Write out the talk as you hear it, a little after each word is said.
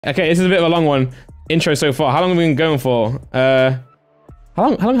Okay, this is a bit of a long one. Intro so far. How long have we been going for? How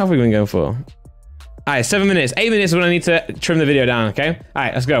long have we been going for? Alright, 7 minutes. 8 minutes is when I need to trim the video down, okay?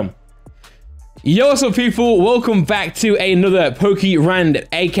 Alright, let's go. Yo, what's up, people? Welcome back to another Pokerand,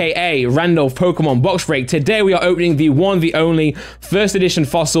 aka Randolph Pokemon box break. Today we are opening the one, the only first edition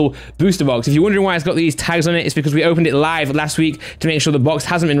fossil booster box. If you're wondering why it's got these tags on it, it's because we opened it live last week to make sure the box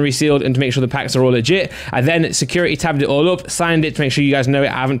hasn't been resealed and to make sure the packs are all legit. I then security tabbed it all up, signed it to make sure you guys know it.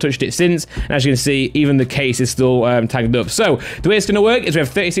 I haven't touched it since, and as you can see, even the case is still tagged up. So the way it's going to work is we have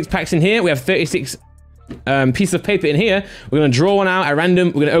 36 packs in here. We have 36 piece of paper in here. We're going to draw one out at random.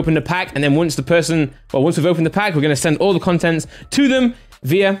 We're going to open the pack, and then once we've opened the pack, we're going to send all the contents to them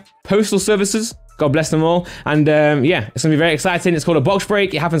via postal services. God bless them all. And yeah, it's going to be very exciting. It's called a box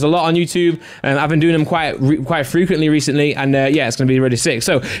break. It happens a lot on YouTube, and I've been doing them quite frequently recently. And yeah, it's going to be really sick.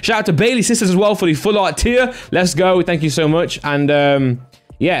 So shout out to Bailey Sisters as well for the full art tier. Let's go. Thank you so much. And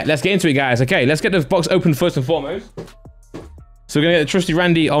yeah, let's get into it, guys. Okay, let's get the box open first and foremost. So we're going to get the trusty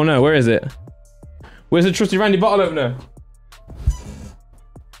Randy. Oh no, where is it? Where's the trusty Randy bottle opener?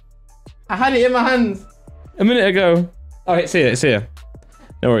 I had it in my hands a minute ago. Oh, it's here, it's here.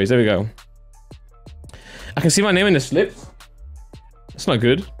 No worries, there we go. I can see my name in the slips. That's not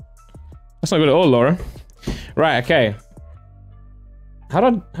good. That's not good at all, Laura. Right, okay. How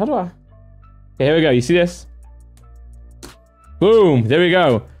do I? Okay, here we go, you see this? Boom, there we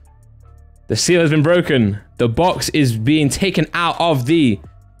go. The seal has been broken. The box is being taken out of the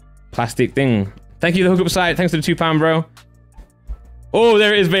plastic thing. Thank you, the hookup site. Thanks to the £2, bro. Oh,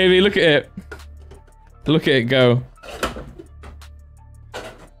 there it is, baby. Look at it. Look at it go.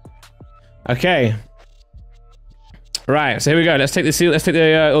 Okay. Right, so here we go. Let's take the seal. Let's take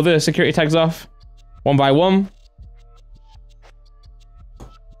the other security tags off. One by one.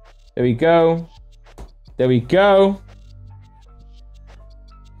 There we go. There we go.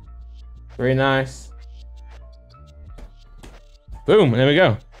 Very nice. Boom, and there we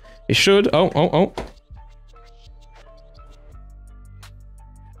go. It should. Oh.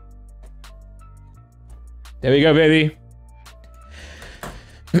 There we go, baby.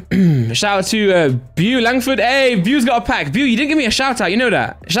 Shout out to Bew Langford. Hey, Bew's got a pack. Bew, you didn't give me a shout out. You know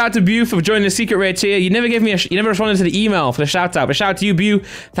that. Shout out to Bew for joining the secret rare tier. You never gave me you never responded to the email for the shout out. But shout out to you, Bew.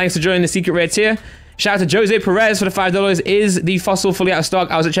 Thanks for joining the secret rare tier. Shout out to Jose Perez for the $5. Is the fossil fully out of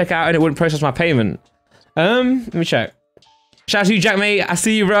stock? I was at checkout and it wouldn't process my payment. Let me check. Shout out to you, Jack, mate. I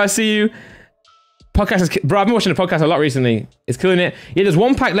see you, bro. I see you. Podcast is... Bro, I've been watching the podcast a lot recently. It's killing it. Yeah, there's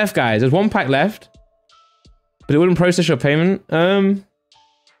one pack left, guys. There's one pack left. But it wouldn't process your payment.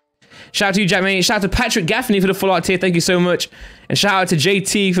 Shout out to you, Jack, mate. Shout out to Patrick Gaffney for the full art tier. Thank you so much. And shout out to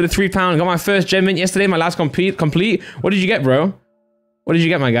JT for the £3. Got my first gem mint yesterday. My last complete. What did you get, bro? What did you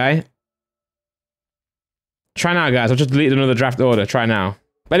get, my guy? Try now, guys. I've just deleted another draft order. Try now.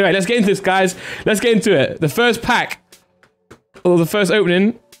 But anyway, let's get into this, guys. Let's get into it. The first pack. Oh, the first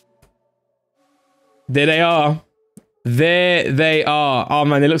opening. There they are. There they are. Oh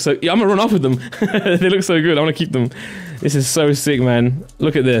man, they look so... Yeah, I'm gonna run off with them. They look so good. I want to keep them. This is so sick, man.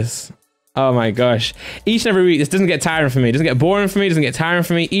 Look at this. Oh my gosh. Each and every week, this doesn't get tiring for me. It doesn't get boring for me. It doesn't get tiring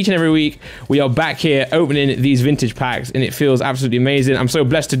for me. Each and every week, we are back here opening these vintage packs, and it feels absolutely amazing. I'm so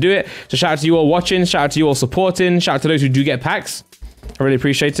blessed to do it. So shout out to you all watching. Shout out to you all supporting. Shout out to those who do get packs. I really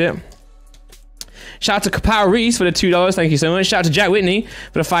appreciate it. Shout out to Kapow Reese for the $2. Thank you so much. Shout out to Jack Whitney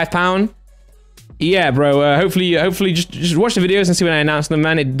for the £5. Yeah, bro. Hopefully just watch the videos and see when I announce them,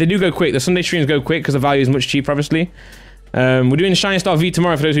 man. They do go quick. The Sunday streams go quick because the value is much cheaper, obviously. We're doing Shiny Star V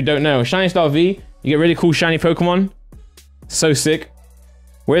tomorrow for those who don't know. Shiny Star V, you get really cool shiny Pokemon. So sick.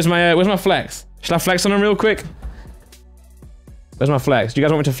 Where's my flex? Should I flex on them real quick? Where's my flex? Do you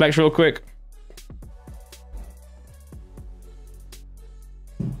guys want me to flex real quick?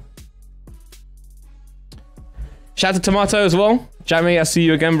 Shout out to Tomato as well. Jack, mate, I see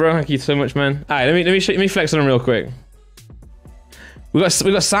you again, bro. Thank you so much, man. All right, let me flex on them real quick. We got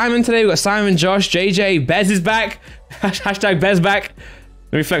Simon today. We got Simon, Josh, JJ, Bez is back. Hashtag Bez back.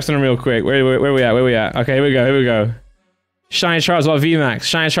 Let me flex on them real quick. Where we at? Where we at? Okay, here we go. Shiny Charizard VMAX.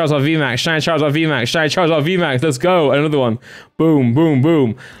 Shiny Charizard VMAX. Shiny Charizard VMAX. Shiny Charizard VMAX. Let's go. Another one. Boom, boom,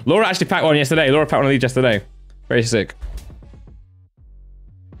 boom. Laura actually packed one yesterday. Laura packed one of these yesterday. Very sick.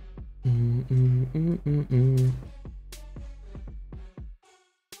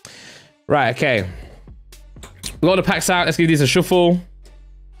 Right, okay. We got the packs out. Let's give these a shuffle.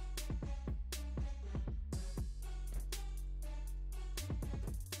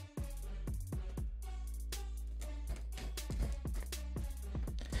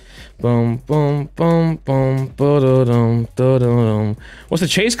 Boom, boom, boom, boom, ba-da-dum, da-da-dum. What's the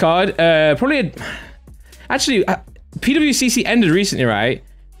chase card? Probably. Actually, PWCC ended recently, right?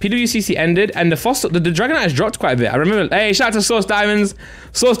 PWCC ended, and the Dragonite has dropped quite a bit. I remember. Hey, shout out to Source Diamonds.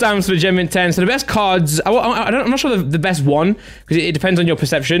 Source Diamonds for the Gem Mint 10. So the best cards. I'm not sure the best one, because it depends on your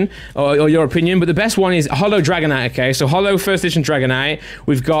perception or your opinion. But the best one is Holo Dragonite. Okay, so Holo First Edition Dragonite.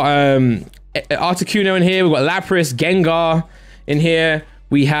 We've got Articuno in here. We've got Lapras, Gengar in here.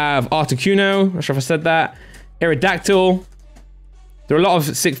 We have Articuno. Not sure if I said that. Aerodactyl. There are a lot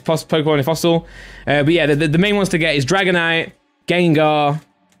of sick Pokemon in Fossil. But yeah, the main ones to get is Dragonite, Gengar,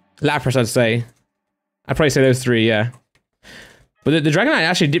 Lapras, I'd say. I'd probably say those three, yeah. But the Dragonite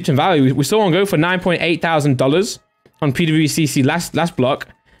actually dipped in value. We saw one go for $9,800 on PWCC last block.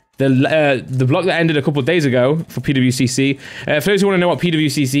 The block that ended a couple of days ago for PWCC. For those who want to know what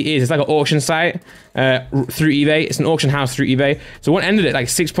PWCC is, it's like an auction site through eBay. It's an auction house through eBay. So one ended at like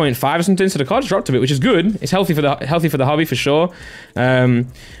 6.5 or something. So the cards dropped a bit, which is good. It's healthy for the hobby for sure.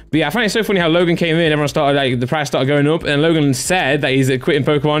 But yeah, I find it so funny how Logan came in. Everyone started like the price started going up, and Logan said that he's quitting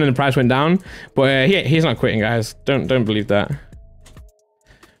Pokemon, and the price went down. But he's not quitting, guys. Don't believe that.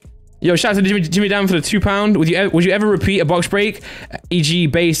 Yo, shout out to Jimmy Dan for the £2. Would you ever repeat a box break, e.g.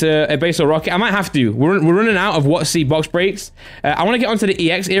 base or rocket? I might have to. We're running out of WotC box breaks. I want to get onto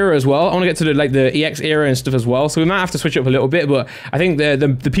the EX era as well. I want to get to the EX era and stuff as well. So we might have to switch up a little bit, but I think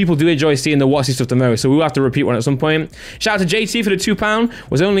the people do enjoy seeing the WotC stuff the most. So we'll have to repeat one at some point. Shout out to JT for the £2.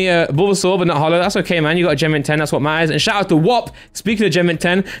 Was only a Bulbasaur, but not Holo. That's okay, man. You got a Gem Mint 10. That's what matters. And shout out to WOP. Speaking of Gem Mint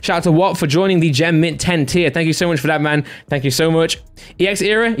 10, shout out to WOP for joining the Gem Mint 10 tier. Thank you so much for that, man. Thank you so much. EX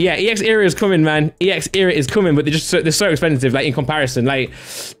era? Yeah, EX era is coming, man. EX era is coming, but they're so expensive, like in comparison. Like,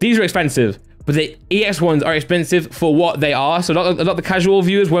 these are expensive, but the EX ones are expensive for what they are. So a lot of the casual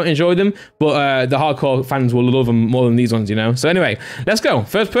viewers won't enjoy them, but the hardcore fans will love them more than these ones, you know? So anyway, let's go.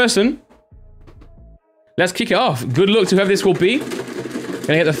 First person. Let's kick it off. Good luck to whoever this will be. Gonna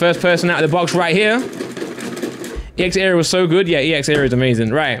get the first person out of the box right here. EX era was so good. Yeah, EX era is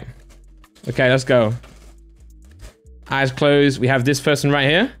amazing. Right. Okay, let's go. Eyes closed. We have this person right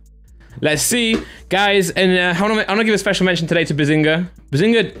here. Let's see, guys. And I want to give a special mention today to Bazinga.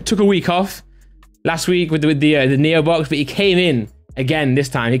 Bazinga took a week off last week with the Neo box, but he came in again this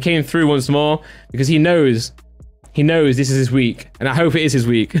time. He came through once more because he knows this is his week, and I hope it is his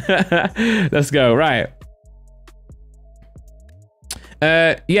week. Let's go. Right.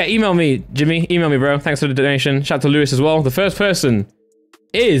 Yeah, email me, Jimmy. Email me, bro. Thanks for the donation. Shout out to Lewis as well. The first person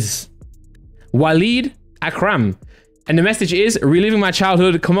is Walid Akram. And the message is, reliving my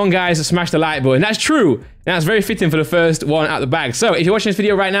childhood. Come on, guys, smash the like button. That's true. And that's very fitting for the first one out the bag. So if you're watching this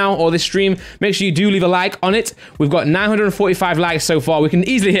video right now or this stream, make sure you do leave a like on it. We've got 945 likes so far. We can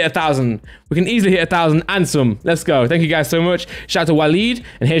easily hit 1,000. We can easily hit 1,000 and some. Let's go. Thank you guys so much. Shout out to Walid.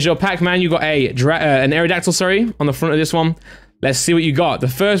 And here's your pack, man. You got an Aerodactyl, sorry, on the front of this one. Let's see what you got. The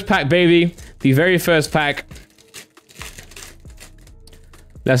first pack, baby. The very first pack.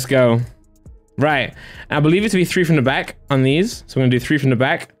 Let's go. Right, I believe it to be 3 from the back on these. So we're gonna do 3 from the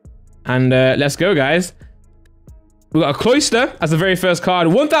back. And let's go, guys. We got a Cloyster as the very first card.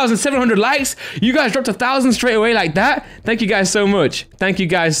 1,700 likes. You guys dropped 1,000 straight away like that. Thank you guys so much. Thank you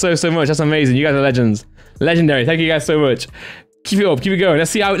guys so much. That's amazing. You guys are legends. Legendary. Thank you guys so much. Keep it up, keep it going. Let's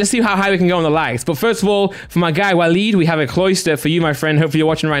see how high we can go on the likes. But first of all, for my guy Walid, we have a Cloyster for you, my friend. Hopefully you're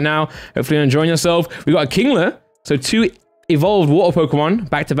watching right now. Hopefully you're enjoying yourself. We got a Kingler. So 2 evolved water Pokemon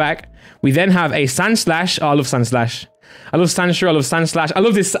back to back. We then have a Sandslash. Oh, I love Sandslash. I love Sandshrew. I love Sandslash. I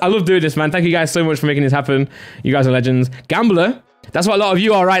love this. I love doing this, man. Thank you guys so much for making this happen. You guys are legends. Gambler. That's what a lot of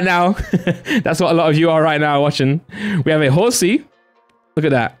you are right now. That's what a lot of you are right now watching. We have a Horsey. Look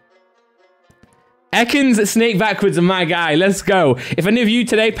at that. Ekans Snake Backwards and my guy. Let's go. If any of you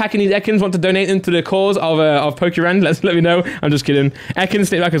today packing these Ekans want to donate them to the cause of Pokérand, let me know. I'm just kidding. Ekans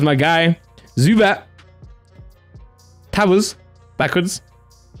Snake Backwards, my guy. Zubat. Towers. Backwards.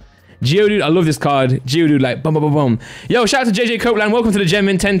 Geodude, I love this card. Geodude, like, bum, bum, bum, bum. Yo, shout out to JJ Copeland. Welcome to the Gem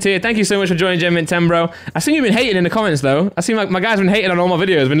Mint 10 tier. Thank you so much for joining Gem Mint 10, bro. I seen you've been hating in the comments, though. I seen my guys been hating on all my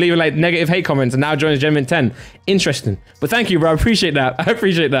videos, been leaving, like, negative hate comments, and now joins Gem Mint 10. Interesting. But thank you, bro. I appreciate that. I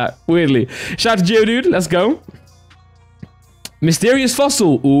appreciate that. Weirdly. Shout out to Geodude. Let's go. Mysterious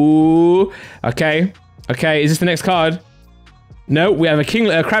Fossil. Ooh. Okay. Okay, is this the next card? No, we have a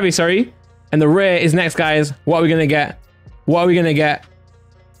Krabby, sorry. And the rare is next, guys. What are we gonna get? What are we gonna get?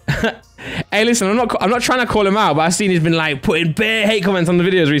 Hey, listen, I'm not trying to call him out, but I've seen he's been like putting bare hate comments on the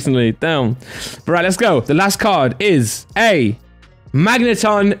videos recently. Damn. But right, let's go. The last card is a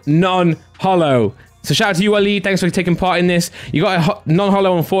Magneton non-holo. So shout out to you, Ali. Thanks for taking part in this. You got a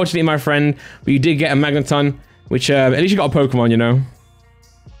non-holo, unfortunately, my friend, but you did get a Magneton, which at least you got a Pokemon, you know.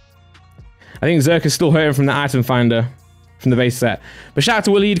 I think Zerk is still hurting from the item finder. from the base set. But shout out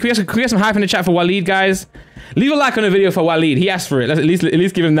to Waleed. Can we get some hype in the chat for Waleed, guys? Leave a like on the video for Waleed. He asked for it. Let's at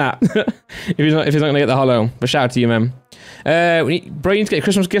least give him that. if he's not gonna get the holo. But shout out to you, man. Bro, you need to get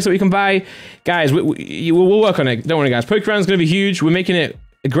Christmas gifts that we can buy. Guys, we'll work on it. Don't worry, guys. Pokemon's gonna be huge. We're making it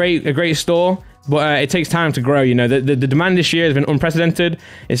a great store. But it takes time to grow, you know. The demand this year has been unprecedented.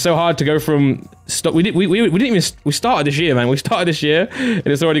 It's so hard to go from we started this year, man. We started this year and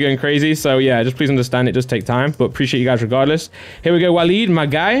it's already going crazy. So yeah, just please understand it does take time, but appreciate you guys regardless. Here we go, Waleed, my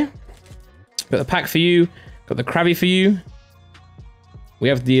guy. Got the pack for you. Got the Krabby for you. We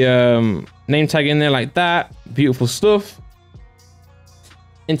have the name tag in there like that. Beautiful stuff.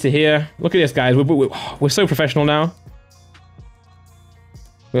 Into here. Look at this, guys. We're so professional now.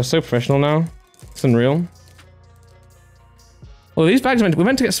 We're so professional now. It's unreal. Well, these bags, we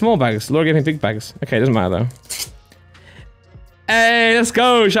meant to get small bags. Laura gave me big bags. Okay, it doesn't matter though. Hey, let's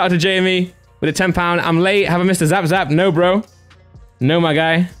go. Shout out to Jamie with a £10. I'm late. Have I missed a zap zap? No, bro. No, my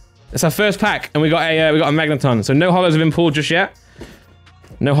guy. It's our first pack, and we got a Magneton. So no holos have been pulled just yet.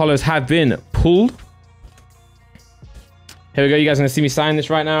 No holos have been pulled. Here we go. You guys are gonna see me sign this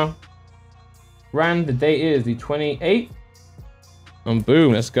right now. Rand, the date is the 28th. And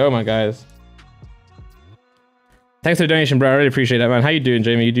boom, let's go, my guys. Thanks for the donation, bro. I really appreciate that, man. How you doing,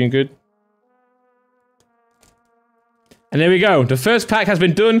 Jamie? You doing good? And there we go. The first pack has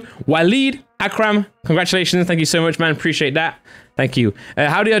been done. Waleed, Akram, congratulations. Thank you so much, man. Appreciate that. Thank you.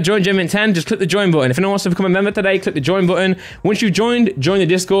 How do I join Gem Mint 10? Just click the join button. If anyone wants to become a member today, click the join button. Once you've joined, join the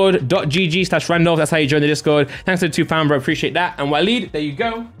discord.gg/Randolph. That's how you join the Discord. Thanks for the £2, bro. Appreciate that. And Waleed, there you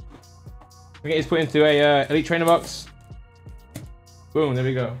go. We get this put into a Elite Trainer box. Boom, there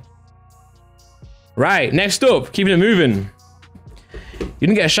we go. Right, next up, keeping it moving. You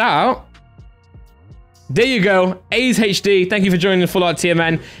didn't get a shout out. There you go, A's HD. Thank you for joining the Full Art tier,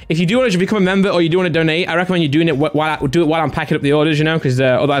 man. If you do want to become a member or you do want to donate, I recommend you doing it while I'm packing up the orders, you know, because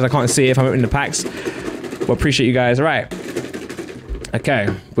otherwise I can't see it if I'm opening the packs. Well, appreciate you guys. All right. Okay,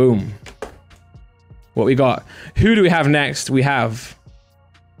 boom. What we got? Who do we have next? We have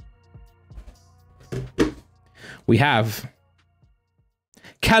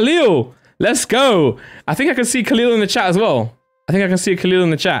Khalil. Let's go. I think I can see Khalil in the chat as well. I think I can see Khalil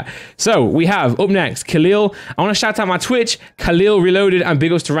in the chat. So we have up next Khalil. I want to shout out my Twitch, Khalil Reloaded, and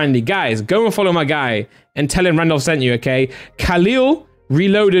big ups to Randy. Guys, go and follow my guy and tell him Randolph sent you, okay? Khalil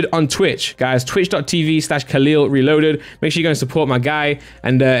Reloaded on Twitch, guys. Twitch.tv/Khalil Reloaded. Make sure you go and support my guy.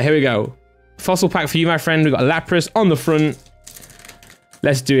 And here we go. Fossil pack for you, my friend. We got Lapras on the front.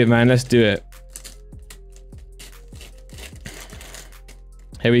 Let's do it, man. Let's do it.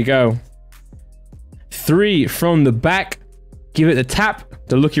 Here we go. 3 from the back. Give it the tap.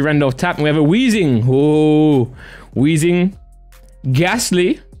 The Lucky Randolph tap. And we have a Weezing. Oh, Weezing.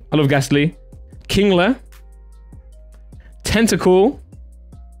 Ghastly. I love Ghastly. Kingler. Tentacle.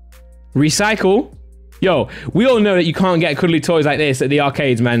 Recycle. Yo, we all know that you can't get cuddly toys like this at the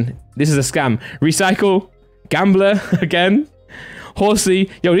arcades, man. This is a scam. Recycle. Gambler again. Horsey.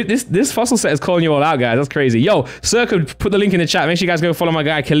 Yo, this fossil set is calling you all out, guys. That's crazy. Yo, Circa, put the link in the chat. Make sure you guys go follow my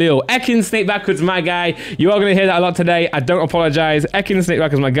guy, Khalil. Ekin Snake Backwards, my guy. You are going to hear that a lot today. I don't apologize. Ekin Snake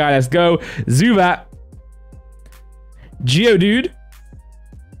Backwards, my guy. Let's go. Zubat. Geodude.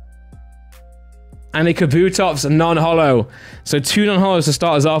 And a Kabutops non-holo. So 2 non-holos to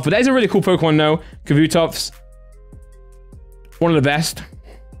start us off. But that is a really cool Pokemon, though. Kabutops. One of the best.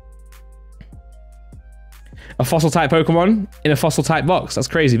 A fossil type Pokemon in a fossil type box. That's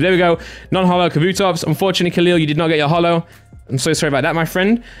crazy. But there we go. Non-holo Kabutops. Unfortunately, Khalil, you did not get your holo. I'm so sorry about that, my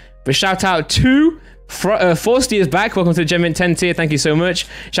friend. But shout out to Forsty is back. Welcome to the Gem Mint 10 tier. Thank you so much.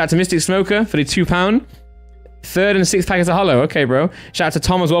 Shout out to Mystic Smoker for the £2. 3rd and 6th pack is a holo. Okay, bro. Shout out to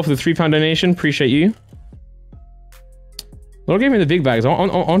Tom as well for the £3 donation. Appreciate you. Laura gave me the big bags. I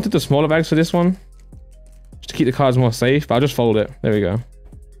wanted the smaller bags for this one. Just to keep the cards more safe. But I'll just fold it. There we go.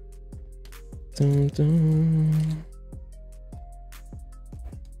 Dun, dun.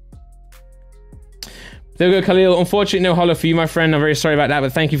 There we go, Khalil. Unfortunately, no holo for you, my friend. I'm very sorry about that,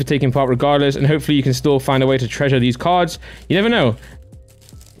 but thank you for taking part regardless, and hopefully you can still find a way to treasure these cards. You never know.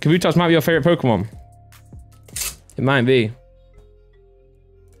 Kabutops might be your favorite Pokemon. It might be.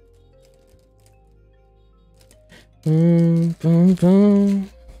 Boom, boom, boom.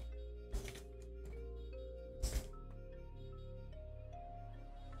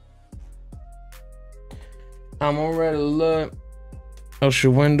 I'm already look. I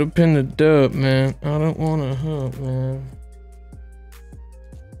should wind up in the dub, man. I don't wanna hurt, man.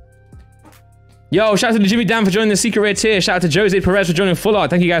 Yo, shout out to Jimmy Dan for joining the Secret Rare tier. Shout out to Jose Perez for joining Full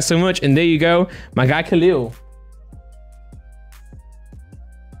Art. Thank you guys so much. And there you go, my guy Khalil.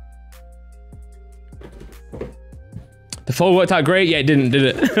 The fold worked out great. Yeah, it didn't,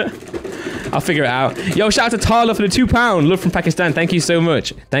 did it? I'll figure it out. Yo, shout out to Tala for the £2. Love from Pakistan. Thank you so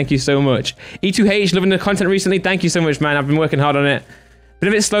much. Thank you so much. E2H, loving the content recently. Thank you so much, man. I've been working hard on it. Been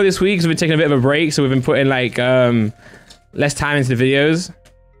a bit slow this week because we've been taking a bit of a break. So we've been putting like less time into the videos.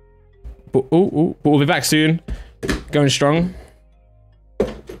 But we'll be back soon. Going strong.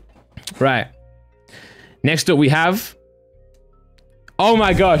 Right. Next up we have... Oh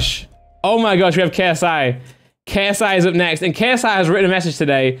my gosh. Oh my gosh, we have KSI. KSI is up next, and KSI has written a message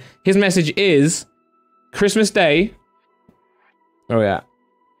today. His message is Christmas Day. Oh yeah.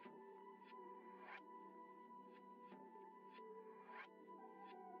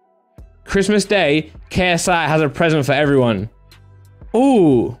 Christmas Day, KSI has a present for everyone.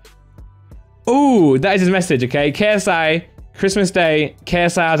 Ooh. Ooh, that is his message, okay? KSI, Christmas Day,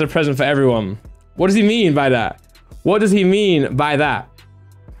 KSI has a present for everyone. What does he mean by that? What does he mean by that?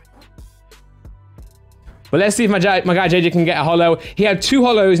 But let's see if my guy JJ can get a holo. He had 2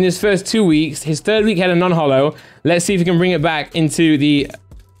 holos in his first 2 weeks. His 3rd week he had a non-holo. Let's see if he can bring it back into the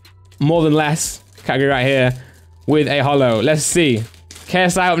more than less category right here with a holo. Let's see.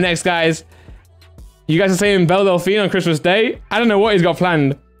 KSI up next, guys. You guys are saying Belle Delphine on Christmas Day? I don't know what he's got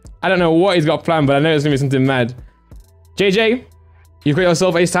planned. I don't know what he's got planned, but I know it's gonna be something mad. JJ, you've got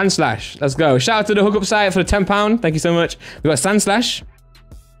yourself a Sand Slash. Let's go. Shout out to the hookup site for the £10. Thank you so much. We've got Sand Slash,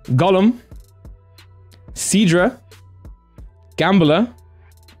 Gollum, Cedra, Gambler,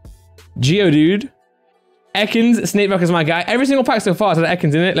 Geodude, Ekans, Snakeback is my guy. Every single pack so far has had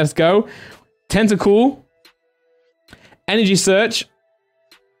Ekans in it. Let's go. Tentacool, Energy Search,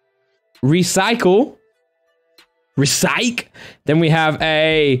 Recycle, Recycle. Then we have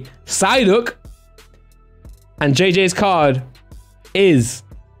a Psyduck, and JJ's card is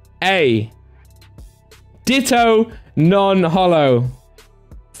a Ditto non-holo.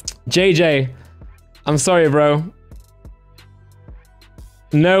 JJ, I'm sorry, bro.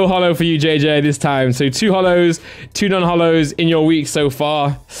 No holo for you, JJ, this time. So 2 holos, 2 non-holos in your week so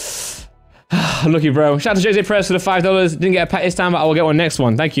far. Lucky, bro. Shout out to JJ Press for the $5. Didn't get a pack this time, but I will get one next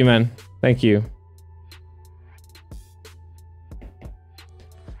one. Thank you, man. Thank you.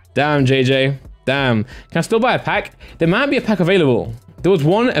 Damn, JJ. Damn. Can I still buy a pack? There might be a pack available. There was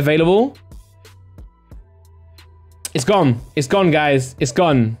one available. It's gone. It's gone, guys. It's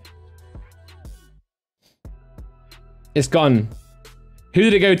gone. It's gone. Who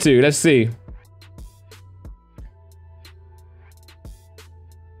did it go to? Let's see.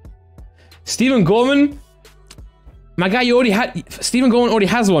 Stephen Gorman? My guy, you already had... Stephen Gorman already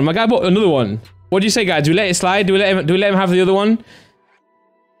has one. My guy bought another one. What do you say, guys? Do we let it slide? Do we let him have the other one?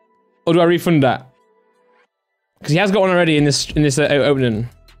 Or do I refund that? Because he has got one already in this opening.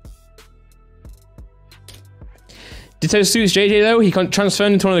 Ditto suits JJ though. He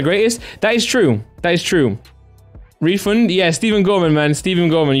transferred into one of the greatest. That is true. That is true. Refund? Yeah, Stephen Gorman, man. Stephen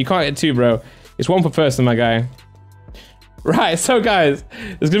Gorman. You can't get 2, bro. It's 1 per person, my guy. Right, so guys,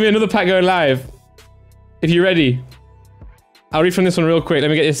 there's gonna be another pack going live. If you're ready. I'll refund this one real quick.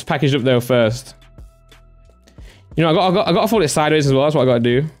 Let me get this packaged up though first. You know, I got to fold it sideways as well. That's what I gotta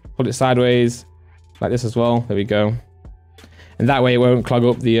do. Fold it sideways, like this as well. There we go. And that way it won't clog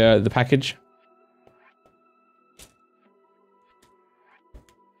up the package.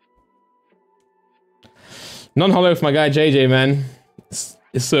 Non-holo for my guy JJ, man.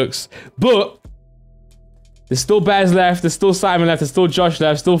 It sucks. But there's still Bears left, there's still Simon left, there's still Josh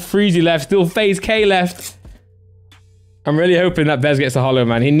left, still Freezy left, still FaZe K left. I'm really hoping that Bez gets a holo,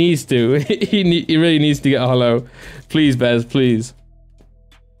 man. He needs to. he really needs to get a holo. Please, Bez, please.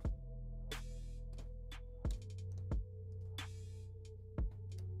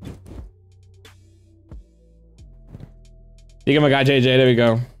 You get my guy JJ, there we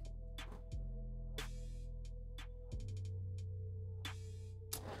go.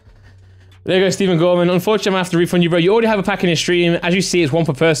 There you go, Stephen Gorman. Unfortunately, I'm gonna have to refund you, bro. You already have a pack in your stream. As you see, it's 1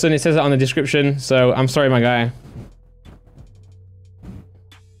 per person. It says that on the description. So I'm sorry, my guy.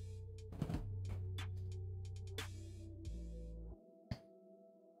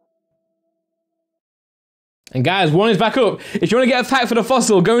 And guys, 1 is back up. If you want to get a pack for the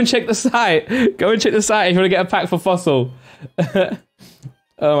fossil, go and check the site. Go and check the site if you want to get a pack for fossil.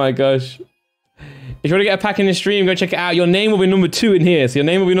 Oh my gosh. If you want to get a pack in the stream, go check it out. Your name will be number 2 in here. So your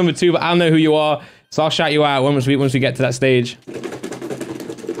name will be number 2, but I'll know who you are. So I'll shout you out once we get to that stage.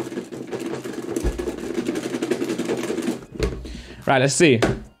 Right, let's see.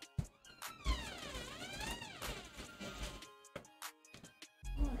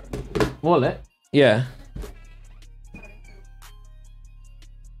 Wallet? Yeah.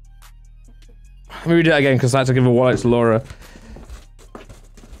 Let me redo that again because I had to give a wallet to Laura.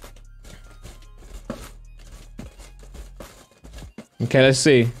 Okay, let's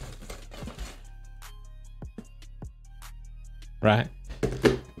see. Right.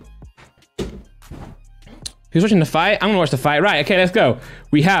 Who's watching the fight? I'm gonna watch the fight. Right, okay, let's go.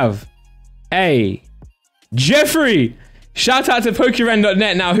 We have a Jeffrey. Shout out to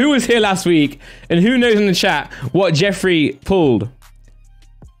Pokerand.net. Now, who was here last week? And who knows in the chat what Jeffrey pulled?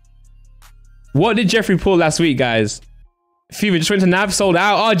 What did Jeffrey pull last week, guys? Fever just went to Nav, sold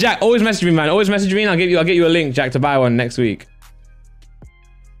out. Oh, Jack, always message me, man. Always message me, and I'll get you a link, Jack, to buy one next week.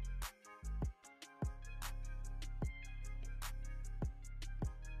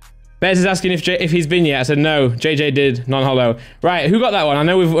 Bez is asking if he's been yet. I said no. JJ did, non-hollow. Right, who got that one? I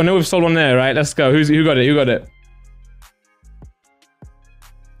know we've sold one there, right? Let's go. Who got it? Who got it?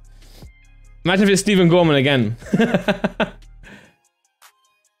 Imagine if it's Stephen Gorman again.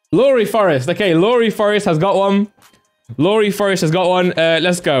 Laurie Forrest. Okay, Laurie Forrest has got one. Laurie Forrest has got one.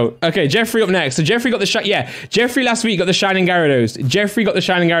 Let's go. Okay, Jeffrey up next. So Jeffrey got the yeah, Jeffrey last week got the Shining Gyarados. Jeffrey got the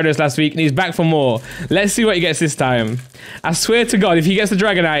Shining Gyarados last week, and he's back for more. Let's see what he gets this time. I swear to God, if he gets the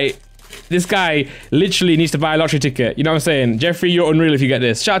Dragonite, this guy literally needs to buy a lottery ticket. You know what I'm saying? Jeffrey, you're unreal if you get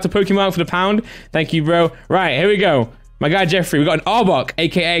this. Shout out to Pokemon for the pound. Thank you, bro. Right, here we go. My guy Jeffrey. We got an Arbok,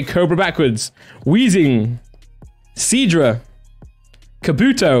 aka Cobra Backwards. Weezing. Seadra.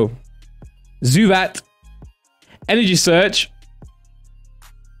 Kabuto. Zubat. Energy Search.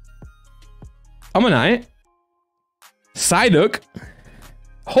 Ammonite. Psyduck.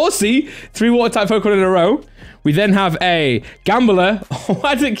 Horsey. 3 water type Pokemon in a row. We then have a Gambler.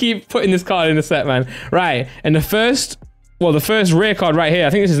 Why does it keep putting this card in the set, man? Right. And the first rare card right here. I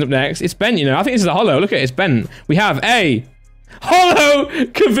think this is up next. It's bent, you know. I think this is a holo. Look at it. It's bent. We have a holo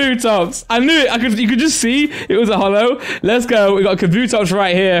Kabutops. I knew it. You could just see it was a holo. Let's go. We got Kabutops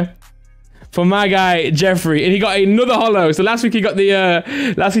right here. For my guy Jeffrey, and he got another holo. So last week he got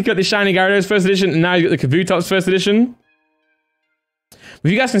the Shiny Gyarados first edition, and now he got the Kabutops first edition. If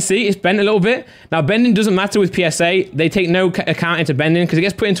you guys can see, it's bent a little bit. Now bending doesn't matter with PSA. They take no account into bending because it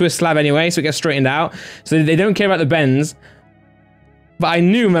gets put into a slab anyway, so it gets straightened out. So they don't care about the bends. But I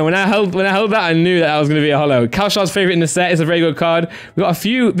knew, man, when I held that, I knew that was going to be a holo. Kalshar's favorite in the set is a very good card. We've got a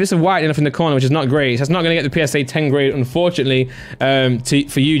few bits of white enough in the corner, which is not great. So it's not going to get the PSA 10 grade, unfortunately,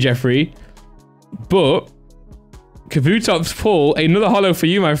 for you, Jeffrey. But Kabutops pull another holo for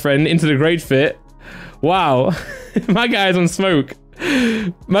you, my friend, into the grade fit. Wow. My guy's on smoke.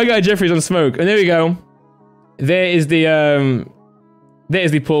 My guy Jeffrey's on smoke. And there we go. There's the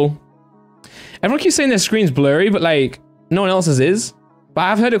pull. Everyone keeps saying their screen's blurry, but like no one else's is. But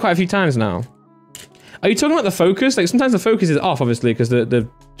I've heard it quite a few times now. Are you talking about the focus? Like sometimes the focus is off, obviously, because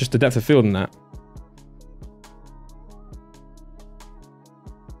just the depth of field and that.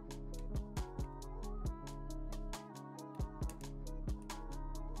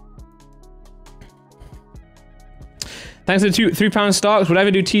 Thanks to the £3 stocks. Would I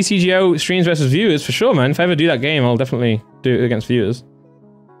ever do TCGO streams versus viewers? For sure, man. If I ever do that game, I'll definitely do it against viewers.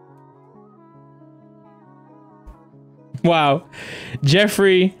 Wow.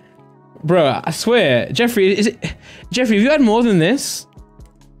 Jeffrey. Bro, I swear. Jeffrey, Jeffrey, have you had more than this?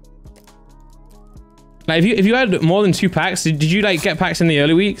 Like, if you had more than 2 packs, did you, like, get packs in the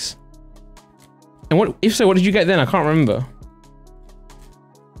early weeks? And what, if so, what did you get then? I can't remember.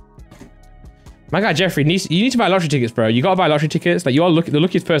 My guy Jeffrey, you need to buy lottery tickets, bro. You gotta buy lottery tickets. Like, you are the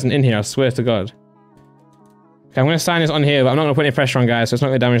luckiest person in here, I swear to God. Okay, I'm gonna sign this on here, but I'm not gonna put any pressure on, guys, so it's not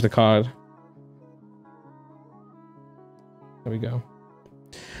gonna damage the card. There we go.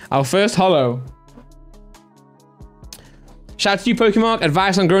 Our first holo. Shout out to you, Pokemon.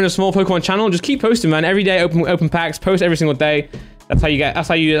 Advice on growing a small Pokemon channel. Just keep posting, man. Every day, open packs. Post every single day. That's how you get. That's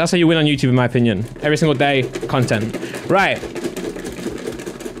how you win on YouTube, in my opinion. Every single day, content. Right.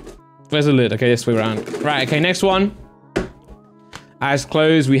 Where's the lid? Okay, this way around. Right. Okay, next one. Eyes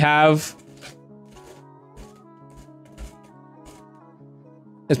closed. We have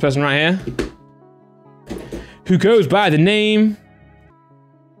this person right here, who goes by the name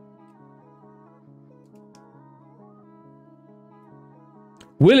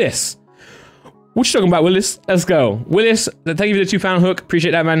Willis. What you talking about, Willis? Let's go. Willis, thank you for the £2 hook.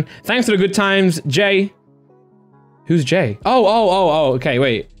 Appreciate that, man. Thanks for the good times. Jay. Who's Jay? Oh, okay,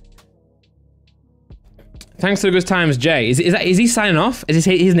 wait. Thanks for the good times, Jay. Is he signing off? Is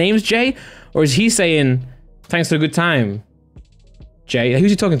his name's Jay? Or is he saying, thanks for the good time? Jay,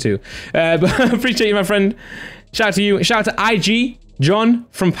 who's he talking to? But appreciate you, my friend. Shout out to you. Shout out to IG John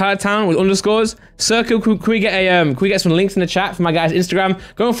from Pallet Town with underscores. Circle, can we get some links in the chat for my guy's Instagram?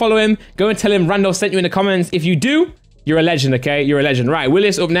 Go and follow him. Go and tell him Randolph sent you in the comments. If you do, you're a legend, okay? You're a legend. Right,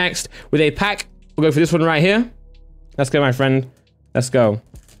 Willis up next with a pack. We'll go for this one right here. Let's go, my friend. Let's go.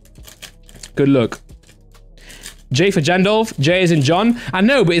 Good luck. J for Randolph. J is in John. I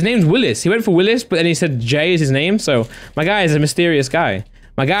know, but his name's Willis. He went for Willis, but then he said J is his name. So my guy is a mysterious guy.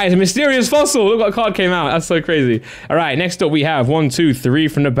 My guy is a mysterious fossil. Look what card came out. That's so crazy. All right, next up we have 1, 2, 3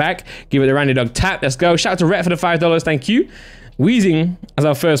 from the back. Give it the Randy Dog tap. Let's go. Shout out to Rhett for the $5. Thank you. Wheezing as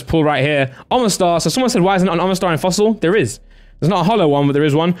our first pull right here. Omastar. So someone said, why isn't it an Omastar in fossil? There is. There's not a hollow one, but there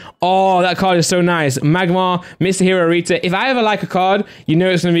is one. Oh, that card is so nice. Magmar, Mr. Hero Rita. If I ever like a card, you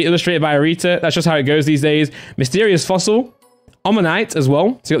know it's going to be illustrated by a Rita. That's just how it goes these days. Mysterious Fossil. Omanite as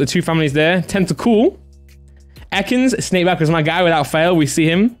well. So you got the 2 families there. Tentacool. Ekans. Snakeback is my guy without fail. We see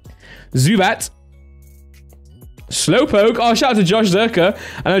him. Zubat. Slowpoke. Oh, shout out to Josh Zerka.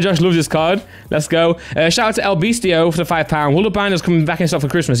 I know Josh loves this card. Let's go. Shout out to El Bestio for the £5. Will the binders coming back in stock for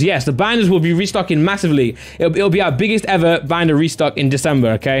Christmas? Yes, the binders will be restocking massively. It'll be our biggest ever binder restock in December,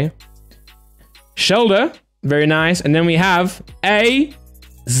 okay? Shoulder. Very nice. And then we have a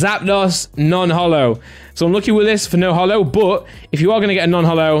Zapdos non-hollow. So unlucky with this for no hollow, but if you are going to get a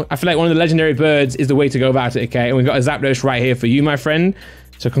non-hollow, I feel like one of the legendary birds is the way to go about it, okay? And we've got a Zapdos right here for you, my friend.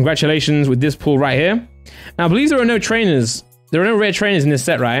 So congratulations with this pull right here. Now, I believe there are no trainers. There are no rare trainers in this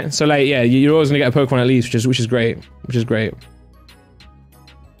set, right? So, like, yeah, you're always gonna get a Pokemon at least, which is great. Which is great.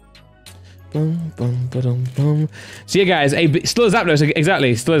 So yeah, guys, still a Zapdos,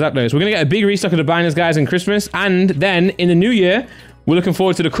 exactly, still a Zapdos. We're gonna get a big restock of the binders, guys, in Christmas, and then in the new year, we're looking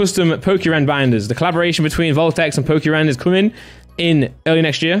forward to the custom Pokerand binders. The collaboration between Voltex and Pokerand is coming in early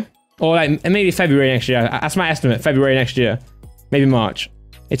next year, or like maybe February next year. That's my estimate. February next year, maybe March.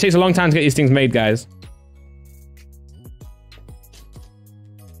 It takes a long time to get these things made, guys.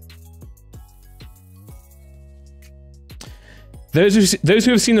 Those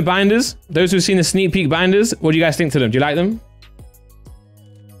who have seen the binders, those who have seen the sneak peek binders, what do you guys think to them? Do you like them?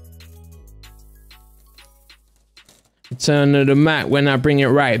 Turn to the mat when I bring it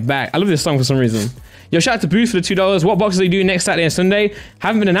right back. I love this song for some reason. Yo, shout out to Boost for the $2. What boxes are you doing next Saturday and Sunday?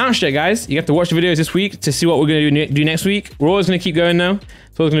 Haven't been announced yet, guys. You have to watch the videos this week to see what we're going to do next week. We're always going to keep going now.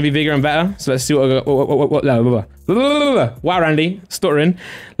 It's always going to be bigger and better. So let's see wow, Randy, stuttering.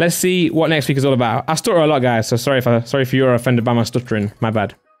 Let's see what next week is all about. I stutter a lot, guys, so sorry if you're offended by my stuttering. My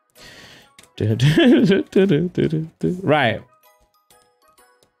bad. Right.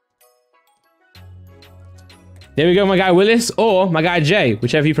 There we go, my guy Willis or my guy Jay,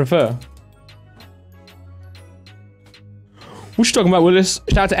 whichever you prefer. What you talking about, Willis?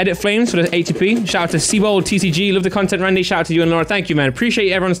 Shout out to Edit Flames for the ATP. Shout out to Seabold TCG. Love the content, Randy. Shout out to you and Laura. Thank you, man.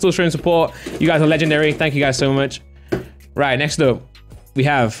 Appreciate everyone still showing support. You guys are legendary. Thank you guys so much. Right, next up, we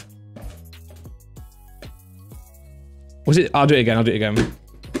have... Was it? I'll do it again. I'll do it again.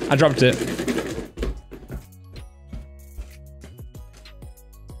 I dropped it.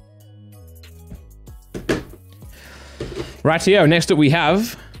 Rightio, next up we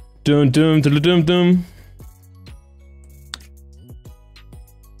have...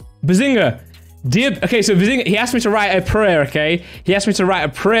 Bazinga. Dear, okay, so Bazinga, he asked me to write a prayer, okay? He asked me to write a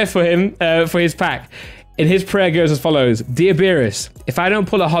prayer for him, for his pack. And his prayer goes as follows. Dear Beerus, if I don't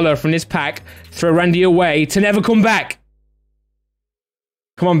pull a hollow from this pack, throw Randy away to never come back.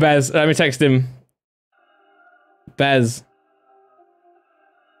 Come on, Bez. Let me text him. Bez.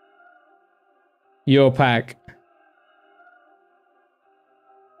 Your pack.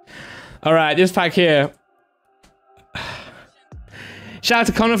 All right, this pack here. Shout out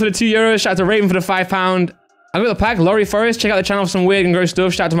to Connor for the €2. Shout out to Raven for the £5. I got the pack. Laurie Forrest. Check out the channel for some weird and gross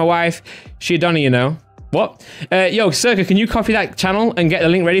stuff. Shout out to my wife. She Donnie, you know. What? Yo, Circa, can you copy that channel and get the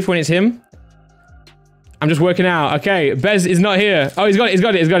link ready for when it's him? I'm just working out. Okay, Bez is not here. Oh, he's got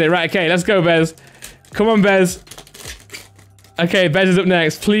it. Right, okay, let's go, Bez. Come on, Bez. Okay, Bez is up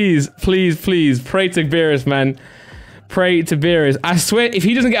next. Please, please, please. Pray to Beerus, man. Pray to Beerus. I swear, if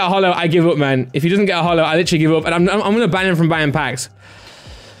he doesn't get a hollow, I give up, man. If he doesn't get a hollow, I literally give up. And I'm gonna ban him from buying packs.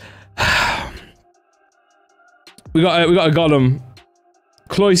 we got a Golem.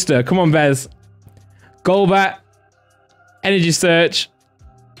 Cloyster. Come on, Bez. Golbat. Energy Search.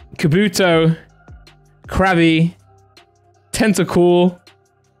 Kabuto. Krabby. Tentacool.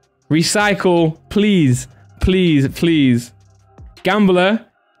 Recycle. Please. Please, please. Gambler.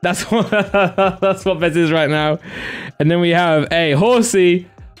 That's what Bez is right now. And then we have a Horsey.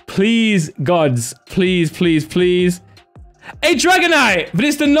 Please, gods. Please, please, please. A Dragonite! But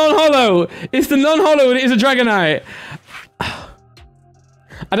it's the non-hollow. It's the non-hollow and it is a Dragonite.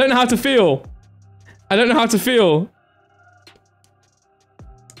 I don't know how to feel. I don't know how to feel.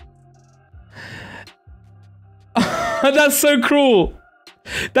 That's so cruel.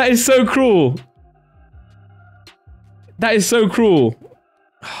 That is so cruel. That is so cruel.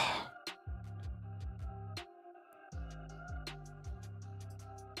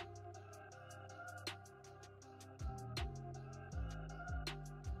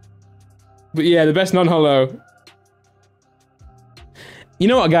 But yeah, the best non-holo. You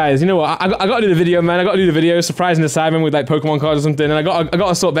know what, guys? You know what? I gotta do the video, man. I gotta do the video, surprising the Simon with like Pokemon cards or something, and I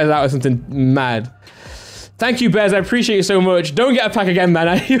gotta sort Bez out with something mad. Thank you, Bez. I appreciate you so much. Don't get a pack again, man.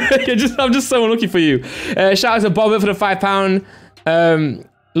 I'm just so unlucky for you. Shout out to Bobbert for the £5.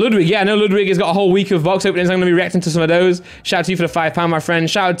 Ludwig, yeah, I know Ludwig has got a whole week of box openings. I'm gonna be reacting to some of those. Shout out to you for the £5, my friend.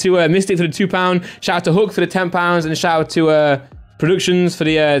 Shout out to Mystic for the £2. Shout out to Hook for the £10, and shout out to Productions for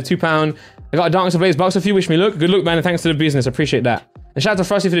the £2. I got a Darkness Ablaze box if you wish me luck. Good luck, man, and thanks to the business. I appreciate that. And shout out to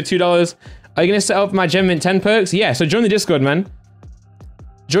Frosty for the $2. Are you gonna set up my Gem Mint 10 perks? Yeah, so join the Discord, man.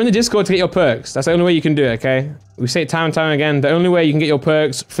 Join the Discord to get your perks. That's the only way you can do it, okay? We say it time and time again. The only way you can get your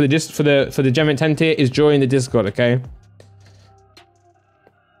perks for the Gem Mint 10 tier is join the Discord, okay?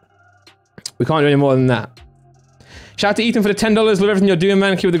 We can't do any more than that. Shout out to Ethan for the $10. Love everything you're doing,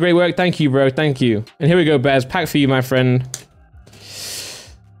 man. Keep up the great work. Thank you, bro. Thank you. And here we go, Bez. Pack for you, my friend.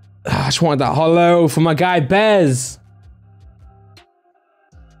 I just wanted that holo for my guy, Bez.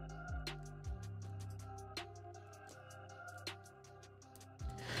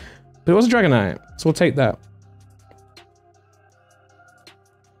 But it was a Dragonite, so we'll take that.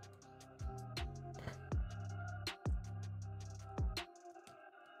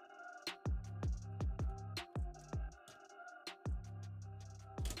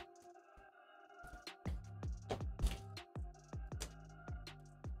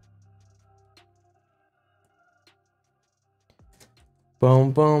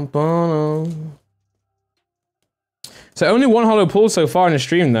 Boom, boom, boom. So only one holo pulled so far in the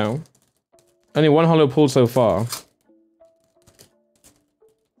stream, though. Only one holo pulled so far.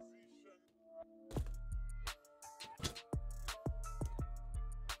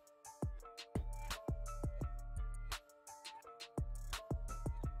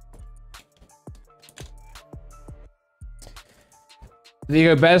 There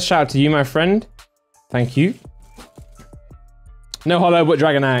you go, Bez. Shout out to you, my friend. Thank you. No holo, but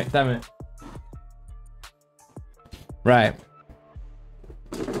Dragonite. Damn it. Right.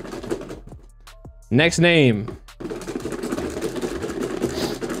 Next name.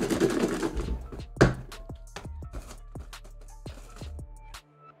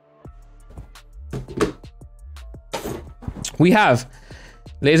 We have,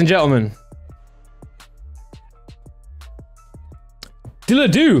 ladies and gentlemen,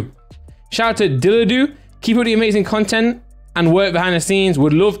 Dilladoo. Shout out to Dilladoo. Keep up the amazing content and work behind the scenes.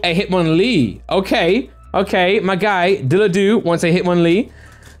 Would love a Hitmonlee. Okay, my guy Dilladoo wants a Hitmonlee.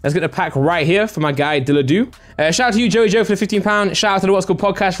 Let's get the pack right here for my guy Dilladoo. Shout out to you, Joey Joe, for the £15. Shout out to the What's Good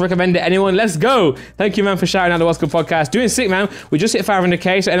podcast. Recommend it, anyone. Let's go. Thank you, man, for shouting out the What's Good podcast. Doing sick, man. We just hit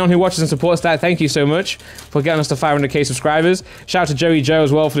 500k, so anyone who watches and supports that, thank you so much for getting us to 500k subscribers. Shout out to Joey Joe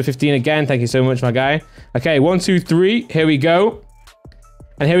as well for the 15 again. Thank you so much, my guy. Okay, 1, 2, 3. Here we go.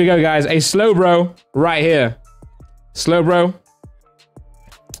 And here we go, guys. A Slowbro right here. Slowbro.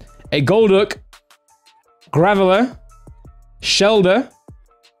 A Golduck. Graveler. Shelder.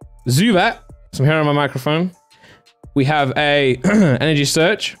 Zubat. So I'm here on my microphone. We have a Energy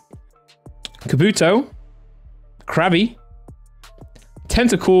Search. Kabuto. Krabby.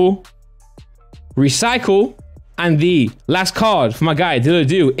 Tentacool. Recycle. And the last card for my guy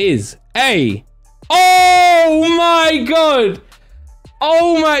Dilladoo is a... Oh my god!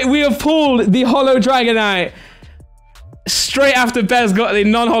 Oh my, we have pulled the Holo Dragonite straight after Bez got the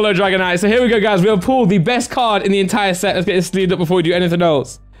non-Holo Dragonite. So here we go, guys. We have pulled the best card in the entire set. Let's get this sleeved up before we do anything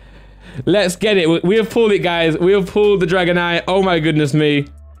else. Let's get it. We have pulled it, guys. We have pulled the Dragonite. Oh my goodness me.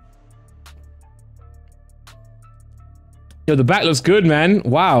 Yo, the back looks good, man.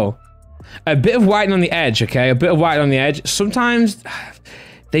 Wow. A bit of white on the edge, okay? A bit of white on the edge. Sometimes,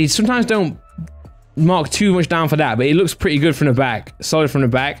 they sometimes don't mark too much down for that, but it looks pretty good from the back. Solid from the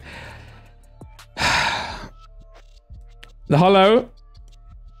back. The holo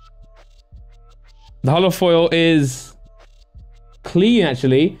foil is clean,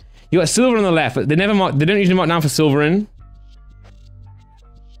 actually. You got silver on the left, but they never mark, they don't usually mark down for silver in.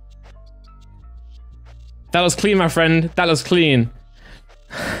 That looks clean, my friend. That looks clean.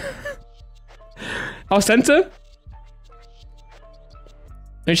 Oh, center?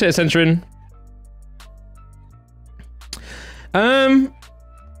 Let me check the center in.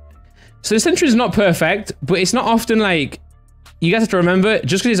 So the center is not perfect, but it's not often like, you guys have to remember,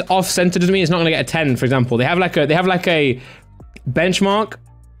 just because it's off center doesn't mean it's not gonna get a 10, for example. They have like a benchmark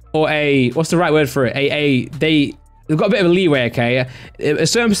or a, what's the right word for it? they've got a bit of a leeway, okay? A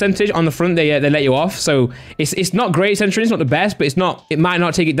certain percentage on the front, they let you off. So it's not great centering, it's not the best, but it might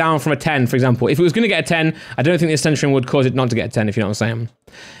not take it down from a 10, for example. If it was going to get a 10, I don't think this centering would cause it not to get a 10, if you know what I'm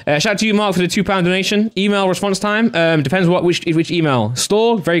saying. Shout out to you, Mark, for the £2 donation. Email response time, depends which email.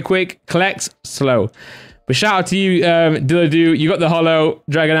 Store, very quick. Collect, slow. But shout out to you, Dilladoo. You got the holo,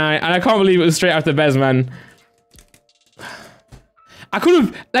 Dragonite, and I can't believe it was straight after Bez, man. I could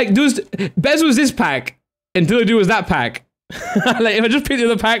have, like, Bez was this pack, and Dilladoo was that pack. Like, if I just picked the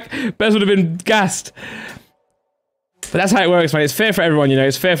other pack, Bez would have been gassed. But that's how it works, man. It's fair for everyone, you know.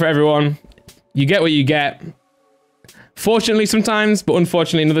 It's fair for everyone. You get what you get. Fortunately sometimes, but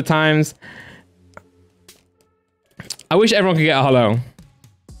unfortunately in other times. I wish everyone could get a holo.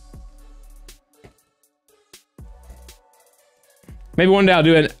 Maybe one day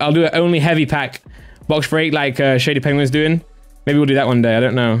I'll do an only heavy pack box break like Shady Penguin's doing. Maybe we'll do that one day, I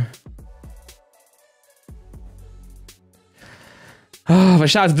don't know. Oh, but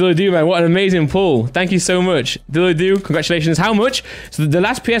shout out to Dilladoo, man. What an amazing pull. Thank you so much. Dilladoo, congratulations. How much? So the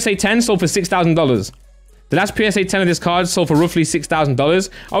last PSA 10 sold for $6,000. The last PSA 10 of this card sold for roughly $6,000.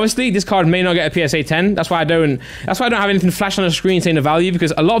 Obviously, this card may not get a PSA 10. That's why I don't have anything flash on the screen saying the value,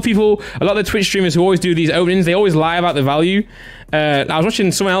 because a lot of the Twitch streamers who always do these openings, they always lie about the value. I was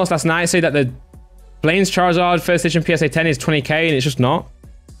watching someone else last night say that the Blaine's Charizard first edition PSA 10 is 20k, and it's just not.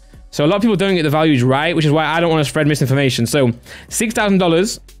 So a lot of people don't get the values right, which is why I don't want to spread misinformation. So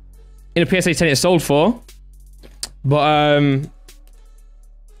 $6,000 in a PSA 10 it's sold for, but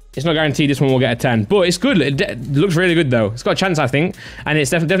it's not guaranteed this one will get a 10. But it's good. It looks really good though. It's got a chance, I think, and it's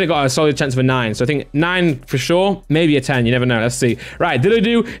definitely got a solid chance of a 9. So I think 9 for sure, maybe a 10. You never know. Let's see. Right,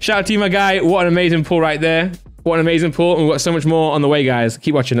 Dilladoo, shout out to you, my guy. What an amazing pull right there. What an amazing pull. And we've got so much more on the way, guys.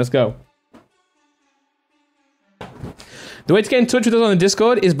 Keep watching. Let's go. The way to get in touch with us on the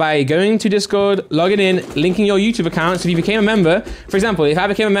Discord is by going to Discord, logging in, linking your YouTube account. So if you became a member, for example, if I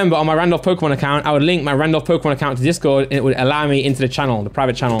became a member on my Randolph Pokemon account, I would link my Randolph Pokemon account to Discord, and it would allow me into the channel, the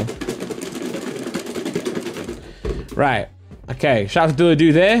private channel. Right. Okay. Shout out to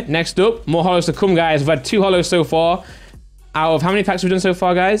Dilladoo there. Next up, more holos to come, guys. We've had 2 holos so far. Out of how many packs we've done so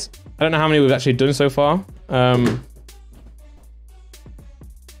far, guys? I don't know how many we've actually done so far. I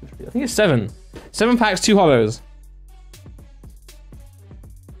think it's 7. 7 packs, 2 holos.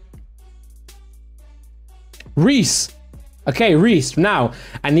 Reese. Okay, Reese. Now,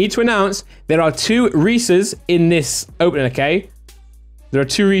 I need to announce there are 2 Reeses in this opening, okay? There are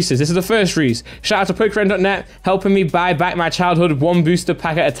 2 Reeses. This is the first Reese. Shout out to Pokerend.net, helping me buy back my childhood 1 booster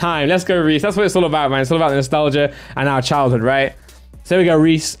pack at a time. Let's go, Reese. That's what it's all about, man. It's all about the nostalgia and our childhood, right? So there we go,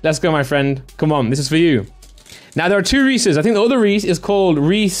 Reese. Let's go, my friend. Come on, this is for you. Now, there are 2 Reeses. I think the other Reese is called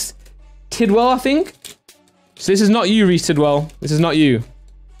Reese Tidwell, I think. So this is not you, Reese Tidwell. This is not you.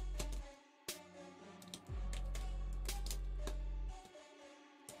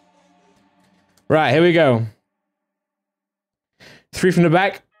 Right, here we go. 3 from the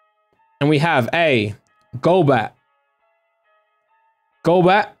back. And we have a Golbat.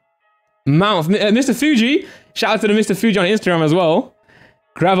 Golbat. Mount. Mr. Fuji. Shout out to the Mr. Fuji on Instagram as well.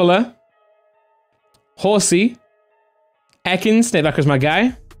 Graveler. Horsey. Ekans. Snake back was my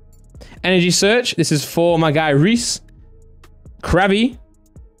guy. Energy Search. This is for my guy Reese. Krabby.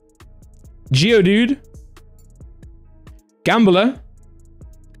 Geodude. Gambler.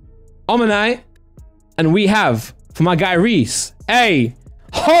 Omanyte. And we have, for my guy Reese, a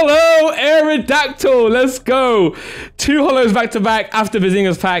holo Aerodactyl. Let's go. 2 holos back to back after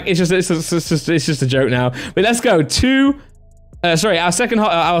Bazinga's pack. It's just a joke now. But let's go. Our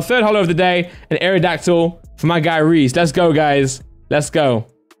third holo of the day, an Aerodactyl for my guy Reese. Let's go, guys. Let's go.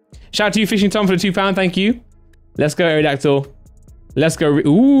 Shout out to you, Fishing Tom, for the £2. Thank you. Let's go, Aerodactyl. Let's go.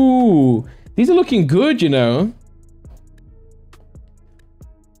 Ooh, these are looking good, you know.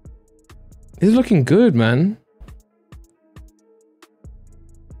 This is looking good, man.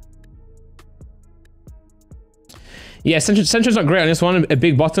 Yeah, Centra's not great on this one. A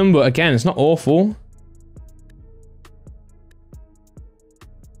big bottom, but again, it's not awful.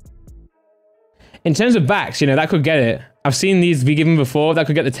 In terms of backs, you know, that could get it. I've seen these be given before. That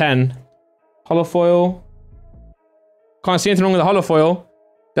could get the 10. Holofoil. Can't see anything wrong with the holofoil.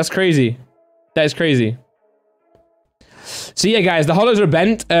 That's crazy. That is crazy. So yeah, guys, the holos are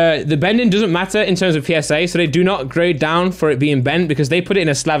bent. The bending doesn't matter in terms of PSA, so they do not grade down for it being bent because they put it in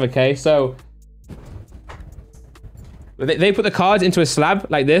a slab, okay? So they put the cards into a slab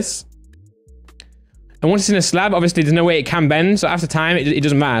like this. And once it's in a slab, obviously there's no way it can bend. So after time, it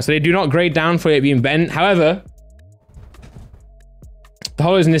doesn't matter. So they do not grade down for it being bent. However, the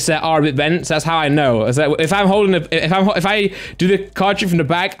hollows in this set are a bit bent. So that's how I know. If I'm holding if I do the card trick from the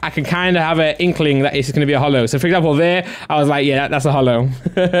back, I can kind of have an inkling that it's going to be a hollow. So for example, there I was like, yeah, that's a hollow.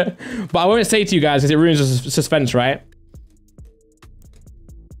 But I won't say to you guys because it ruins the suspense, right?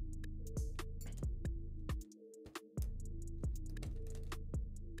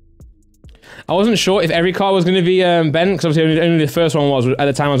 I wasn't sure if every card was going to be bent, because obviously only the first one was at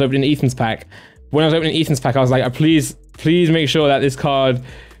the time I was opening Ethan's pack. When I was opening Ethan's pack, I was like, please make sure that this card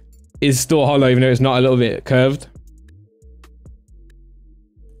is still hollow, even though it's not a little bit curved.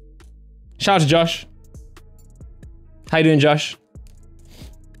 Shout out to Josh. How you doing, Josh?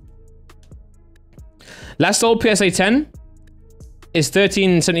 Last sold PSA 10 is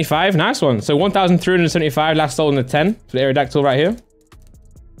 1375. Nice one. So 1,375 last sold in the 10 for the Aerodactyl right here.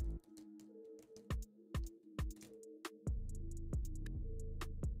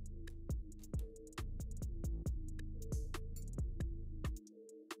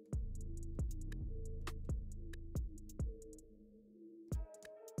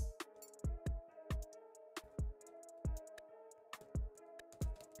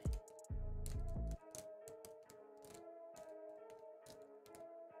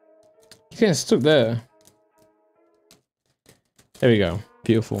 Getting stuck there. There we go.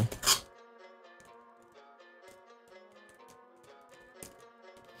 Beautiful.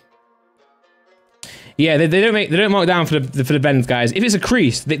 Yeah, they don't mark down for the bends, guys. If it's a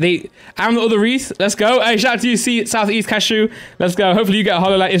crease, I'm the other Reese. Let's go. Hey, shout out to you, Southeast Cashew. Let's go. Hopefully you get a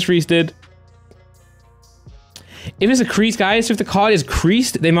hollow like this Reese did. If it's a crease, guys, if the card is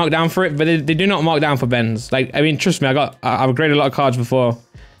creased, they mark down for it, but they do not mark down for bends. Like, I mean, trust me, I've graded a lot of cards before.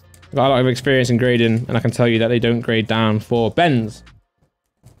 Got a lot of experience in grading, and I can tell you that they don't grade down for bends.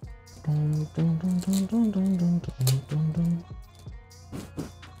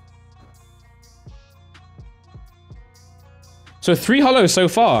 So 3 hollows so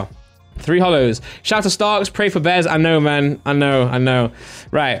far. 3 hollows. Shout out to Starks, pray for Bears. I know, man. I know.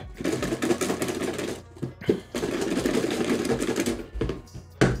 Right.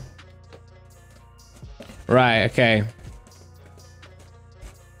 Right, okay.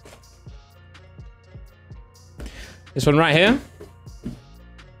 This one right here.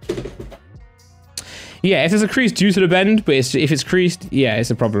 Yeah, if there's a crease due to the bend, but if it's creased, yeah,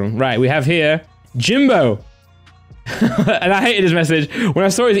 it's a problem. Right, we have here Jimbo. And I hated his message. When I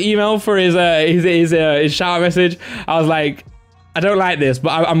saw his email for his shout-out message, I was like, I don't like this, but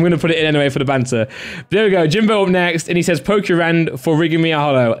I'm going to put it in anyway for the banter. But there we go, Jimbo up next, and he says, Pokérand for rigging me a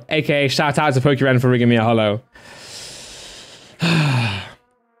hollow. AKA, shout out to Pokérand for rigging me a hollow.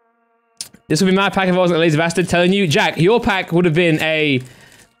 This would be my pack if I wasn't a lazy bastard. Telling you, Jack, your pack would have been a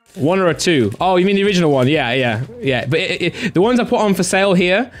 1 or a 2. Oh, you mean the original one? Yeah. But the ones I put on for sale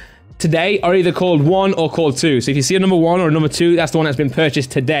here today are either called 1 or called 2. So if you see a number 1 or a number 2, that's the one that's been purchased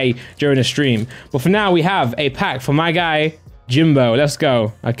today during the stream. But for now, we have a pack for my guy, Jimbo. Let's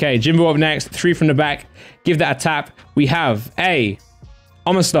go. Okay, Jimbo up next. 3 from the back. Give that a tap. We have a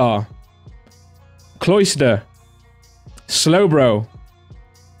Omastar, Cloyster, Slowbro,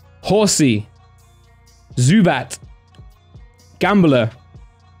 Horsey, Zubat, Gambler,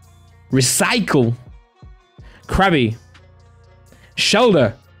 Recycle, Krabby,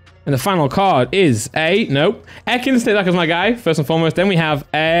 Shelder, and the final card is a, nope, Ekans, stay back as my guy, first and foremost. Then we have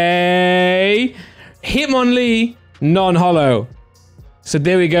a Hitmonlee non-hollow. So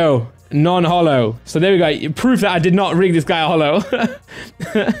there we go, non-hollow. So there we go, proof that I did not rig this guy a hollow.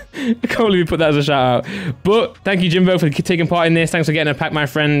 I can't believe we put that as a shout out. But thank you, Jimbo, for taking part in this. Thanks for getting a pack, my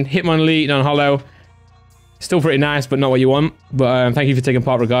friend. Hitmonlee non-hollow. Still pretty nice, but not what you want. But thank you for taking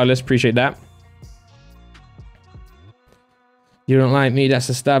part regardless. Appreciate that. You don't like me, that's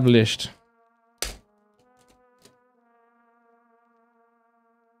established.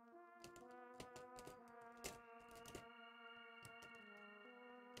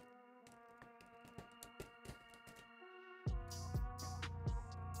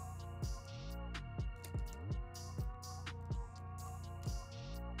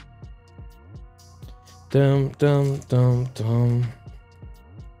 Dum dum dum dum.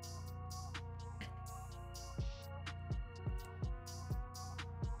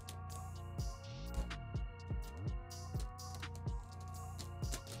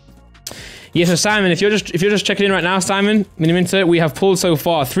 Yeah, so Simon, if you're just checking in right now, Simon, Miniminter, we have pulled so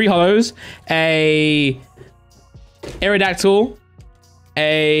far 3 hollows, a Aerodactyl,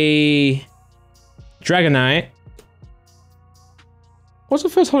 a Dragonite. What's the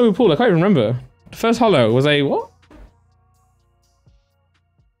first hollow we pulled? I can't even remember. The first hollow was a what?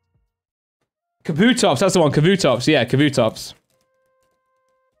 Kabutops, that's the one. Kabutops, yeah, Kabutops.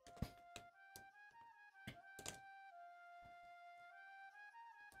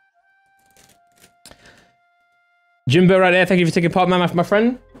 Jimbo right there, thank you for taking part, man, my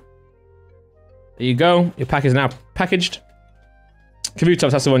friend. There you go. Your pack is now packaged.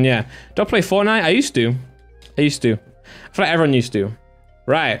 Kabutops, that's the one, yeah. Do I play Fortnite? I used to. I feel like everyone used to.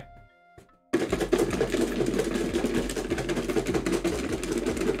 Right.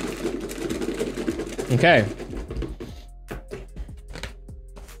 Okay.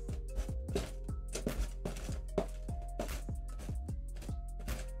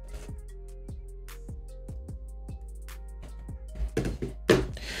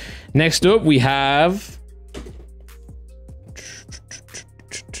 Next up, we have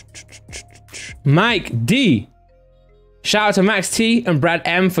Mike D. Shout out to Max T and Brad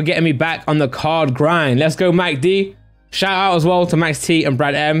M for getting me back on the card grind. Let's go, Mike D. Shout out as well to Max T and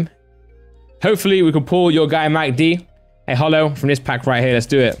Brad M. Hopefully, we can pull your guy Mike D a holo from this pack right here. Let's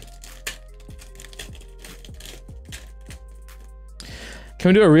do it. Can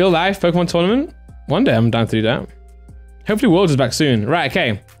we do a real life Pokemon tournament? One day I'm down to do that. Hopefully, Worlds is back soon. Right,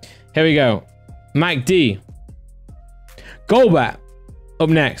 okay. Here we go. Mike D. Golbat. Up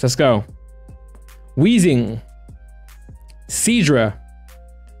next. Let's go. Weezing. Seadra.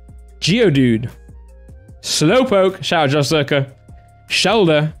 Geodude. Slowpoke. Shout out Josh Circa.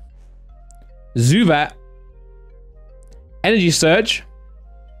 Shelder. Zubat. Energy Surge.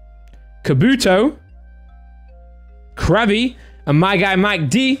 Kabuto. Krabby. And my guy Mike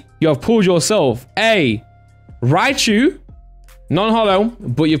D. You have pulled yourself a Raichu. Non-holo,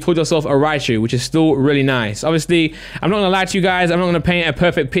 but you've pulled yourself a Raichu, which is still really nice. Obviously, I'm not gonna lie to you guys. I'm not gonna paint a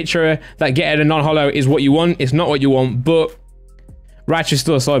perfect picture that getting a non-holo is what you want. It's not what you want, but Raichu is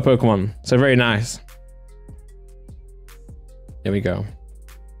still a solid Pokemon. So very nice. There we go.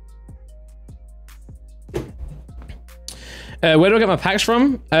 Where do I get my packs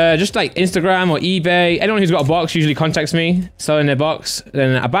from? Just like Instagram or eBay. Anyone who's got a box usually contacts me, selling their box.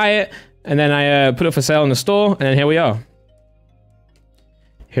 Then I buy it, and then I put it for sale in the store, and then here we are.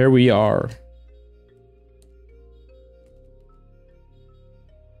 Here we are.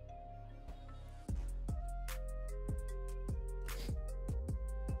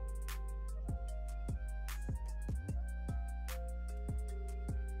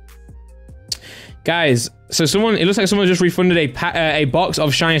 Guys, so it looks like someone just refunded a box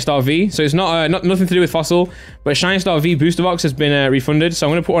of Shiny Star V. So it's not nothing to do with Fossil, but Shiny Star V booster box has been refunded. So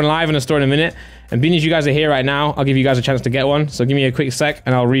I'm gonna put one live in the store in a minute. And being as you guys are here right now, I'll give you guys a chance to get one. So give me a quick sec,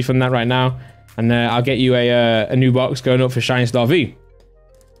 and I'll refund that right now, and I'll get you a new box going up for Shiny Star V.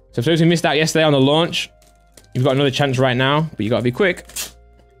 So for those who missed out yesterday on the launch, you've got another chance right now, but you gotta be quick.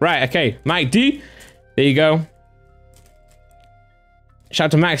 Right, okay, Mike D, there you go. Shout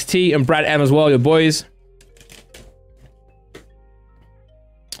out to Max T and Brad M as well, your boys.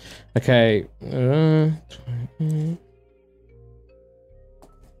 Okay. Boom,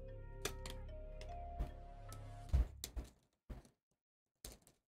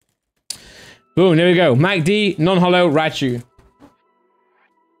 there we go. Mike D, non-holo, Raichu.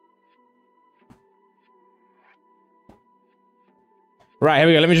 Right, here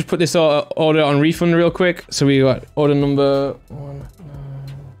we go. Let me just put this order on refund real quick. So we got order number 1.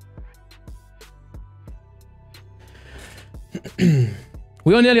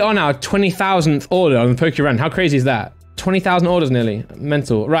 We are nearly on our 20,000th order on the Pokerun. How crazy is that? 20,000 orders nearly.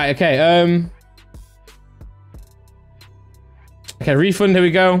 Mental. Right, okay. Okay, refund, here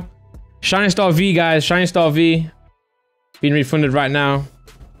we go. Shiny Star V, guys. Shiny Star V. Being refunded right now.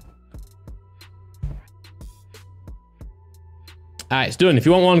 Alright, it's done. If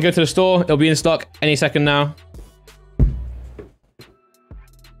you want one, go to the store. It'll be in stock any second now.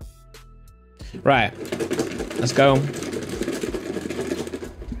 Right. Let's go.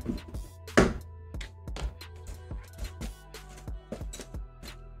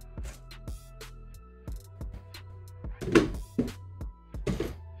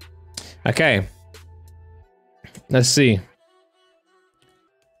 Okay. Let's see.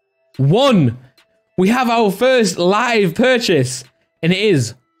 1. We have our first live purchase. And it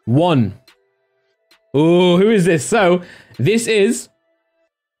is 1. Oh, who is this? So, this is...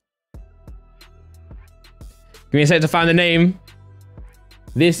 Give me a sec to find the name.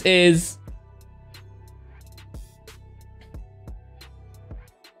 This is...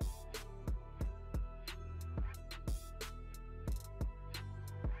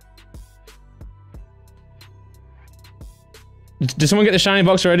 Did someone get the shiny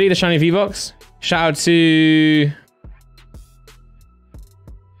box already? The shiny V box? Shout out to...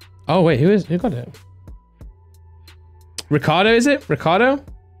 Oh wait, who got it? Ricardo, is it? Ricardo?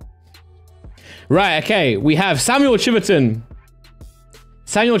 Right, okay. We have Samuel Chiverton.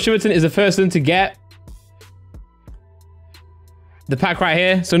 Samuel Chiverton is the person to get the pack right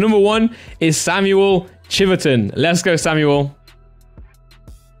here. So number 1 is Samuel Chiverton. Let's go, Samuel.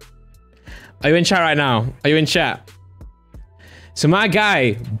 Are you in chat right now? Are you in chat? So my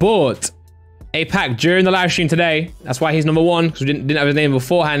guy bought a pack during the live stream today. That's why he's number one, because we didn't have his name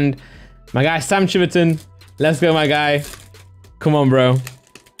beforehand. My guy, Sam Chiverton. Let's go, my guy. Come on, bro.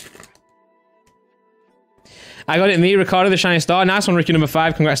 I got it, me, Ricardo, the Shining Star. Nice one, Ricky, number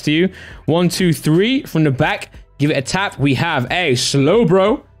 5. Congrats to you. 1, 2, 3 from the back. Give it a tap. We have a slow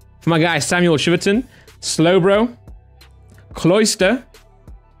bro for my guy, Samuel Chiverton. Slow bro. Cloister.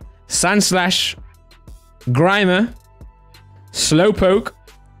 Sandslash. Grimer. Slowpoke.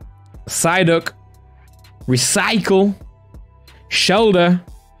 Psyduck. Recycle. Shelder.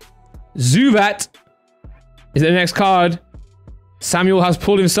 Zubat is the next card. Samuel has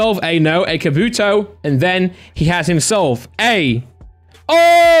pulled himself a Kabuto, and then he has himself a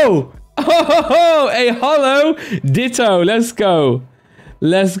a holo Ditto. Let's go.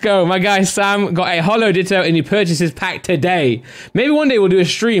 Let's go. My guy Sam got a holo Ditto and he purchased his pack today. Maybe one day we'll do a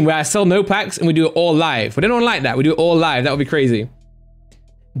stream where I sell no packs and we do it all live. But anyone like that? We do it all live. That would be crazy.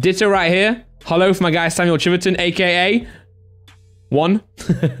 Ditto right here. Holo for my guy Samuel Chiverton, aka 1.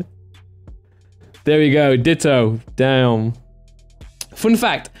 There we go. Ditto. Damn. Fun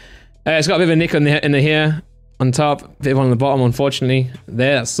fact, it's got a bit of a nick on the here, on top, bit of one on the bottom, unfortunately.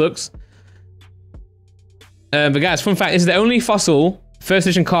 There, that sucks. But guys, fun fact, this is the only fossil first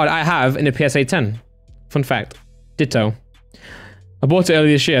edition card I have in the PSA 10. Fun fact, Ditto. I bought it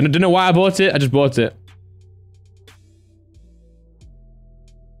earlier this year. I don't know why I bought it, I just bought it.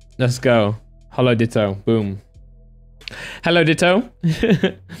 Let's go. Hello, Ditto. Boom. Hello, Ditto.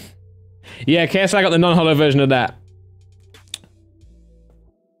 Yeah, KSI got the non-holo version of that.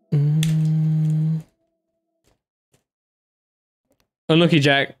 Unlucky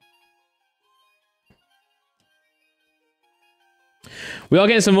Jack. We are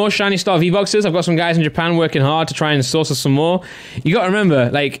getting some more Shiny Star V-Boxes. I've got some guys in Japan working hard to try and source us some more. You gotta remember,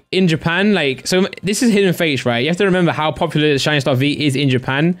 like, in Japan, like, so this is Hidden Fates, right? You have to remember how popular the Shiny Star V is in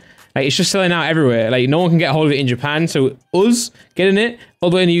Japan. Like, it's just selling out everywhere. Like, no one can get a hold of it in Japan. So us getting it all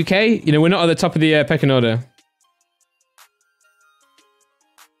the way in the UK, you know, we're not at the top of the pecking order.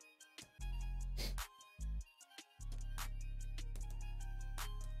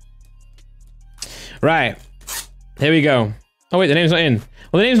 Right, here we go. Oh wait, the name's not in.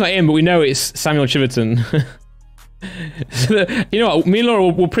 Well, the name's not in, but we know it's Samuel Chiverton. You know what, me and Laura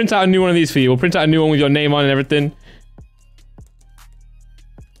we'll print out a new one of these for you. We'll print out a new one with your name on and everything.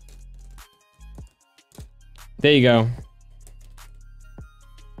 There you go.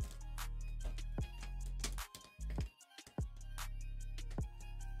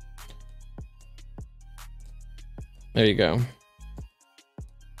 There you go.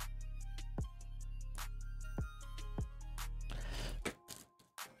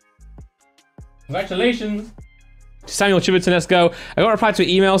 Congratulations. Samuel Chiverton, let's go. I got a reply to an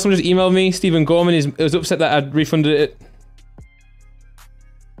email. Someone just emailed me. Stephen Gorman was upset that I'd refunded it.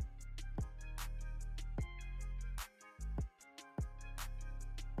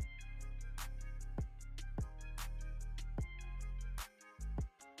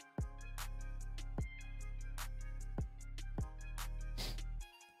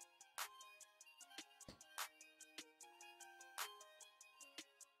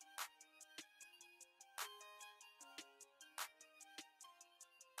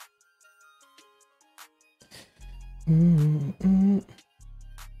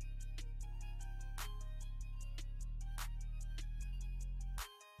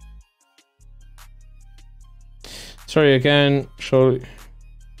 Sorry again, sorry.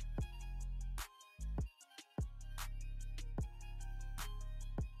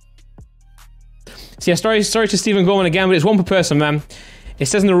 So yeah, sorry to Stephen Gorman again, but it's 1 per person, man. It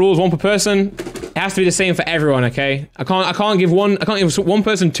says in the rules 1 per person. It has to be the same for everyone, okay? I can't give one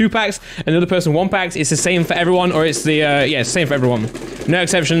person 2 packs and another person 1 pack. It's the same for everyone, or it's the yeah, it's the same for everyone. No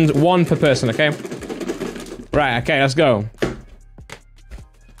exceptions, 1 per person, okay? Right, okay, let's go.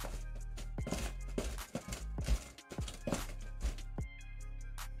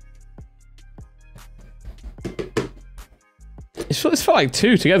 It's felt like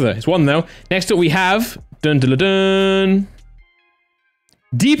 2 together. It's 1 though. Next up we have dun dun dun dun.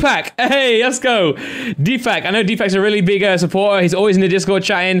 Deepak, hey, let's go. Deepak, I know Deepak's a really big supporter. He's always in the Discord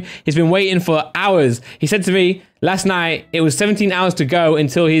chatting. He's been waiting for hours. He said to me last night, it was 17 hours to go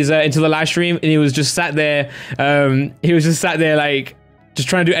until his until the live stream, and he was just sat there. He was just sat there like just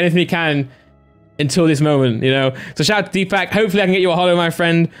trying to do anything he can until this moment, you know. So shout out to Deepak. Hopefully I can get you a holo, my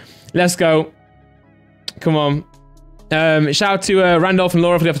friend. Let's go. Come on. Shout out to Randolph and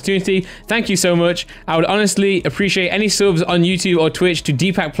Laura for the opportunity. Thank you so much. I would honestly appreciate any subs on YouTube or Twitch to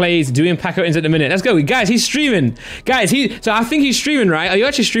Deepak Plays doing pack openings at the minute. Let's go. Guys, he's streaming. Guys, so I think he's streaming, right? Are you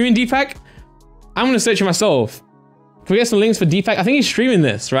actually streaming, Deepak? I'm going to search it myself. Can we get some links for Deepak? I think he's streaming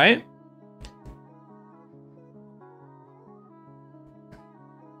this, right?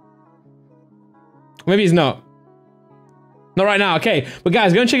 Maybe he's not. Not right now, okay. But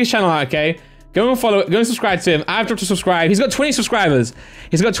guys, go and check his channel out, okay? Go and follow, go and subscribe to him. I've dropped a subscribe. He's got 20 subscribers.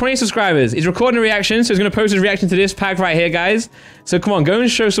 He's got 20 subscribers. He's recording a reaction, so he's gonna post his reaction to this pack right here, guys. So come on, go and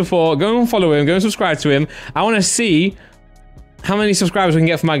show support. Go and follow him. Go and subscribe to him. I wanna see how many subscribers we can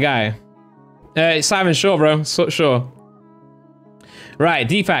get for my guy. It's Simon Shaw, bro. Sure. Right,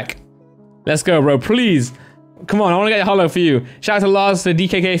 Deepak. Let's go, bro. Please. Come on, I wanna get a holo for you. Shout out to Lars to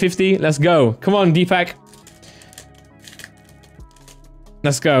DKK50. Let's go. Come on, Deepak.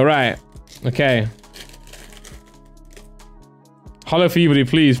 Let's go, right. Okay. Holo for you, buddy,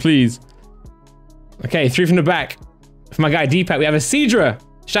 please, please. Okay, 3 from the back. For my guy Deepak, we have a Cedra.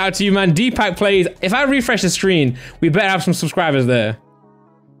 Shout out to you, man. Deepak Plays. If I refresh the screen, we better have some subscribers there.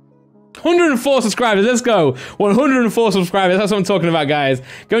 104 subscribers, let's go. 104 subscribers, that's what I'm talking about, guys.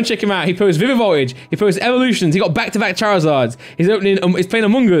 Go and check him out. He posts Vivid Voltage, he posts Evolutions, he got back-to-back Charizards. He's opening, he's playing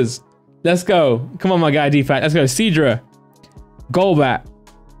Among Us. Let's go. Come on, my guy Deepak, let's go. Cedra, Golbat,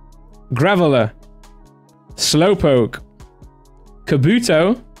 Graveler, Slowpoke,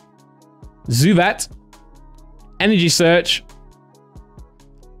 Kabuto, Zubat, Energy Search,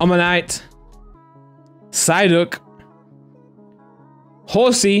 Omanyte, Psyduck,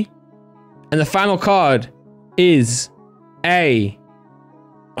 Horsey, and the final card is a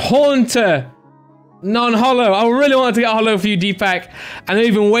Haunter non-holo. I really wanted to get a holo for you, Deepak. I know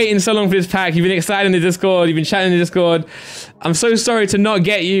you've been waiting so long for this pack. You've been excited in the Discord. You've been chatting in the Discord. I'm so sorry to not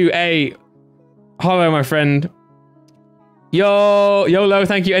get you a holo, my friend. YOLO,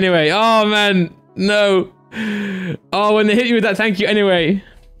 thank you anyway. Oh, man. No. Oh, when they hit you with that, thank you anyway.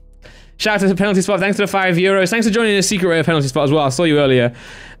 Shout out to the penalty spot. Thanks for the €5. Thanks for joining the secret rare penalty spot as well. I saw you earlier.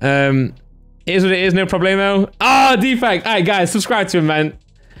 It is what it is, no problemo. Ah, Deepak. All right, guys, subscribe to him, man.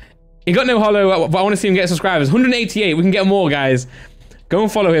 He got no holo, but I want to see him get subscribers. 188. We can get more, guys. Go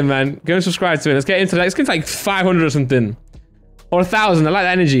and follow him, man. Go and subscribe to him. Let's get into that. Let's get to like 500 or something. Or 1,000. I like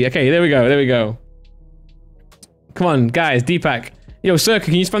that energy. Okay, there we go. There we go. Come on, guys. Deepak. Yo, Circa,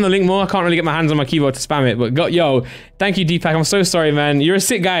 can you spam the link more? I can't really get my hands on my keyboard to spam it, but yo, thank you, Deepak. I'm so sorry, man. You're a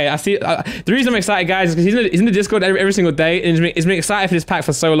sick guy. I see. The reason I'm excited, guys, is because he's in the Discord every single day, and he's been excited for this pack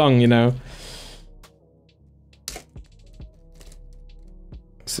for so long, you know.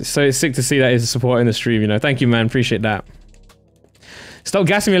 So it's sick to see that he's supporting the stream, you know. Thank you, man. Appreciate that. Stop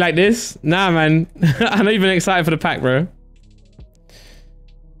gassing me like this. Nah, man. I know you've been excited for the pack, bro.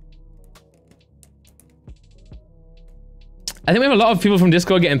 I think we have a lot of people from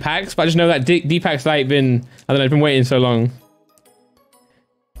Discord getting packs, but I just know that Deepak's like been, I don't know, been waiting so long.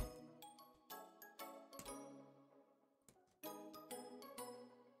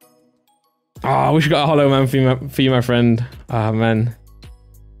 Oh, I wish I got a holo, man, for you, my friend. Oh, man.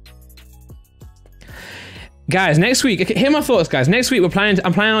 Guys, next week, okay, here are my thoughts, guys. Next week, I'm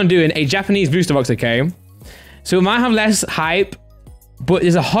planning on doing a Japanese booster box, okay? So it might have less hype, but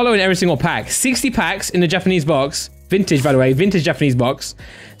there's a holo in every single pack. 60 packs in the Japanese box. Vintage, by the way, vintage Japanese box.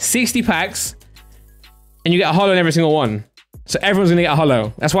 60 packs, and you get a holo in every single one. So everyone's gonna get a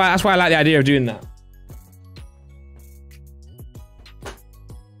holo. That's why I like the idea of doing that.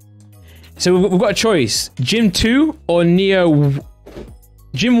 So we've got a choice: Gym 2 or Neo.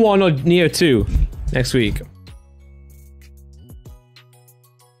 Gym 1 or Neo 2 next week.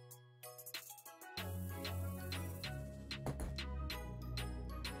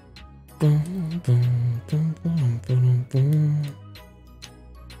 Boom, boom, boom, boom, boom, boom.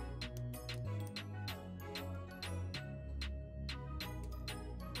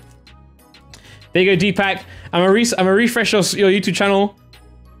 There you go, Deepak. I'm gonna refresh your YouTube channel.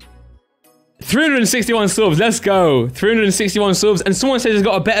 361 subs, let's go. 361 subs, and someone says he's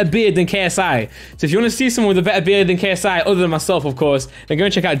got a better beard than KSI. So if you want to see someone with a better beard than KSI, other than myself, of course, then go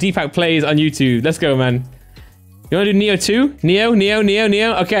and check out Deepak Plays on YouTube. Let's go, man. You want to do Neo 2? Neo?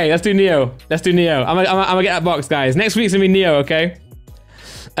 Okay, let's do Neo. Let's do Neo. I'm gonna get that box, guys. Next week's gonna be Neo, okay?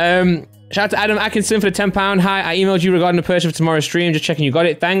 Shout out to Adam Atkinson for the £10. Hi, I emailed you regarding the purchase for tomorrow's stream. Just checking you got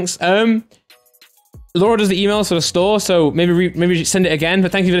it. Thanks. Laura does the emails for the store, so maybe send it again.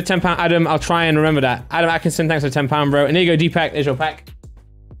 But thank you for the £10, Adam. I'll try and remember that. Adam Atkinson, thanks for the £10, bro. And there you go, Deepak. There's your pack.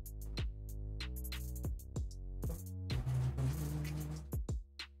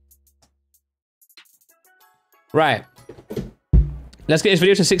 Right. Let's get this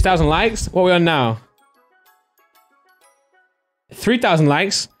video to 6,000 likes. What are we on now? 3,000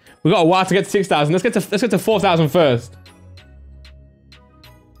 likes. We got a while to get to 6,000. Let's get to 4,000 first.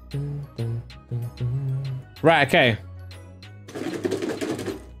 Right, okay.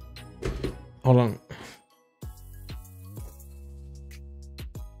 Hold on.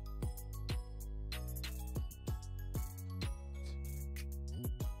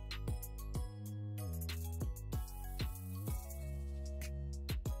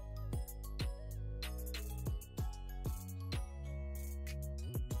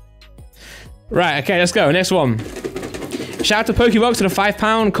 Right, okay, let's go. Next one. Shout out to Pokebox to the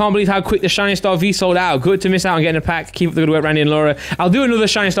 £5. Can't believe how quick the Shining Star V sold out. Good to miss out on getting a pack. Keep up the good work, Randy and Laura. I'll do another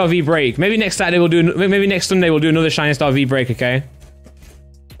Shining Star V break. Maybe next Saturday we'll do. Maybe next Sunday we'll do another Shining Star V break. Okay.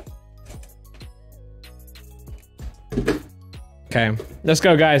 Okay. Let's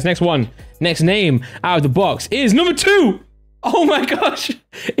go, guys. Next one. Next name out of the box is number 2. Oh my gosh,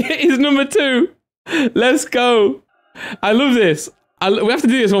 it is number 2. Let's go. I love this. We have to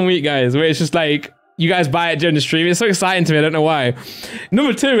do this one week, guys, where it's just like, you guys buy it during the stream. It's so exciting to me, I don't know why.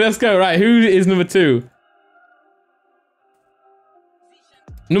 Number 2, let's go. Right, who is number 2?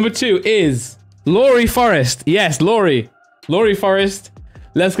 Number 2 is Laurie Forrest. Yes, Laurie. Laurie Forrest.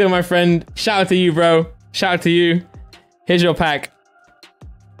 Let's go, my friend. Shout out to you, bro. Shout out to you. Here's your pack.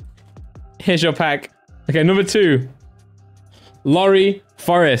 Here's your pack. Okay, number 2. Laurie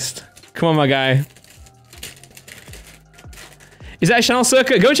Forrest. Come on, my guy. Is that a channel,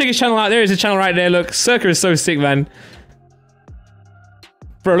 Circa? Go check his channel out. There is a channel right there. Look, Circa is so sick, man.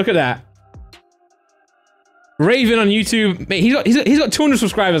 Bro, look at that. Raven on YouTube. Mate, he's got 200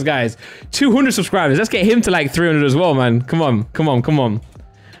 subscribers, guys. 200 subscribers. Let's get him to like 300 as well, man. Come on, come on, come on.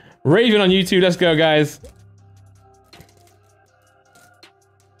 Raven on YouTube. Let's go, guys.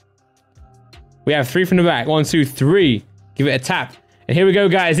 We have 3 from the back. 1, 2, 3. Give it a tap. And here we go,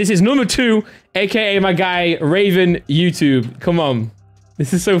 guys. This is number 2, aka my guy, Raven YouTube. Come on.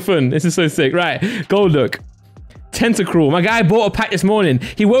 This is so fun. This is so sick. Right. Golduck. Tentacruel. My guy bought a pack this morning.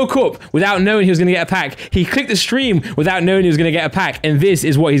 He woke up without knowing he was going to get a pack. He clicked the stream without knowing he was going to get a pack. And this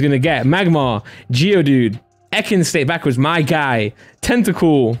is what he's going to get. Magmar. Geodude. Ekans stay backwards. My guy.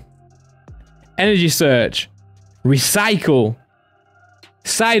 Tentacool. Energy Search. Recycle.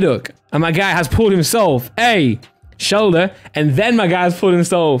 Psyduck. And my guy has pulled himself a shoulder, and then my guy's pulled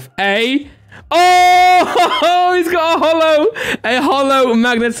himself a... Oh, he's got a hollow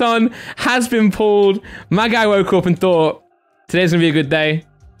Magneton has been pulled. My guy woke up and thought, today's gonna be a good day.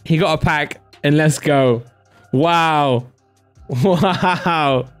 He got a pack, and let's go. Wow.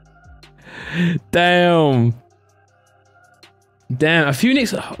 Wow. Damn. Damn, a few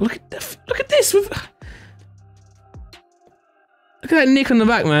nicks. Oh, look at this. Look at that nick on the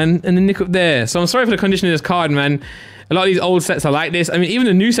back, man, and the nick up there. So I'm sorry for the condition of this card, man. A lot of these old sets are like this. I mean, even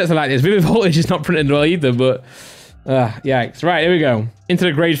the new sets are like this. Vivid Voltage is not printed well either, but... yikes. Right, here we go. Into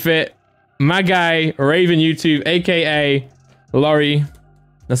the grade fit. My guy, Raven YouTube, a.k.a. Laurie.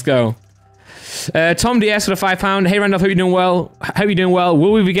 Let's go. Tom DS for the £5. Hey, Randolph, hope you're doing well. Hope you're doing well.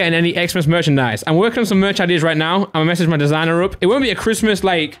 Will we be getting any Xmas merchandise? I'm working on some merch ideas right now. I'm gonna message my designer up. It won't be a Christmas,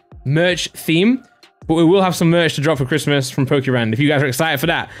 like, merch theme, but we will have some merch to drop for Christmas from Pokérand, if you guys are excited for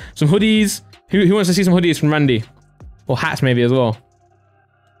that. Some hoodies. Who wants to see some hoodies from Randy? Or hats, maybe, as well.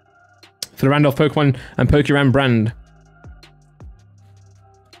 For the Randolph Pokemon and Pokérand brand.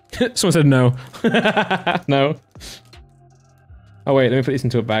 Someone said no. No. Oh, wait, let me put this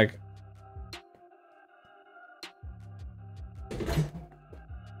into a bag.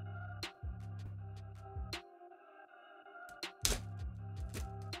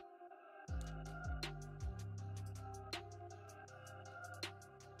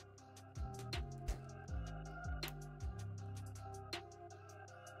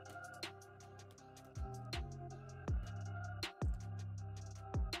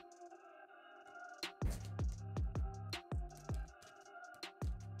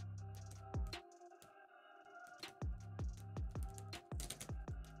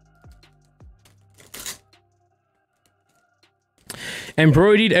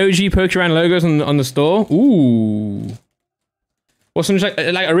 Embroidered OG Pokérand logos on the store. Ooh. Or something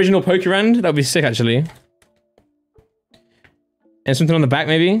like original Pokérand. That would be sick, actually. And something on the back,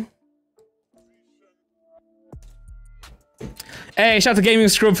 maybe. Hey, shout out to Gaming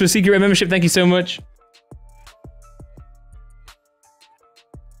Scrub for the secret membership. Thank you so much.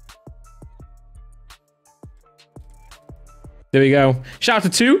 There we go. Shout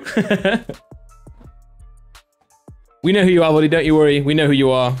out to 2. We know who you are, buddy. Don't you worry. We know who you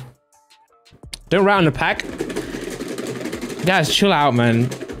are. Don't round the pack. Guys, chill out, man.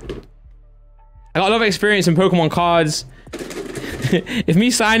 I got a lot of experience in Pokemon cards. If me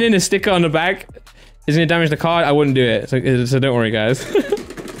signing a sticker on the back Isn't it damage the card? I wouldn't do it. So don't worry, guys.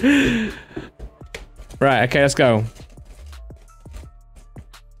 Right, okay, let's go.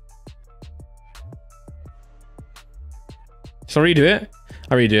 Shall I redo it?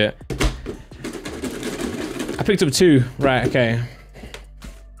 I'll redo it. I picked up 2. Right, okay.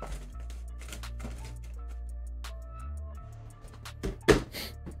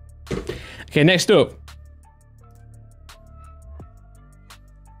 Okay, next up.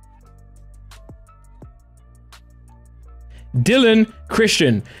 Dylan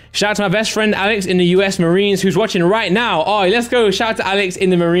Christian. Shout out to my best friend Alex in the US Marines who's watching right now. Oh, let's go. Shout out to Alex in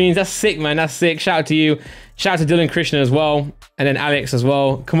the Marines. That's sick, man. That's sick. Shout out to you. Shout out to Dylan Christian as well. And then Alex as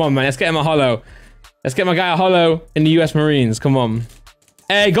well. Come on, man. Let's get him a holo. Let's get my guy a holo in the US Marines. Come on.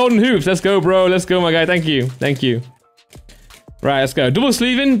 Hey, Golden Hoops. Let's go, bro. Let's go, my guy. Thank you. Thank you. Right, let's go. Double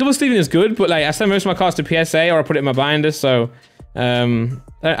sleeving. Double sleeving is good, but like I send most of my cards to PSA or I put it in my binder, so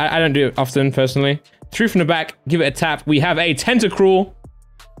I don't do it often personally. 3 from the back, give it a tap. We have a Tentacruel.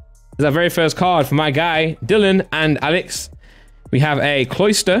 It's our very first card for my guy, Dylan and Alex. We have a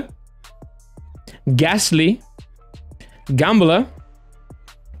Cloyster, Ghastly, Gambler,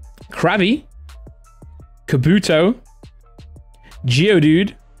 Krabby, Kabuto,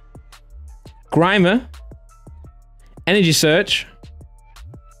 Geodude, Grimer, Energy Search,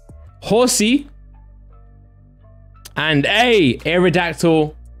 Horsey, and a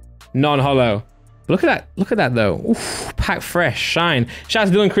Aerodactyl non-holo. Look at that though. Oof, pack fresh, shine. Shout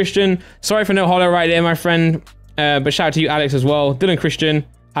out to Dylan Christian. Sorry for no holo right there, my friend. But shout out to you, Alex, as well. Dylan Christian,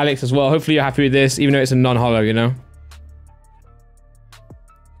 Alex as well. Hopefully you're happy with this, even though it's a non-holo, you know?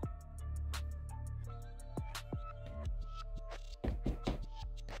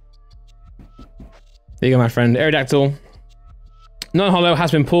 There you go, my friend. Aerodactyl. Non-holo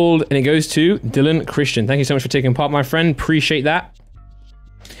has been pulled, and it goes to Dylan Christian. Thank you so much for taking part, my friend. Appreciate that.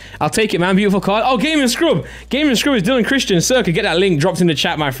 I'll take it, man. Beautiful card. Oh, Gaming Scrub. Gaming Scrub is Dylan Christian. Circa, get that link dropped in the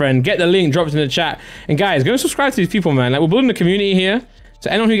chat, my friend. Get the link dropped in the chat. And guys, go and subscribe to these people, man. Like, we're building a community here.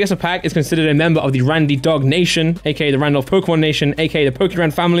 So anyone who gets a pack is considered a member of the Randy Dog Nation, aka the Randolph Pokemon Nation, aka the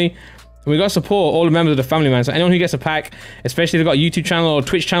Pokerand family. And we got to support all the members of the family, man. So anyone who gets a pack, especially if they've got a YouTube channel or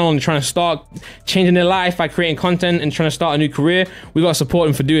Twitch channel and they're trying to start changing their life by creating content and trying to start a new career, we got to support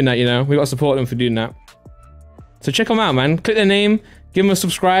them for doing that, you know? We got to support them for doing that. So check them out, man. Click their name, give them a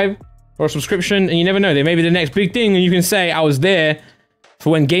subscribe or a subscription, and you never know, they may be the next big thing, and you can say, I was there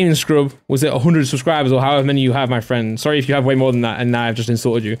for when Gaming Scrub was at 100 subscribers or however many you have, my friend. Sorry if you have way more than that, and now I've just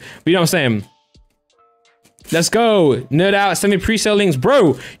insulted you. But you know what I'm saying? Let's go. Nerd out, send me pre-sale links.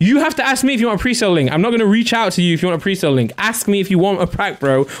 Bro, you have to ask me if you want a pre-sale link. I'm not gonna reach out to you if you want a pre-sale link. Ask me if you want a pack,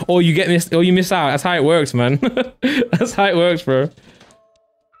 bro, or you miss out. That's how it works, man. That's how it works, bro.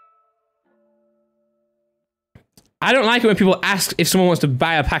 I don't like it when people ask if someone wants to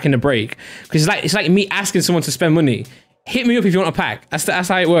buy a pack in the break, because it's like me asking someone to spend money. Hit me up if you want a pack. That's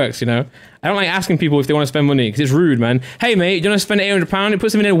how it works, you know? I don't like asking people if they want to spend money, because it's rude, man. Hey, mate, do you want to spend £800? It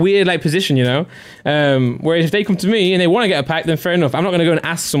puts them in a weird, like, position, you know? Whereas if they come to me and they want to get a pack, then fair enough. I'm not going to go and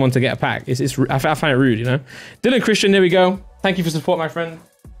ask someone to get a pack. I find it rude, you know? Dylan Christian, there we go. Thank you for support, my friend.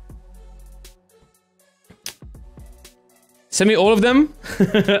 Send me all of them?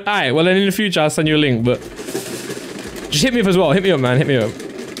 Alright, well, then in the future, I'll send you a link, but just hit me up as well. Hit me up, man. Hit me up.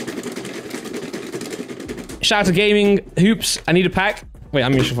 Shout out to Gaming Hoops. I need a pack. Wait,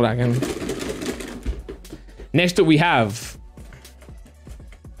 I'm gonna shuffle that again. Next up, we have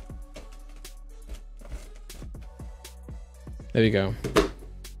there we go.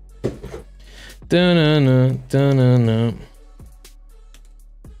 Da-na-na, da-na-na.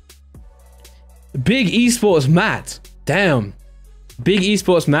 Big Esports Matt. Damn. Big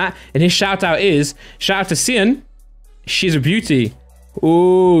Esports Matt. And his shout out is shout out to Cian. She's a beauty.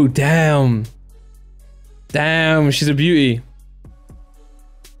 Ooh, damn. Damn, she's a beauty.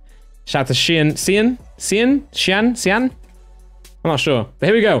 Shout out to Cian. I'm not sure. But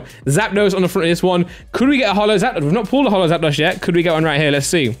here we go. Zapdos on the front of this one. Could we get a holo Zapdos? We've not pulled a holo Zapdos yet. Could we get one right here? Let's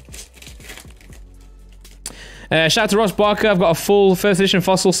see. Shout out to Ross Barker. I've got a full first edition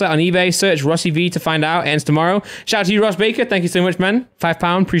fossil set on eBay. Search Rossi V to find out. It ends tomorrow. Shout out to you, Ross Baker. Thank you so much, man.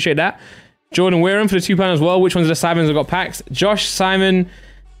 £5. Appreciate that. Jordan Wareham for the £2 as well. Which ones of the Simons have got packs? Josh, Simon,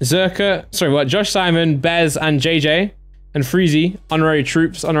 Zerka. Sorry, what? Josh, Simon, Bez, and JJ. And Freezy. Honorary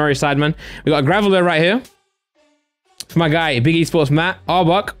troops. Honorary sidemen. We got a Graveler right here. For my guy, Big Esports Matt.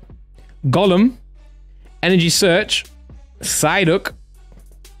 Arbok. Gollum. Energy Search. Psyduck.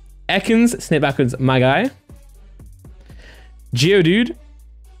 Ekans. Snake backwards, my guy. Geodude.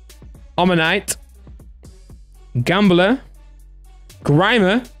 Omanyte. Gambler.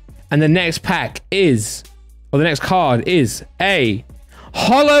 Grimer. And the next pack is, or the next card is a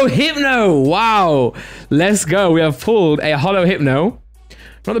Holo Hypno. Wow. Let's go. We have pulled a Holo Hypno.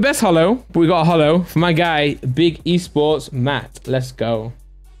 Not the best holo, but we got a holo for my guy, Big Esports Matt. Let's go.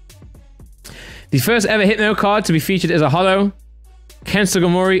 The first ever Hypno card to be featured as a holo. Ken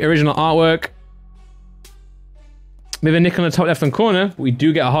Sugimori, original artwork. With a nick on the top left hand corner, we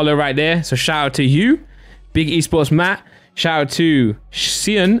do get a holo right there. So shout out to you, Big Esports Matt. Shout out to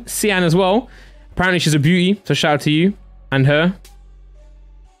Cian as well. Apparently she's a beauty, so shout out to you and her.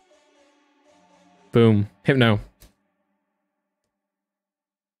 Boom, Hypno.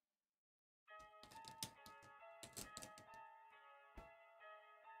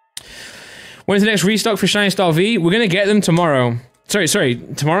 When's the next restock for Shiny Star V? We're gonna get them tomorrow. Sorry,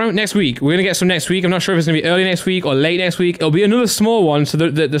 tomorrow? Next week. We're gonna get some next week. I'm not sure if it's gonna be early next week or late next week. It'll be another small one. So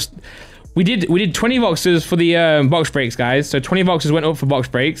we did 20 boxes for the box breaks, guys. So 20 boxes went up for box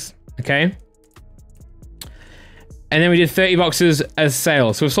breaks. Okay. And then we did 30 boxes as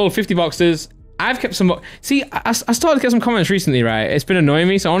sales. So we've sold 50 boxes. I've kept some. See, I started to get some comments recently, right? It's been annoying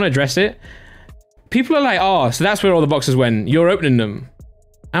me, so I want to address it. People are like, oh, so that's where all the boxes went. You're opening them.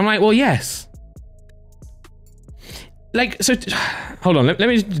 I'm like, well, yes. Like, so, hold on, let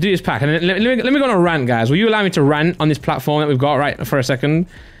me just do this pack, and let me go on a rant, guys. Will you allow me to rant on this platform that we've got right for a second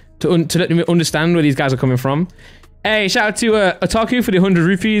to let me understand where these guys are coming from? Hey, shout out to Otaku for the 100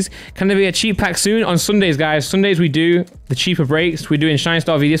 rupees. Can there be a cheap pack soon? On Sundays, guys. Sundays we do the cheaper breaks. We're doing Shiny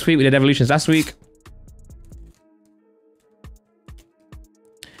Star V this week. We did Evolutions last week.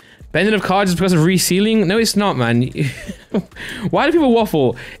 Bending of cards is because of resealing? No, it's not, man. Why do people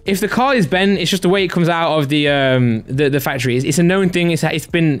waffle? If the card is bent, it's just the way it comes out of the factory. It's a known thing. It's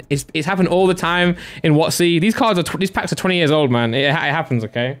happened all the time in WotC. These packs are 20 years old, man. It happens,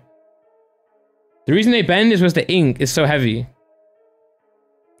 okay? The reason they bend is because the ink is so heavy.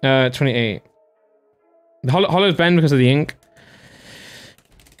 28. The hollows bend because of the ink.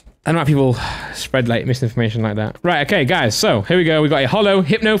 I don't know how people spread like misinformation like that. Right, okay, guys, so here we go. We got a holo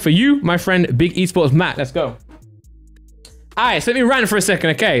Hypno for you, my friend Big Esports Matt. Let's go. Alright, so let me rant for a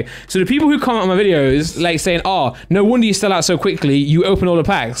second, okay? So the people who comment on my videos, like saying, oh, no wonder you sell out so quickly, you open all the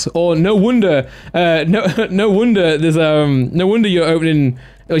packs. Or no wonder, no wonder there's, no wonder you're opening,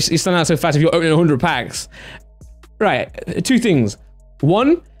 you're selling out so fast if you're opening 100 packs. Right, two things.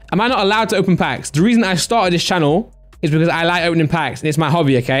 One, am I not allowed to open packs? The reason I started this channel is because I like opening packs, and it's my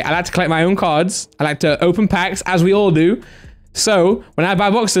hobby, okay? I like to collect my own cards. I like to open packs, as we all do. So, when I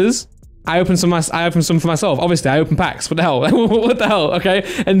buy boxes, I open some for myself. Obviously, I open packs. What the hell? What the hell,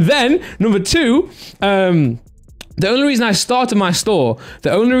 okay? And then, number two, the only reason I started my store,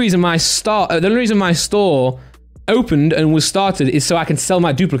 the only reason my store opened and was started is so I can sell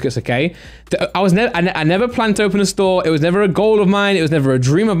my duplicates, okay? I never planned to open a store. It was never a goal of mine. It was never a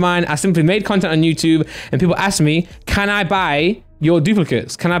dream of mine. I simply made content on YouTube and people asked me, can I buy your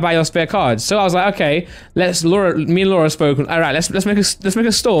duplicates? Can I buy your spare cards? So I was like, okay, me and Laura spoke, all right, let's make a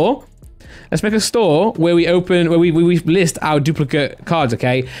store. Let's make a store where we list our duplicate cards,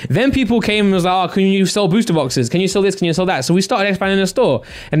 okay? Then people came and was like, oh, can you sell booster boxes? Can you sell this? Can you sell that? So we started expanding the store.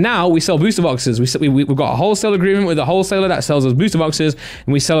 And now we sell booster boxes. We've got a wholesale agreement with a wholesaler that sells us booster boxes,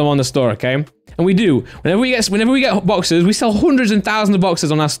 and we sell them on the store, okay? And we do. Whenever we get boxes, we sell hundreds and thousands of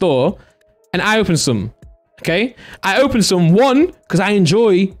boxes on our store, and I open some. Okay, I open some, one, because I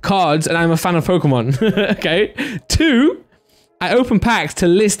enjoy cards and I'm a fan of Pokemon. Okay, two, I open packs to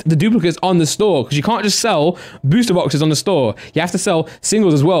list the duplicates on the store, because you can't just sell booster boxes on the store. You have to sell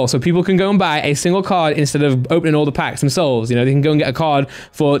singles as well, so people can go and buy a single card instead of opening all the packs themselves. You know, they can go and get a card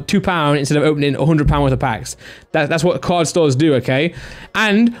for £2 instead of opening £100 worth of packs. That's what card stores do, okay?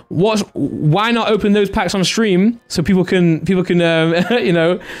 And why not open those packs on stream so people can you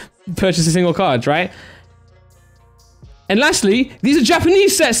know, purchase a single card, right? And lastly, these are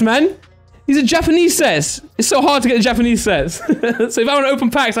Japanese sets, man. These are Japanese sets. It's so hard to get the Japanese sets. So if I want to open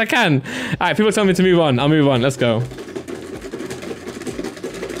packs, I can. All right, people tell me to move on. I'll move on. Let's go.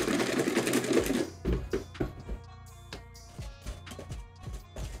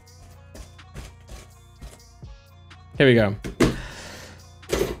 Here we go.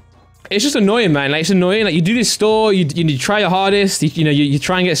 It's just annoying, man. Like, it's annoying. Like, you do this store, you try your hardest, you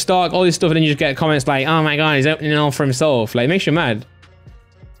try and get stock, all this stuff, and then you just get comments like, oh my god, he's opening it all for himself. Like, it makes you mad.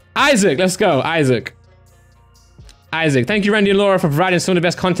 Isaac, let's go. Isaac, thank you, Randy and Laura, for providing some of the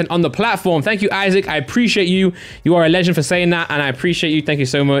best content on the platform. Thank you, Isaac. I appreciate you. You are a legend for saying that, and I appreciate you. Thank you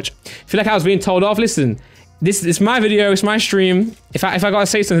so much. I feel like I was being told off. Listen, this is my video. It's my stream. If I gotta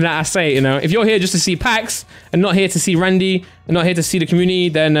say something, that I say it, you know. If you're here just to see packs and not here to see Randy and not here to see the community,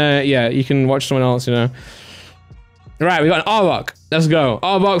 then yeah, you can watch someone else, you know. Right, we got an Arbok. Let's go.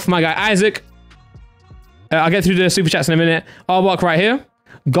 Arbok for my guy Isaac. I'll get through the super chats in a minute. Arbok right here.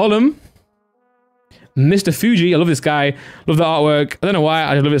 Gollum. Mr. Fuji. I love this guy. Love the artwork. I don't know why.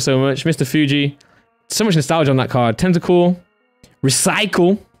 I love it so much. Mr. Fuji. So much nostalgia on that card. Tentacool.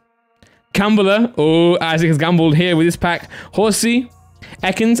 Recycle. Gambler. Oh, Isaac has gambled here with this pack. Horsey.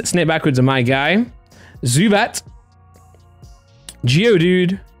 Ekans. Snake backwards are my guy. Zubat.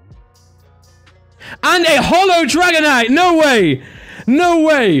 Geodude. And a Holo Dragonite! No way! No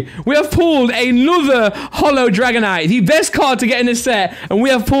way! We have pulled another Holo Dragonite. The best card to get in this set. And we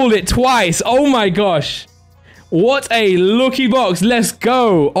have pulled it twice. Oh my gosh. What a lucky box. Let's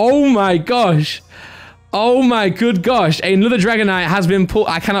go. Oh my gosh. Oh my good gosh. Another Dragonite has been pulled.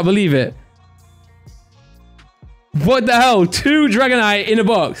 I cannot believe it. What the hell? 2 Dragonite in a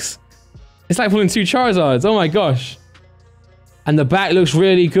box. It's like pulling 2 Charizards. Oh my gosh. And the back looks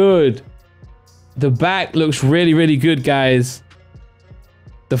really good. The back looks really, really good, guys.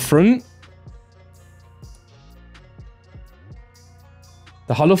 The front.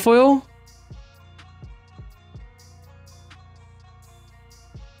 The holofoil.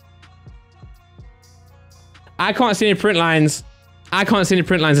 I can't see any print lines. I can't see any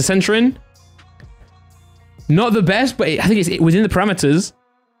print lines. The centering. Not the best, but I think it's within the parameters.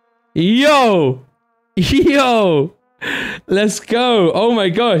 Yo! Yo! Let's go. Oh my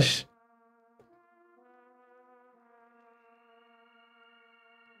gosh.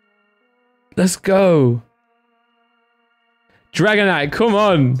 Let's go. Dragonite, come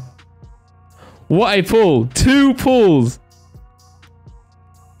on. What a pull. 2 pulls.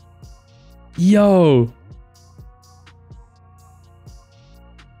 Yo.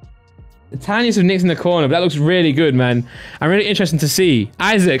 The tiniest of nicks in the corner, but that looks really good, man. I'm really interested to see.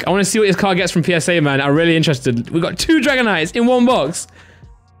 Isaac, I want to see what this card gets from PSA, man. I'm really interested. We got 2 Dragonites in one box.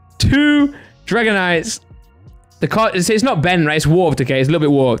 2 Dragonites. The card, it's not bent, right? It's warped, okay? It's a little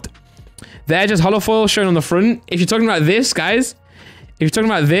bit warped. They're just holofoil shown on the front. If you're talking about this, guys, if you're talking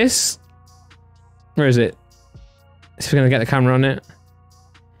about this, where is it? If we're gonna get the camera on it.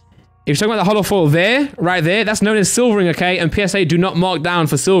 If you're talking about the holofoil there, right there, that's known as silvering, okay? And PSA do not mark down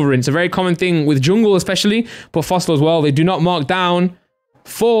for silvering. It's a very common thing with jungle, especially, but fossil as well. They do not mark down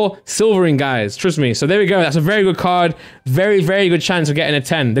for silvering, guys. Trust me. So there we go. That's a very good card. Very, very good chance of getting a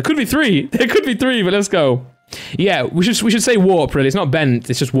 10. There could be 3. There could be 3, but let's go. Yeah, we should say warp, really. It's not bent.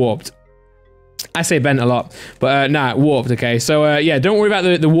 It's just warped. I say bent a lot, but nah, warped, okay? So, yeah, don't worry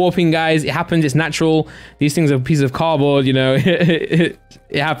about the warping, guys. It happens, it's natural. These things are pieces of cardboard, you know. It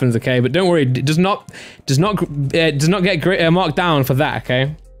happens, okay? But don't worry, it does not get marked down for that,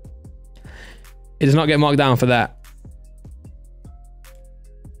 okay? It does not get marked down for that.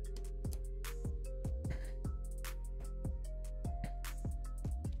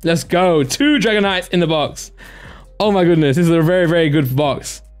 Let's go. 2 Dragonites in the box. Oh my goodness, this is a very, very good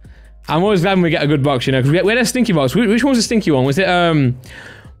box. I'm always glad when we get a good box, you know, because we had a stinky box. Which one was the stinky one? Was it,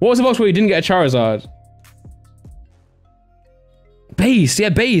 what was the box where we didn't get a Charizard? Base, yeah,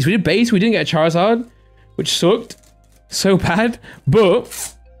 base. We did base, we didn't get a Charizard, which sucked so bad.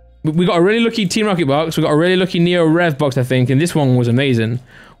 But we got a really lucky Team Rocket box. We got a really lucky Neo Rev box, I think, and this one was amazing.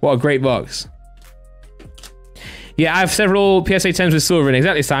 What a great box. Yeah, I have several PSA 10s with silver in.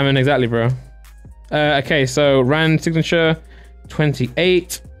 Exactly, Simon, exactly, bro. Okay, so Rand signature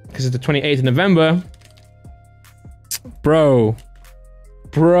 28. Because it's the 28th of November. Bro.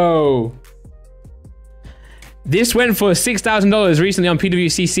 This went for $6,000 recently on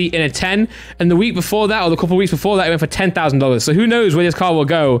PWCC in a 10. And the week before that, or the couple of weeks before that, it went for $10,000. So who knows where this card will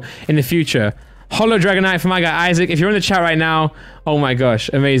go in the future. Holo Dragonite for my guy Isaac. If you're in the chat right now, oh my gosh,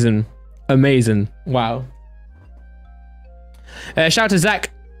 amazing. Amazing. Wow. Shout out to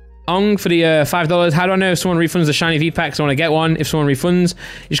Zach Ong for the $5. How do I know if someone refunds the shiny V-Packs? I want to get one. If someone refunds,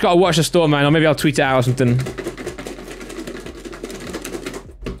 you just gotta watch the store, man. Or maybe I'll tweet it out or something.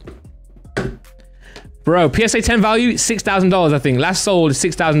 Bro, PSA 10 value, $6,000, I think. Last sold,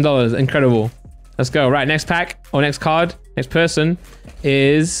 $6,000. Incredible. Let's go. Right, next pack, or next card, next person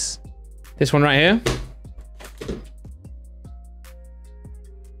is this one right here.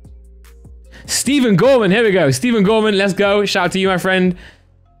 Stephen Gorman, here we go. Stephen Gorman, let's go. Shout out to you, my friend.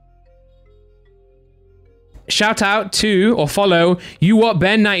 Shout out to, or follow,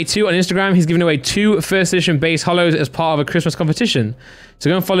 YouWhatBen92 on Instagram. He's giving away 2 first edition base holos as part of a Christmas competition. So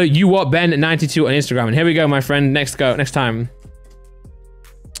go and follow YouWhatBen92 on Instagram. And here we go, my friend. Next time.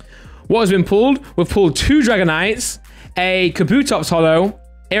 What has been pulled? We've pulled 2 Dragonites, a Kabutops holo,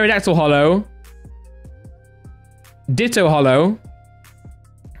 Aerodactyl holo, Ditto holo.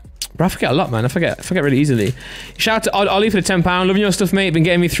 Bro, I forget a lot, man. I forget really easily. Shout out to Ollie for the £10. Loving your stuff, mate. Been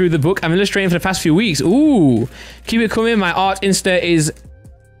getting me through the book. I'm illustrating for the past few weeks. Ooh. Keep it coming. My art Insta is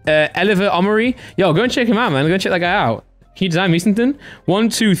Eliver Omory. Yo, go and check him out, man. Go and check that guy out. Can you design me something? 1,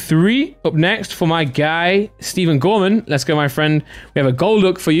 2, 3. Up next for my guy, Stephen Gorman. Let's go, my friend. We have a gold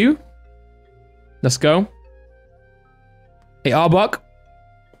look for you. Let's go. A Arbok.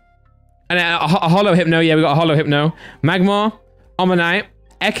 And a Hollow Hypno. Yeah, we got a Hollow Hypno. Magmar. Omanyte.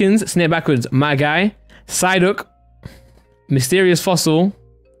 Ekans. Snake backwards. My guy. Psyduck. Mysterious Fossil.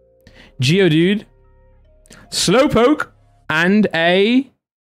 Geodude. Slowpoke. And a...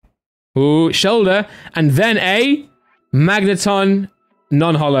 Ooh, Shoulder. And then a... Magneton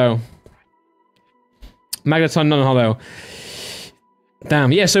non-hollow. Magneton non-hollow.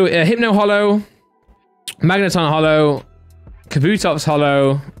 Damn. Yeah, so Hypno Hollow. Magneton Hollow. Kabutops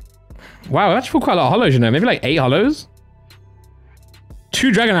Hollow. Wow, I've actually pulled quite a lot of hollows, you know. Maybe like 8 hollows.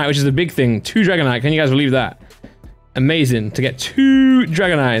 2 Dragonite, which is a big thing. 2 Dragonite. Can you guys believe that? Amazing to get 2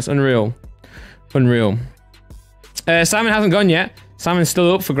 Dragonites. Unreal. Unreal. Simon hasn't gone yet. Simon's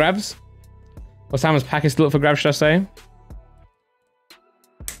still up for grabs. Or Simon's pack is still up for grabs, should I say?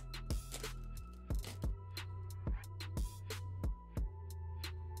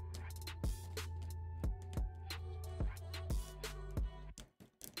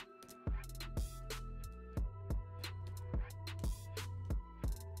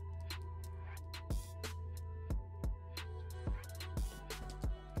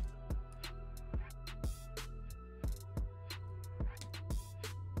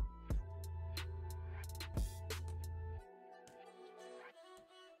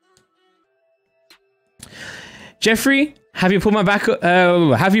 Jeffrey, have you pulled my back?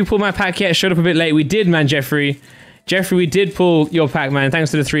 Have you pulled my pack yet? Showed up a bit late. We did, man, Jeffrey. Jeffrey, we did pull your pack, man.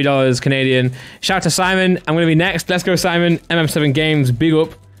 Thanks to the $3 Canadian. Shout out to Simon. I'm gonna be next. Let's go, Simon. MM7 Games, big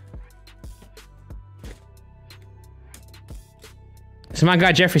up. So my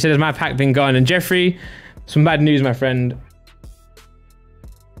guy Jeffrey said, "Has my pack been gone?" And Jeffrey, some bad news, my friend.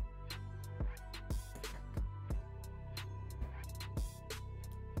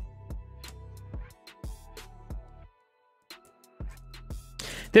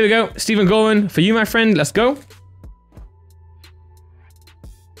 There we go. Stephen Gorman, for you, my friend. Let's go.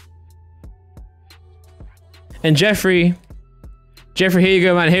 And Jeffrey, here you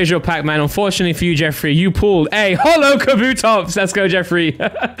go, man. Here's your pack, man. Unfortunately for you, Jeffrey, you pulled a Hollow Kabutops. Let's go, Jeffrey.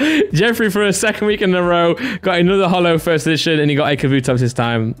 Jeffrey, for a second week in a row, got another Hollow first edition, and he got a Kabutops this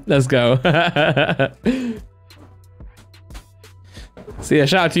time. Let's go. So yeah,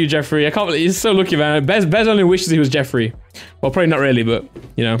 shout out to you, Jeffrey. I can't believe he's so lucky, man. Bez only wishes he was Jeffrey. Well, probably not really, but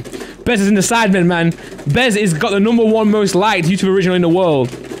you know, Bez is in the Sidemen, man. Bez is got the #1 most liked YouTube original in the world.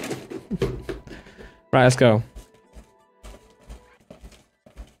 Right, let's go.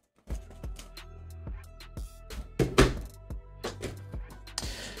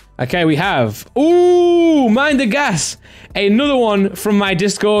 Okay, we have, ooh, Mind the Gas. Another one from my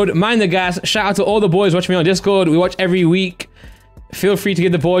Discord, Mind the Gas. Shout out to all the boys watching me on Discord. We watch every week. Feel free to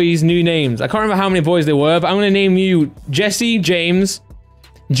give the boys new names. I can't remember how many boys there were, but I'm gonna name you Jesse, James,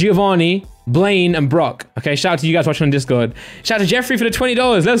 Giovanni, Blaine, and Brock. Okay, shout out to you guys watching on Discord. Shout out to Jeffrey for the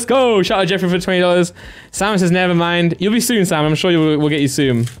 $20. Let's go. Shout out to Jeffrey for the $20. Simon says, never mind. You'll be soon, Sam. I'm sure we'll get you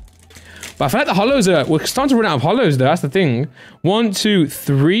soon. But I feel like the hollows we're starting to run out of hollows though. That's the thing. 1, 2,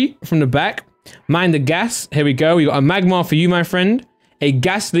 3 from the back. Mind the Gas. Here we go. We got a Magmar for you, my friend. A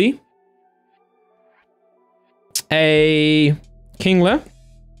Ghastly. A Kingler.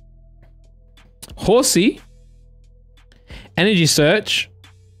 Horsey. Energy Search.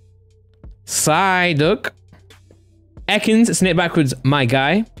 Psyduck. Ekans, Snake backwards, my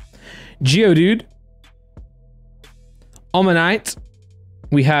guy. Geodude. Omanyte.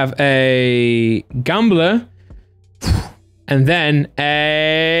 We have a Gambler. And then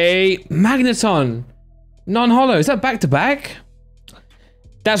a Magneton. Non-hollow. Is that back-to-back?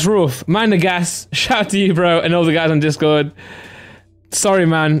 That's rough. Mind the Gas. Shout out to you, bro, and all the guys on Discord. Sorry,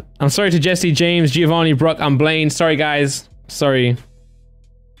 man. I'm sorry to Jesse, James, Giovanni, Brock, and Blaine. Sorry, guys. Sorry.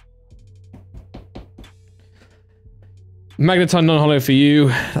 Magneton non-hollow for you.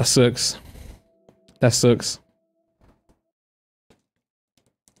 That sucks. That sucks.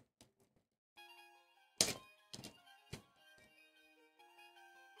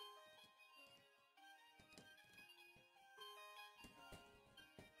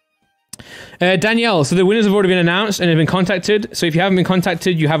 Danielle, so the winners have already been announced and have been contacted. So if you haven't been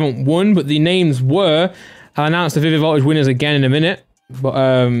contacted, you haven't won, but the names were. I'll announce the Vivid Voltage winners again in a minute. But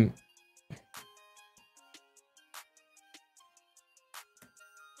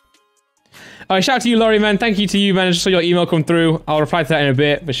oh, shout out to you, Laurie, man. Thank you to you, man. I just saw your email come through. I'll reply to that in a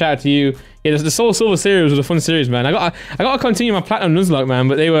bit, but shout out to you. Yeah, the Soul Silver series was a fun series, man. I got to continue my Platinum Nuzlocke, man,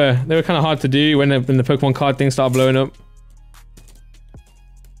 but they were kind of hard to do when the Pokemon card thing started blowing up.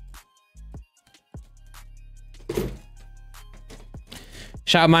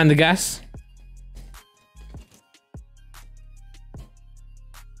 Shout out Mind the Gas.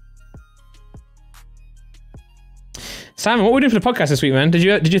 Simon, what are we doing for the podcast this week, man? Did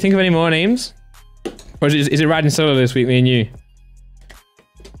you think of any more names? Or is it riding solo this week, me and you?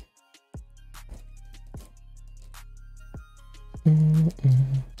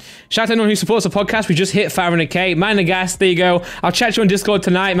 Shout out to anyone who supports the podcast. We just hit 500k. Mind the Gas, there you go. I'll chat you on Discord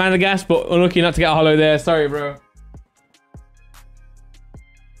tonight, Mind the Gas, but unlucky not to get a hollow there. Sorry, bro.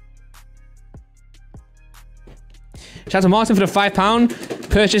 Shout out to Martin for the £5.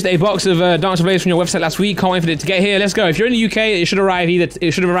 Purchased a box of Dark Blades from your website last week. Can't wait for it to get here. Let's go. If you're in the UK, it should arrive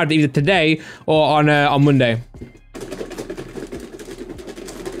either today or on Monday.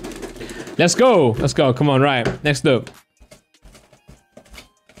 Let's go. Let's go. Come on, right. Next up.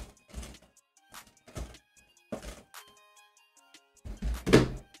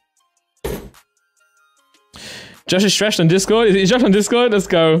 Josh is stressed on Discord. Is Josh on Discord? Let's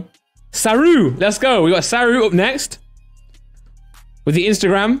go. Saru. Let's go. We got Saru up next. With the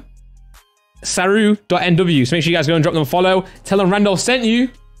Instagram, saru.nw. So make sure you guys go and drop them a follow. Tell them Randolph sent you.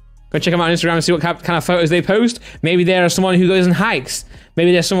 Go check them out on Instagram and see what kind of photos they post. Maybe there's someone who goes and hikes.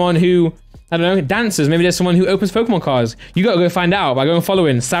 Maybe there's someone who, I don't know, dances. Maybe there's someone who opens Pokemon cards. You gotta go find out by going and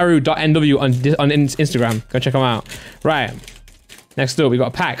following saru.nw on Instagram. Go check them out. Right. Next up, we got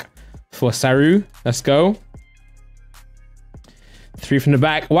a pack for Saru. Let's go. 3 from the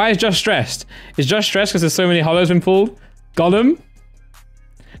back. Why is Josh stressed? Is Josh stressed because there's so many hollows been pulled? Golem.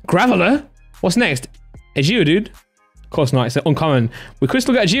 Graveler? What's next? A Geodude? Of course not, it's an uncommon. We could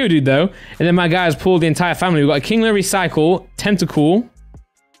still get a Geodude though. And then my guys pulled the entire family. We've got a Kingler Recycle, Tentacool,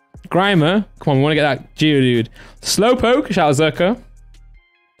 Grimer. Come on, we want to get that Geodude. Slowpoke, shout out Zerka.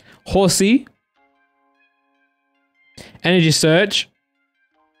 Horsey. Energy Search.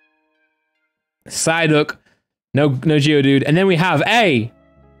 Psyduck. No Geodude. And then we have a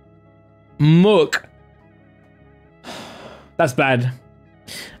Muck. That's bad.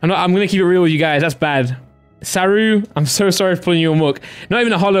 I'm gonna keep it real with you guys. That's bad. Saru, I'm so sorry for pulling you a Muck. Not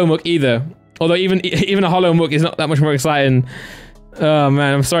even a hollow Muck either. Although even a hollow Muck is not that much more exciting. Oh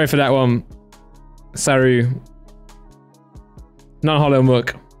man, I'm sorry for that one. Saru. Not a hollow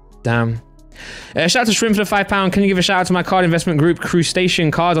Muck. Damn. Shout out to Shrimp for the £5. Can you give a shout out to my card investment group, Crustacean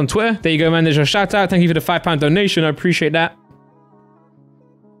Cards on Twitter? There you go, man. There's your shout out. Thank you for the £5 donation. I appreciate that.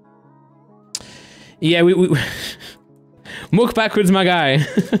 Yeah, we Muck backwards, my guy.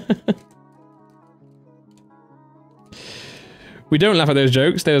 We don't laugh at those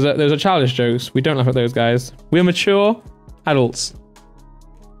jokes. Those are childish jokes. We don't laugh at those guys. We're mature adults.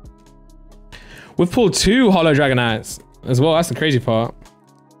 We've pulled 2 Hollow Dragonites as well. That's the crazy part.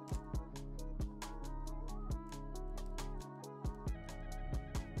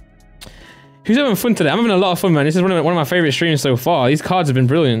 Who's having fun today? I'm having a lot of fun, man. This is one of my favorite streams so far. These cards have been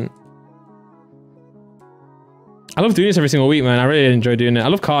brilliant. I love doing this every single week, man. I really enjoy doing it. I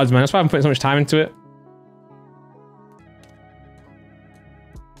love cards, man. That's why I'm putting so much time into it.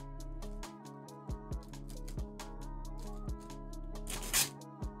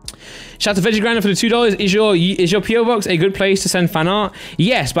 Shout out to Veggie Grinder for the $2. Is your PO box a good place to send fan art?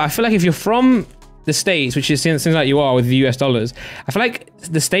 Yes, but I feel like if you're from the States, which is seems like you are with the US dollars, I feel like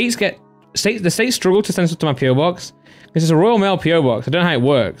the States struggle to send stuff to my PO box. This is a Royal Mail PO box. I don't know how it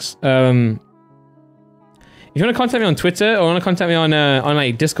works. If you want to contact me on Twitter or want to contact me on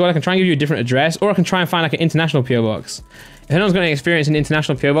like Discord, I can try and give you a different address, or I can try and find like an international PO box. If anyone's got any experience in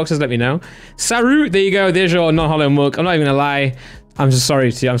international PO boxes, let me know. Saru, there you go. There's your non-hollow Muck. I'm not even gonna lie. I'm just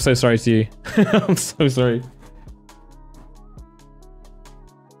sorry to you. I'm so sorry to you. I'm so sorry.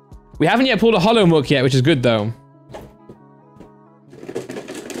 We haven't yet pulled a hollow Muck yet, which is good though.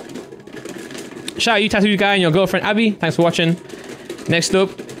 Shout out you tattoo guy and your girlfriend Abby. Thanks for watching. Next up.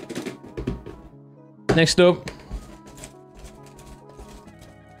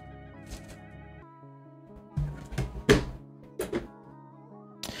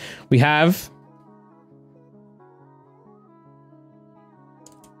 We have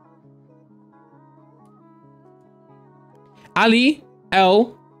Ali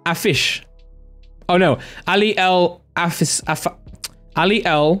El Afish. Oh no, Ali El Afis. Ali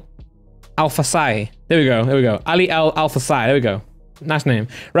El Alphasai. There we go. Ali El Alphasai. There we go. Nice name.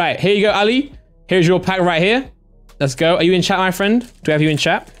 Right, here you go, Ali. Here's your pack right here. Let's go. Are you in chat, my friend? Do I have you in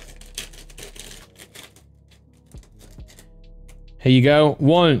chat? Here you go.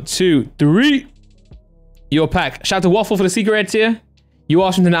 1, 2, 3. Your pack. Shout out to Waffle for the secret red tier. You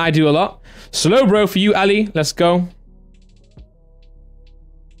are something that I do a lot. Slow bro for you, Ali. Let's go.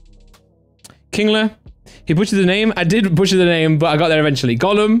 Kingler. He butchered the name. I did butcher the name, but I got there eventually.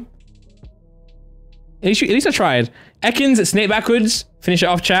 Golem. At least I tried. Ekans, Snake backwards. Finish it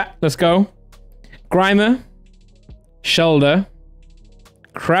off, chat. Let's go. Grimer. Shoulder.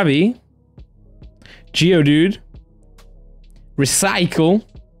 Krabby. Geodude. Recycle.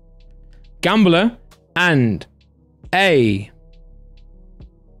 Gambler. And a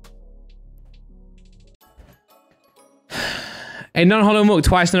non-hollow muck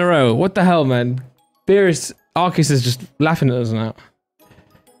twice in a row. What the hell, man? Beerus Arceus is just laughing at us now.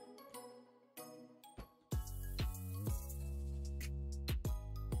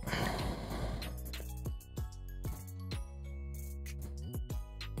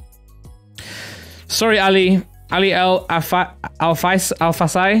 Sorry, Ali Alfasai.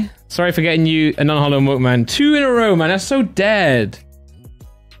 Sorry for getting you a non-hollow muck, man. 2 in a row, man. That's so dead.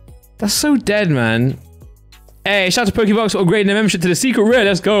 That's so dead, man. Hey, shout out to Pokebox for upgrading the membership to the secret rare.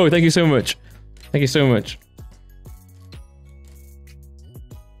 Let's go. Thank you so much. Thank you so much.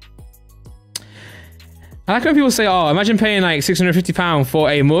 I like when people say, oh, imagine paying like £650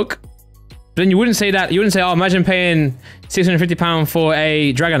 for a muck. But then you wouldn't say that. You wouldn't say, oh, imagine paying £650 for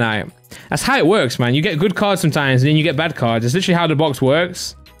a Dragonite. That's how it works, man. You get good cards sometimes, and then you get bad cards. It's literally how the box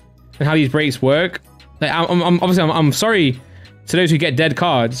works and how these breaks work. Like, I'm sorry to those who get dead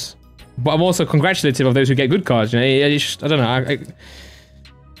cards, but I'm also congratulative of those who get good cards. You know, I don't know.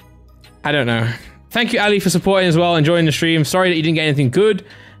 I don't know. Thank you, Ali, for supporting as well, enjoying the stream. Sorry that you didn't get anything good,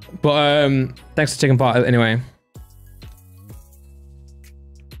 but thanks for taking part anyway.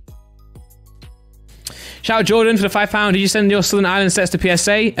 Shout out Jordan for the £5. Did you send your Southern Island sets to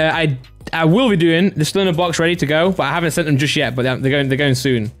PSA? I will be doing. They're still in a box ready to go, but I haven't sent them just yet. But they're going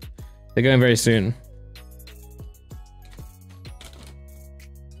soon. They're going very soon.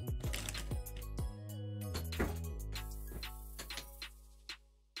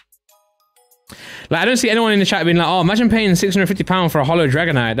 Like, I don't see anyone in the chat being like, oh, imagine paying £650 for a hollow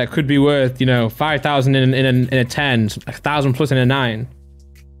Dragonite that could be worth, you know, 5,000 in a 10, 1,000 plus in a 9.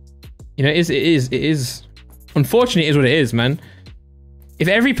 You know, it is. Unfortunately, it is what it is, man. If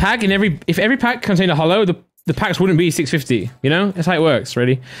every pack contained a hollow, the packs wouldn't be 650. You know, that's how it works,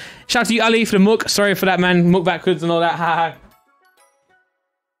 really. Shout out to you, Ali, for the muck. Sorry for that, man. Muck backwards and all that. Haha.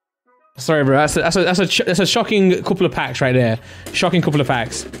 Sorry, bro. That's a shocking couple of packs right there. Shocking couple of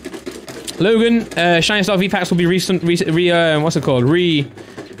packs. Logan, Shiny Star V packs will be restocked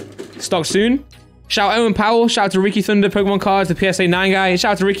soon. Shout out Owen Powell. Shout out to Ricky Thunder, Pokemon cards, the PSA 9 guy.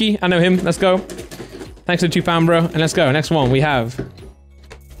 Shout out to Ricky. I know him. Let's go. Thanks for the £2, bro. And let's go. Next one we have.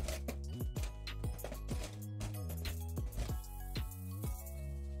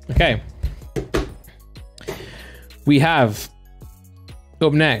 Okay. We have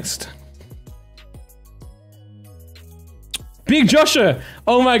up next Big Joshua.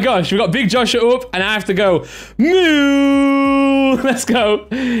 Oh my gosh, we got Big Joshua up, and I have to go moo. Let's go.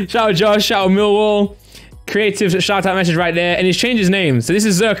 Shout out Josh. Shout out Millwall. Creative shout out message right there, and he's changed his name. So this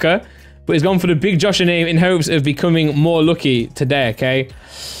is Zerka, but he's gone for the Big Joshua name in hopes of becoming more lucky today. Okay.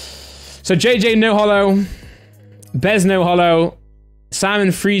 So JJ no hollow, Bez no hollow, Simon,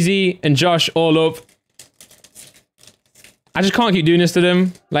 Freezy, and Josh all up. I just can't keep doing this to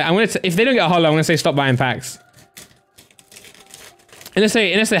them. Like, I'm gonna if they don't get a hollow, I'm gonna say stop buying packs. Unless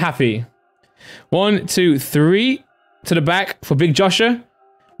they're happy. 1, 2, 3 to the back for Big Joshua.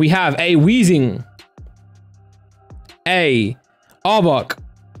 We have a Weezing, a Arbok,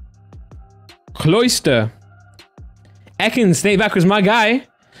 Cloyster, Ekans, Snake backwards, my guy.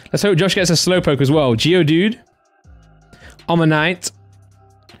 Let's hope Josh gets a Slowpoke as well. Geodude, Omanyte,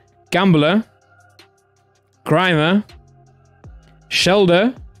 Gambler, Grimer,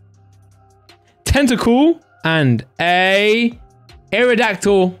 Shelder, Tentacool, and a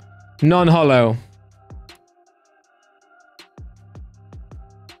Aerodactyl non-hollow.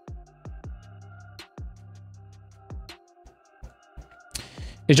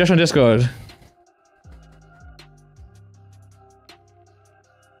 Is Josh on Discord?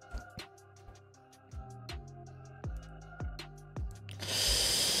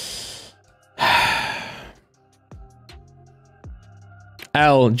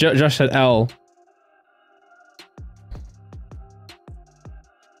 L. Josh said L.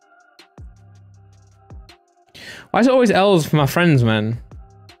 Why is it always L's for my friends, man?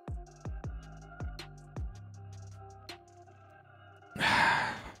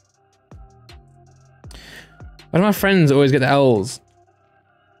 Why do my friends always get the L's?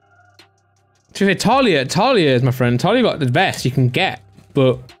 To be fair, Talia is my friend. Talia got the best you can get,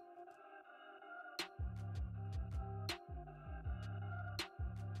 but...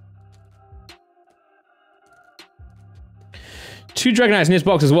 Two Dragonites in this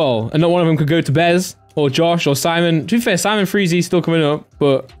box as well, and not one of them could go to Bez, or Josh, or Simon. To be fair, Simon Freezy's still coming up,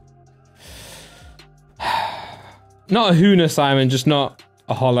 but... Not a Huna, Simon, just not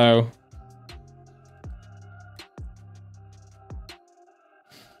a holo.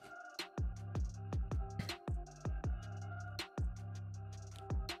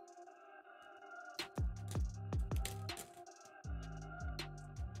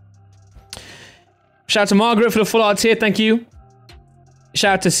 Shout out to Margaret for the full art tier, thank you.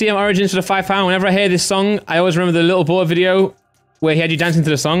 Shout out to CM Origins for the £5. Whenever I hear this song, I always remember the Little Boy video where he had you dancing to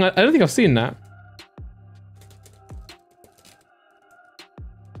the song. I don't think I've seen that.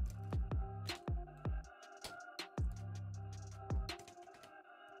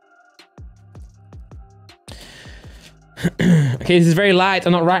 Okay, this is very light.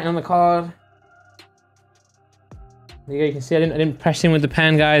 I'm not writing on the card. There you go, you can see I didn't press him with the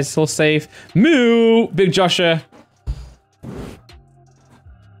pen, guys. It's all safe. Moo! Big Joshua.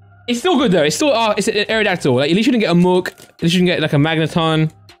 It's still good though. It's still it's an Aerodactyl. Like, at least you didn't get a Mook. At least you didn't get like a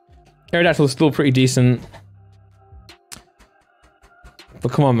Magneton. Aerodactyl is still pretty decent.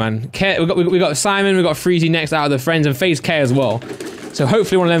 But come on, man. We got Simon, we got Freezy next out of the friends, and FaZe K as well. So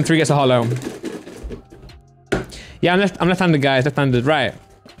hopefully one of them three gets a holo. Yeah, I'm left-handed, guys. Left-handed, right.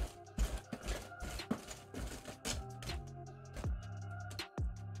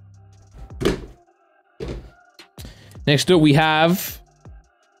 Next up, we have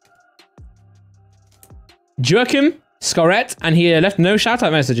Joachim Scorette, and he left no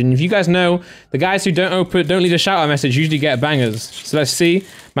shout-out message. And if you guys know, the guys who don't leave a shout-out message usually get bangers. So let's see.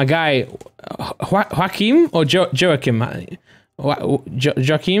 My guy, Joachim or Joachim?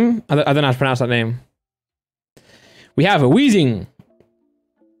 Joachim? I don't know how to pronounce that name. We have a Weezing,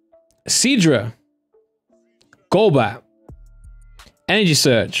 Seadra, Golbat, Energy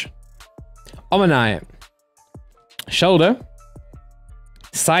Surge, Omanyte, Shoulder,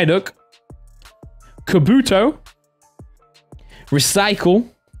 Psyduck, Kabuto, Recycle,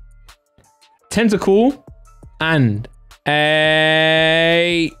 Tentacool, and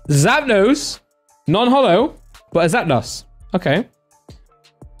a Zapdos, non-holo, but a Zapdos. Okay.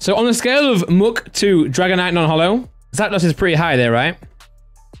 So on the scale of Mook to Dragonite non-holo, Zapdos is pretty high there, right?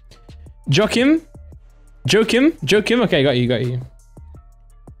 Joachim? Okay, got you.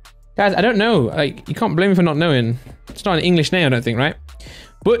 Guys, I don't know. Like, you can't blame me for not knowing. It's not an English name, I don't think, right?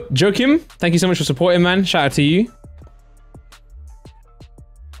 But Joachim, thank you so much for supporting, man. Shout out to you.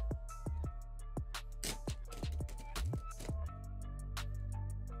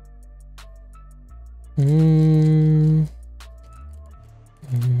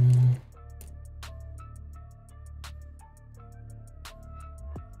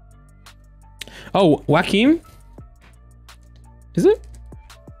 Oh, Joachim? Is it?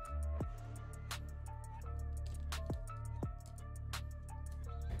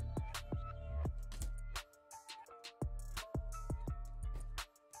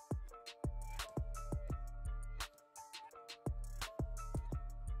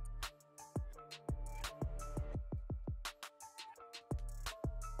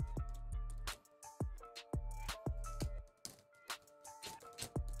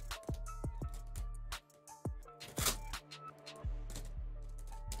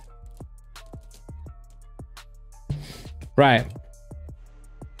 Right.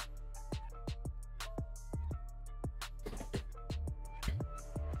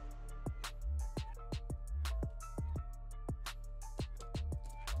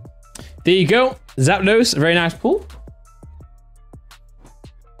 There you go. Zapdos, very nice pull.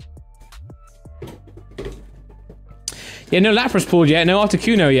 Yeah, no Lapras pulled yet. No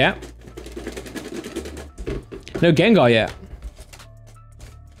Articuno yet. No Gengar yet.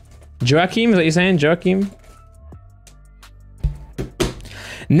 Joachim, is that what you're saying? Joachim?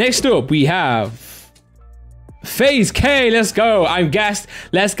 Next up, we have FaZe K. Let's go. I'm gassed.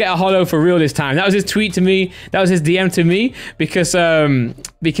 Let's get a holo for real this time. That was his tweet to me. That was his DM to me because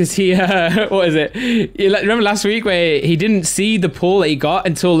he what is it? Remember last week where he didn't see the pull that he got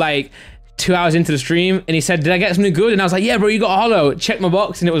until like 2 hours into the stream, and he said, "Did I get something good?" And I was like, "Yeah, bro, you got a holo." Check my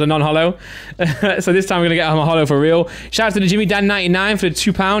box, and it was a non-holo. So this time we're gonna get him a holo for real. Shout out to the Jimmy Dan 99 for the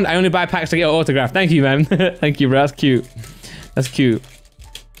 £2. I only buy packs to get an autograph. Thank you, man. Thank you, bro. That's cute. That's cute.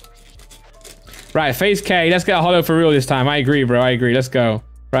 Right, FaZe K, let's get a holo for real this time. I agree, bro, I agree. Let's go.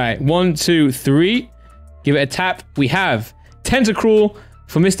 Right, 1, 2, 3. Give it a tap. We have Tentacruel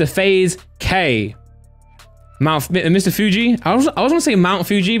for Mr. FaZe K. Mr. Fuji. I was gonna say Mount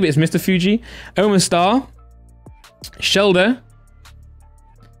Fuji, but it's Mr. Fuji. Omastar. Shoulder.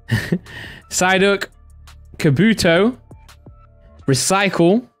 Psyduck. Kabuto.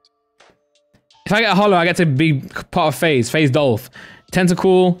 Recycle. If I get a holo, I get to be part of FaZe. FaZe Dolph.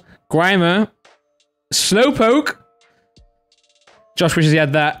 Tentacool. Grimer. Slowpoke, Josh wishes he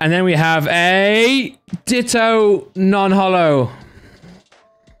had that. And then we have a Ditto non-holo.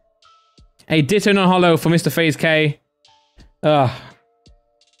 A Ditto non-holo for Mr. FaZe K. Ugh.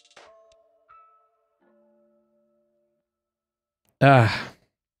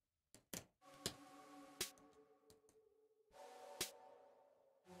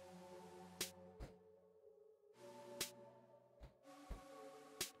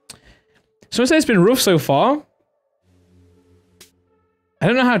 Someone said it's been rough so far. I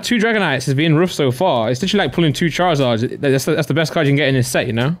don't know how 2 Dragonites has been rough so far. It's literally like pulling 2 Charizards. That's the best card you can get in this set,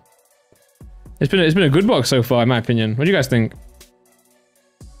 you know? It's been a good box so far, in my opinion. What do you guys think?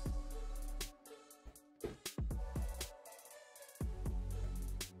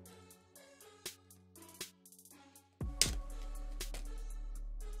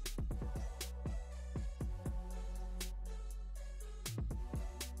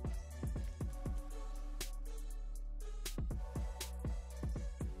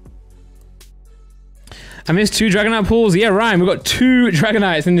 I missed 2 Dragonite pulls. Yeah, Ryan, we've got 2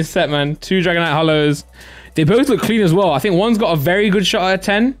 Dragonites in this set, man. 2 Dragonite holos. They both look clean as well. I think one's got a very good shot at a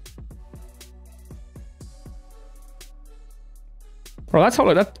 10. Bro,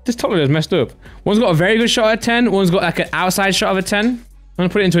 this top loader is messed up. One's got a very good shot at a 10. One's got like an outside shot of a 10. I'm gonna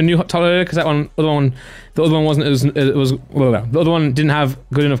put it into a new top loader because the other one wasn't the other one didn't have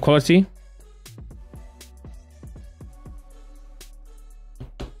good enough quality.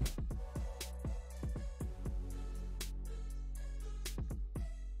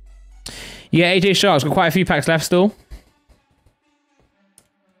 Yeah, AJ Shark's got quite a few packs left still.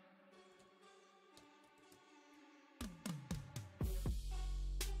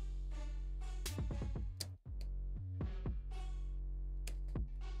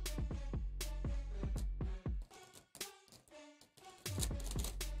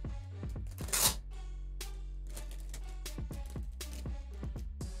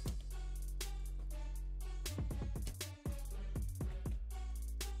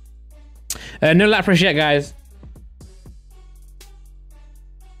 No Lapras yet, guys.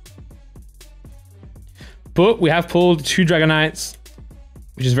 But we have pulled 2 Dragonites,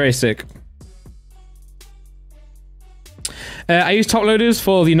 which is very sick. I use top loaders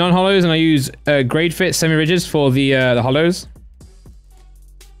for the non-holos, and I use grade fit semi-rigids for the holos.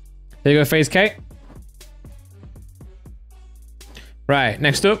 There you go, FaZe K. Right,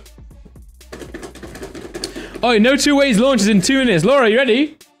 next up. Oh, no 2 ways launches in 2 minutes. Laura, you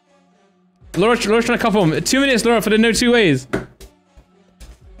ready? Laura's trying to cuff him. 2 minutes, Laura, for the no 2 ways.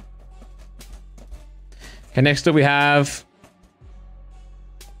 Okay, next up we have...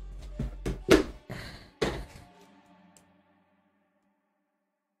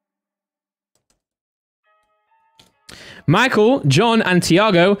 Michael, John, and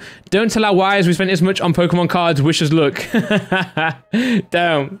Tiago. Don't tell our wives we spent this much on Pokemon cards. Wish us luck.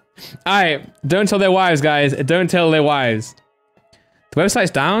 Damn. Alright, don't tell their wives, guys. Don't tell their wives. The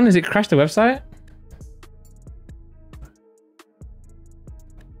website's down? Is it crashed the website?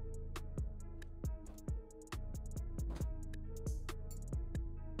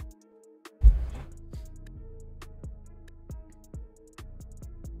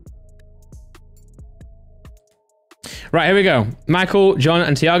 Right, here we go. Michael, John,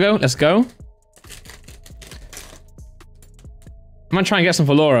 and Tiago. Let's go. I'm gonna try and get some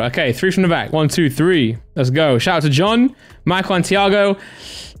for Laura. Okay, 3 from the back. 1, 2, 3. Let's go. Shout out to John, Michael, and Tiago.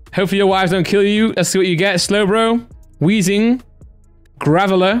 Hopefully your wives don't kill you. Let's see what you get. Slowbro, Weezing,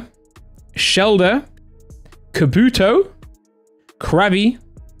 Graveler, Shelder, Kabuto, Krabby,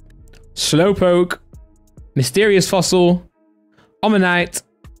 Slowpoke, Mysterious Fossil, Omanite,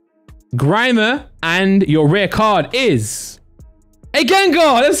 Grimer, and your rare card is a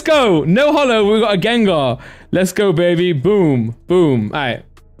Gengar. Let's go. No holo. We got a Gengar. Let's go, baby. Boom. Boom. All right.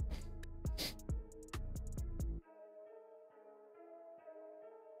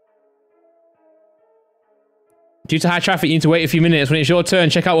 Due to high traffic, you need to wait a few minutes. When it's your turn,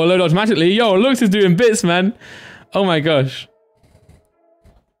 check out what load automatically. Yo, Lux is doing bits, man. Oh my gosh.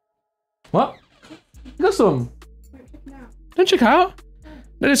 What? You got some? Don't check out.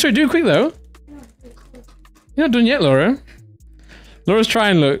 No, let's try. Do it quick though. You're not done yet, Laura. Laura's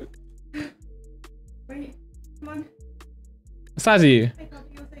trying. Look. Wait, come on. What size are you?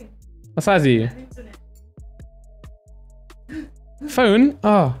 What size are you? Phone?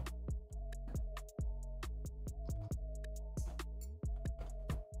 Oh.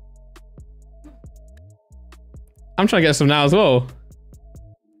 I'm trying to get some now as well.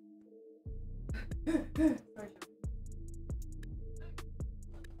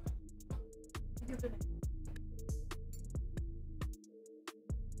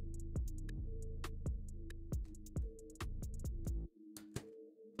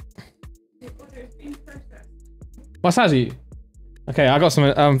 The order is being processed. What size are you? Okay, I got some.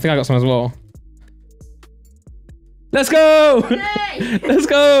 I think I got some as well. Let's go! Yay! Let's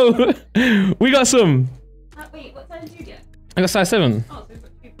go! We got some. Wait, what size did you get? I got size 7. Oh, so we've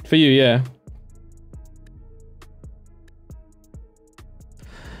got 2. For you, yeah.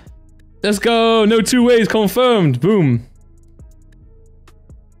 Let's go! No 2 ways, confirmed. Boom.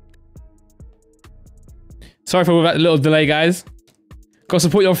 Sorry for that little delay, guys. Gotta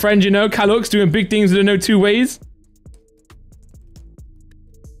support your friend, you know. Calux doing big things with the no 2 ways.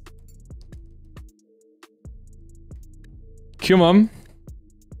 Come on.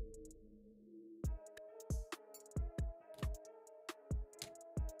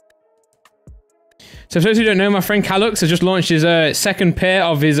 So for those who don't know, my friend Calux has just launched his second pair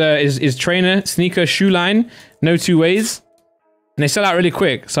of his trainer sneaker shoe line, no 2 ways, and they sell out really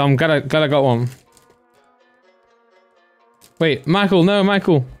quick. So I'm glad I got one. Wait, Michael, no,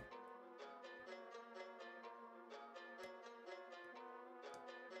 Michael.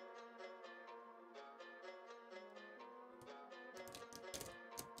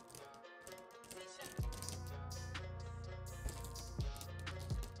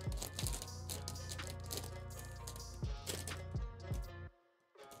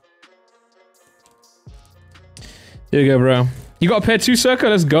 Here you go, bro. You got a pair 2, Circa?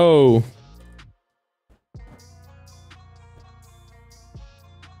 Let's go.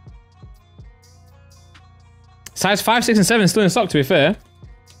 Size 5, 6, and 7 still in stock, to be fair.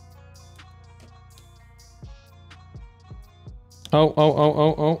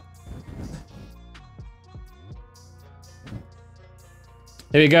 Oh.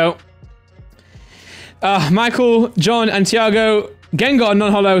 There we go. Michael, John, and Tiago. Gengar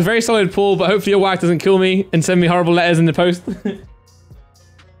non-hollow, very solid pull, but hopefully your wife doesn't kill me and send me horrible letters in the post.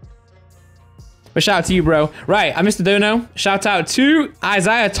 But shout out to you, bro. Right, I missed a dono. Shout out to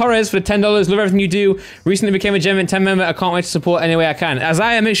Isaiah Torres for the $10. Love everything you do. Recently became a Gem 10 member. I can't wait to support any way I can.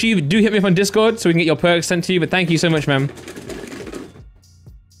 Isaiah, make sure you do hit me up on Discord so we can get your perks sent to you, but thank you so much, man.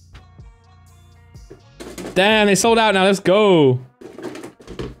 Damn, they sold out now. Let's go.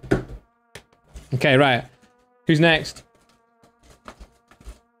 Okay, right. Who's next?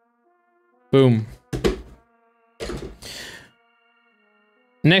 Boom.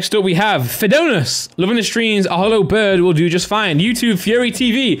 Next up we have Fedonus. Loving the streams, a hollow bird will do just fine. YouTube Fury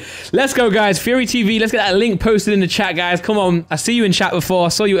TV. Let's go, guys. Fury TV. Let's get that link posted in the chat, guys. Come on. I see you in chat before. I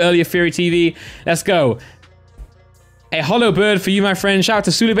saw you earlier, Fury TV. Let's go. A hollow bird for you, my friend. Shout out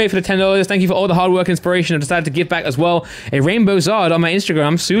to Sulibay for the $10. Thank you for all the hard work and inspiration. I've decided to give back as well. A rainbow Zard on my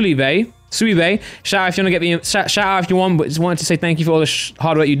Instagram, Sulibay. Suibay, shout out if you want to get me. Shout out if you want, but just wanted to say thank you for all the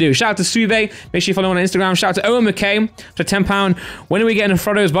hard work you do. Shout out to Suibay. Make sure you follow him on Instagram. Shout out to Owen McKay for £10. When are we getting a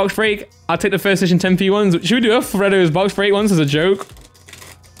Frodo's box break? I'll take the first edition 10p ones. Should we do a Frodo's box break once as a joke?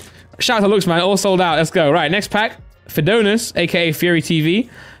 Shout out to Lux, man. All sold out. Let's go. Right, next pack. Fedonus, aka Fury TV.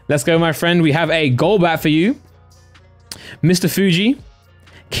 Let's go, my friend. We have a Golbat for you. Mr. Fuji.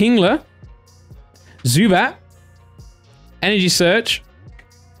 Kingler. Zubat. Energy Search.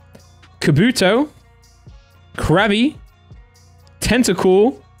 Kabuto, Krabby,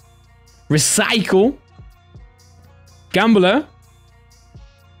 Tentacool, Recycle, Gambler,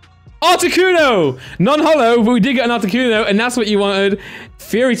 Articuno! Non-hollow, but we did get an Articuno, and that's what you wanted.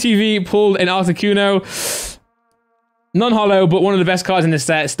 Fury TV pulled an Articuno. Non-hollow, but one of the best cards in the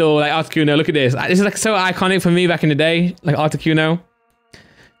set still, like Articuno. Look at this. This is like so iconic for me back in the day, like Articuno.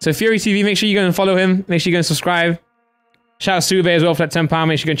 So Fury TV, make sure you go and follow him. Make sure you go and subscribe. Shout out to Sube as well for that £10.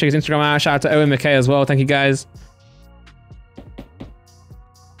 Make sure you go and check his Instagram out. Shout out to Owen McKay as well. Thank you, guys.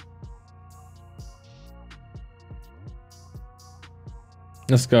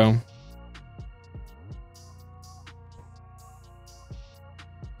 Let's go.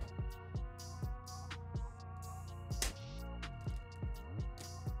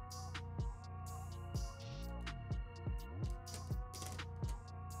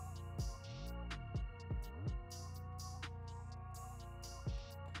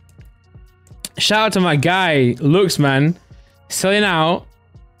 Shout out to my guy, Lux, man, selling out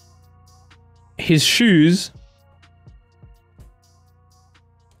his shoes.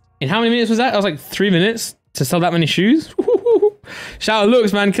 In how many minutes was that? That was like 3 minutes to sell that many shoes. Shout out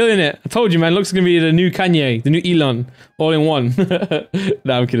Lux, man, killing it. I told you, man, Lux is gonna be the new Kanye, the new Elon, all in one.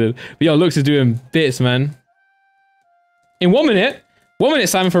 Nah, I'm kidding. But yo, Lux is doing bits, man. In 1 minute? 1 minute,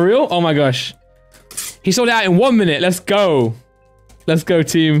 Simon, for real? Oh my gosh. He sold it out in 1 minute. Let's go. Let's go,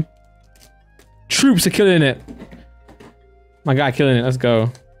 team. Troops are killing it. My guy killing it. Let's go.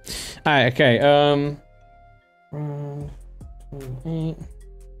 Alright, okay.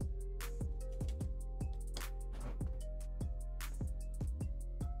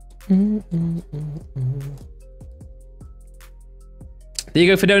 There you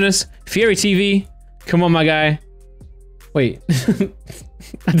go, Fidonis. Fury TV. Come on, my guy. Wait.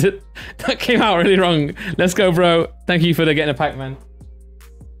 That came out really wrong. Let's go, bro. Thank you for getting a pack, man.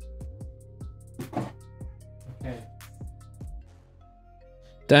 Okay.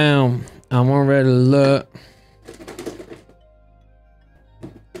 Damn. I'm on red alert.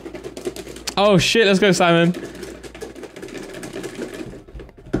 Oh, shit. Let's go, Simon.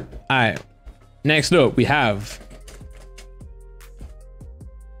 All right. Next up, we have...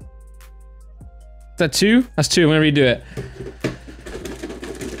 Is that 2? That's 2. I'm gonna redo it.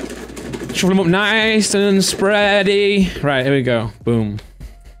 Shuffle them up nice and spready. Right, here we go. Boom.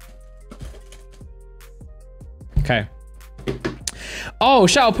 Okay. Oh,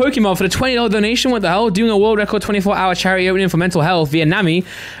 shout out Pokémon for the $20 donation. What the hell? Doing a world record 24-hour charity opening for mental health via Nami.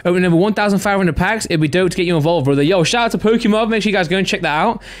 Opening over 1,500 packs. It'd be dope to get you involved, brother. Yo, shout out to Pokémon. Make sure you guys go and check that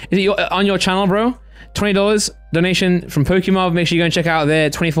out. Is it on your channel, bro? $20 donation from Pokémon. Make sure you go and check out their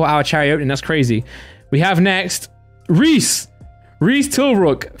 24-hour charity opening. That's crazy. We have next Reese. Reese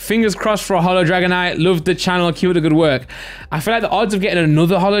Tilbrook. Fingers crossed for a Holo Dragonite. Love the channel. Keep up the good work. I feel like the odds of getting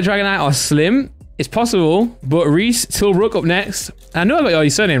another Holo Dragonite are slim. It's possible, but Reese Tilbrook up next. I know I got your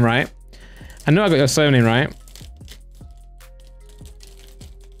surname right. I know I got your surname right.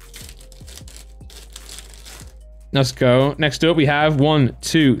 Let's go. Next up, we have 1,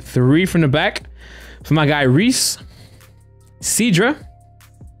 2, 3 from the back. For my guy Reese. Cedra.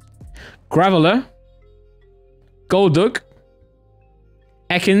 Graveler. Golduck.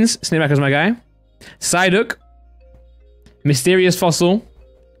 Ekans. Snakeback is my guy. Psyduck. Mysterious Fossil.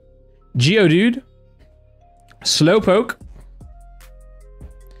 Geodude. Slowpoke.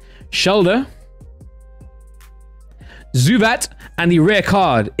 Shellder. Zubat. And the rare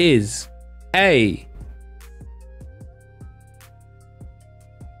card is a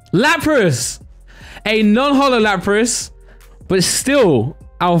Lapras. A non-holo Lapras. But still,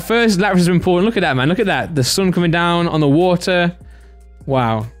 our first Lapras has been pulled. And look at that, man. Look at that. The sun coming down on the water.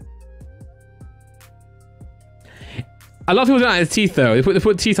 Wow. A lot of people don't like the teeth, though. They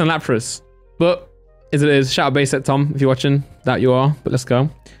put teeth on Lapras. But, as it is, shout out base set Tom, if you're watching. That you are. But let's go.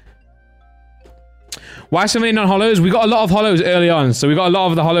 Why so many non-holos? We got a lot of holos early on. So we got a lot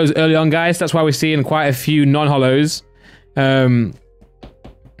of the holos early on, guys. That's why we're seeing quite a few non-holos.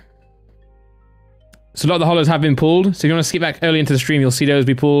 So a lot of the holos have been pulled. So if you want to skip back early into the stream, you'll see those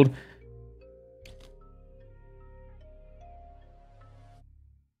be pulled.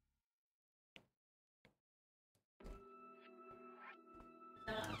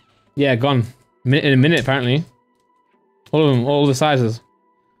 Yeah, gone. In a minute, apparently. All of them, all the sizes.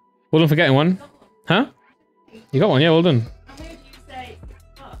 Well done for getting one. Huh? You got one, yeah, well done. I heard you say,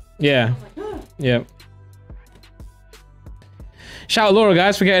 oh. Yeah. Yeah. Shout out Laura,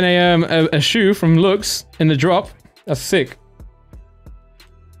 guys, for getting a shoe from Lux in the drop. That's sick.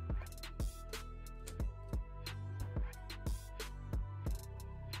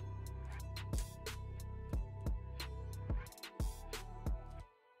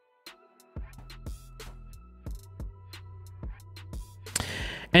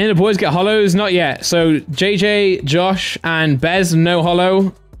 Any of the boys get holos? Not yet. So JJ, Josh, and Bez, no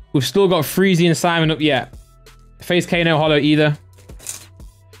holo. We've still got Freezy and Simon up yet. Face K, no holo either.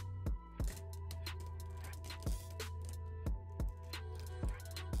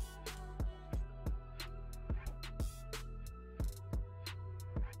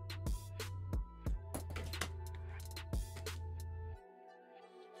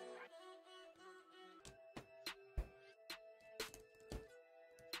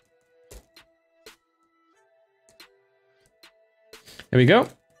 There we go.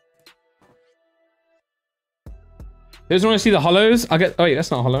 Those want to see the holos? I'll get. Oh wait,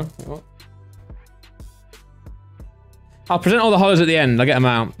 that's not a holo. What? I'll present all the holos at the end. I'll get them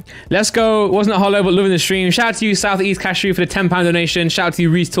out. Let's go. Wasn't a holo, but loving the stream. Shout out to you, Southeast Cashew, for the £10 donation. Shout out to you,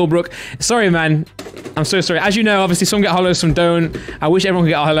 Reese Tilbrook. Sorry, man. I'm so sorry. As you know, obviously some get holos, some don't. I wish everyone could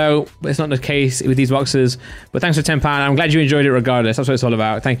get a holo, but it's not the case with these boxes. But thanks for £10. I'm glad you enjoyed it regardless. That's what it's all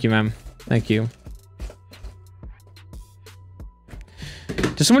about. Thank you, man. Thank you.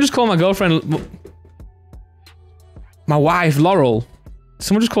 Did someone just call my girlfriend... My wife, Laurel.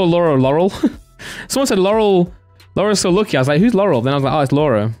 Someone just called Laura Laurel? Someone said Laurel... Laura's so lucky. I was like, who's Laurel? Then I was like, oh, it's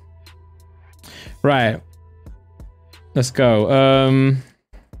Laura. Right. Let's go.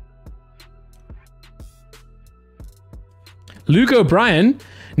 Luke O'Brien.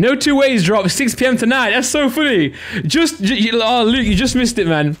 No two ways drop 6 p.m. tonight. That's so funny. Oh, Luke, you just missed it,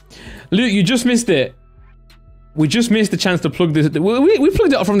 man. Luke, you just missed it. We just missed the chance to plug this. We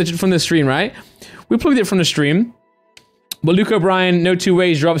plugged it up from the stream, right? We plugged it from the stream. But Luke O'Brien, no two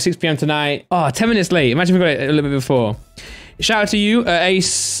ways, drop 6 p.m. tonight. Oh, 10 minutes late. Imagine if we got it a little bit before. Shout out to you,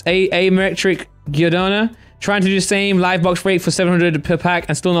 Metric Giordana. Trying to do the same live box break for 700 per pack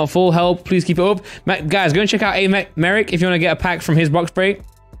and still not full. Help, please keep it up. Guys, go and check out Merrick if you want to get a pack from his box break.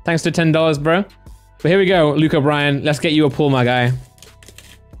 Thanks to $10, bro. But here we go, Luke O'Brien. Let's get you a pull, my guy.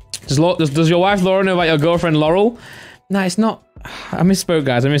 Does your wife Laura know about your girlfriend Laurel? Nah, it's not. I misspoke,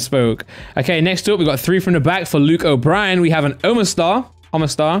 guys. I misspoke. Okay, next up, we got 3 from the back for Luke O'Brien. We have an Omastar,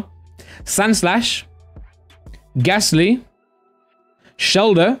 Sandslash, Ghastly,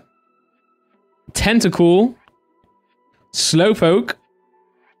 Shelder, Tentacool, Slowpoke,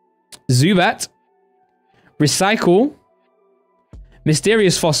 Zubat, Recycle,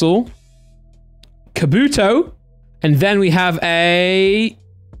 Mysterious Fossil, Kabuto, and then we have a...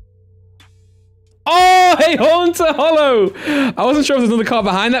 Oh, a Haunter Holo! I wasn't sure if there's another card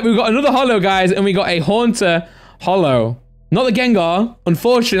behind that, but we got another Holo, guys, and we got a Haunter Holo. Not the Gengar,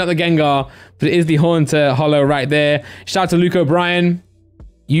 unfortunately not the Gengar, but it is the Haunter Holo right there. Shout out to Luke O'Brien.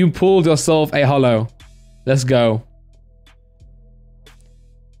 You pulled yourself a Holo. Let's go.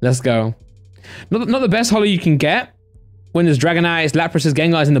 Let's go. Not the best Holo you can get when there's Dragonites, Laprases,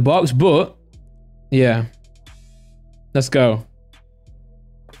 Gengars in the box, but yeah. Let's go.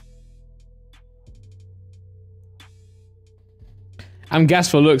 I'm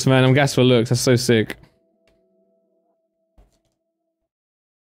gassed for looks, man. I'm gassed for looks. That's so sick.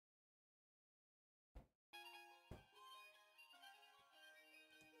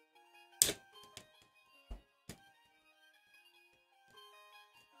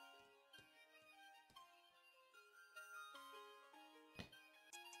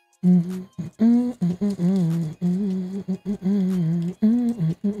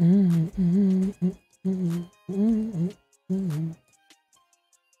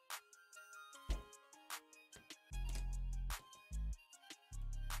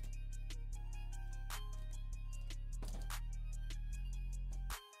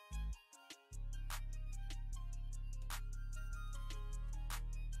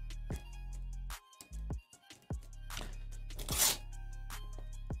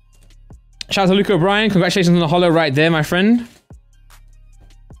 Shout out to Luke O'Brien. Congratulations on the Holo right there, my friend.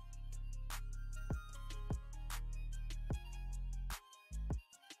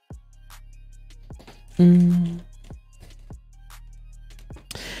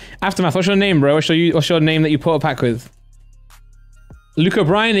 Aftermath, what's your name, bro? What's your name that you put a pack with? Luke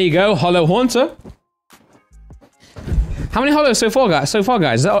O'Brien, there you go. Holo Haunter. How many Holos so far, guys?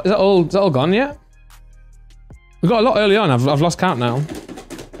 Is that all gone yet? We got a lot early on. I've lost count now.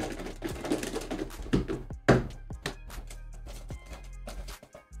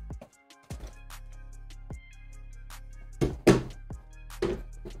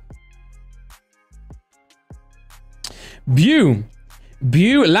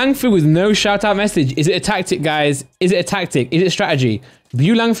 Bew Langford with no shout out message. Is it a tactic, guys? Is it a tactic? Is it a strategy?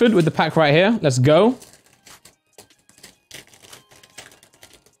 Bew Langford with the pack right here. Let's go.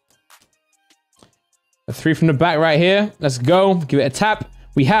 A 3 from the back right here. Let's go. Give it a tap.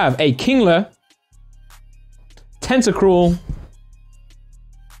 We have a Kingler, Tentacruel,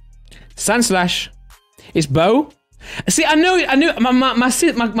 Sandslash. It's Bo. See, I knew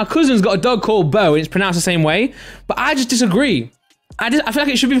my cousin's got a dog called Bo and it's pronounced the same way, but I just disagree. I feel like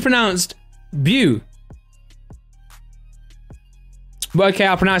it should be pronounced Bew. But okay,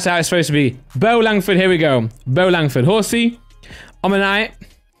 I'll pronounce it how it's supposed to be. Bo Langford, here we go. Bo Langford. Horsey, Omanite,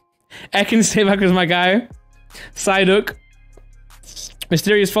 Ekans, stay back as my guy. Psyduck,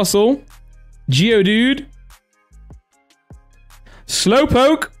 Mysterious Fossil, Geodude,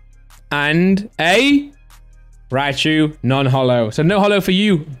 Slowpoke, and a Raichu non-holo. So no holo for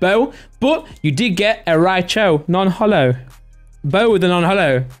you, Bo, but you did get a Raichu non-holo. Bo with the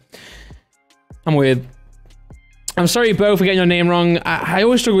non-holo. I'm weird. I'm sorry, Bo, for getting your name wrong. I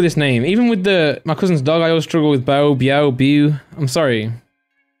always struggle with this name. Even with my cousin's dog, I always struggle with Bo, Bio, Bew. I'm sorry.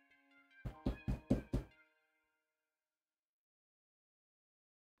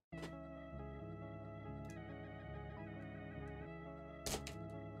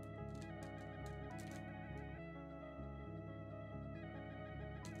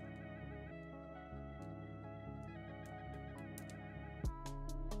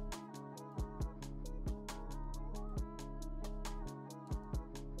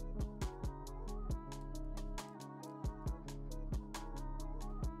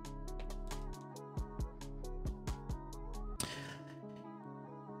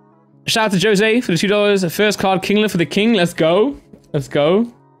 Shout out to Jose for the $2. First card, Kingler for the King. Let's go. Let's go.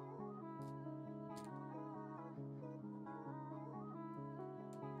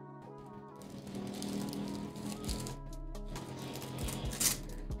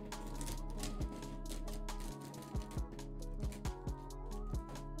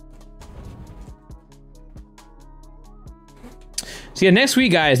 So yeah, next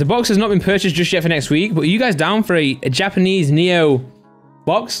week, guys, the box has not been purchased just yet for next week, but are you guys down for a Japanese Neo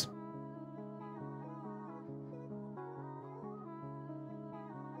box?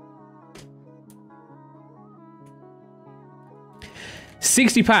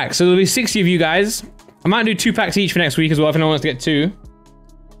 $60 packs, so there'll be 60 of you guys. I might do 2 packs each for next week as well if anyone wants to get 2.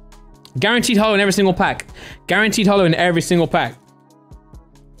 Guaranteed holo in every single pack. Guaranteed holo in every single pack.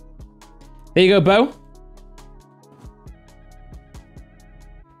 There you go, Bo.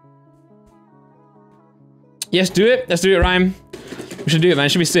 Yes, do it. Let's do it, Ryan. We should do it, man. It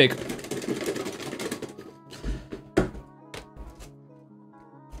should be sick.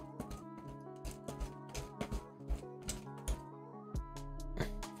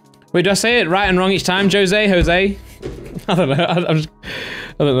 Wait, do I say it right and wrong each time? Jose? I don't know. I don't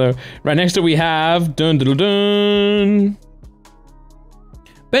know. Right, next up we have... Dun, dun, dun.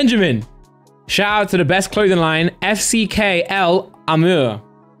 Benjamin. Shout out to the best clothing line, FCKL Amur.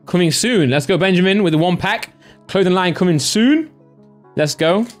 Coming soon. Let's go, Benjamin, with the 1 pack. Clothing line coming soon. Let's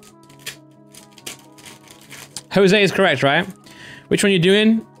go. Jose is correct, right? Which one are you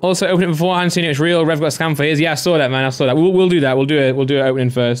doing? Also, open it beforehand, seeing it's real. Rev got scammed for his. Yeah, I saw that, man. I saw that. We'll do that. We'll do it opening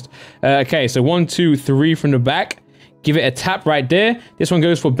first. Okay, so 1, 2, 3 from the back. Give it a tap right there. This one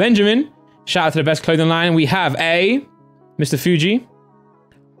goes for Benjamin. Shout out to the best clothing line. We have a Mr. Fuji,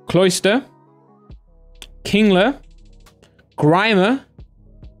 Cloister, Kingler, Grimer,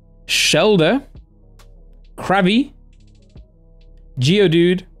 Shelder, Krabby,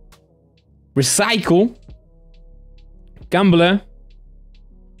 Geodude, Recycle, Gambler,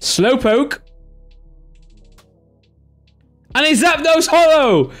 Slowpoke, and a Zapdos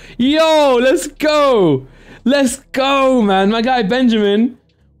holo! Yo, let's go! Let's go, man. My guy Benjamin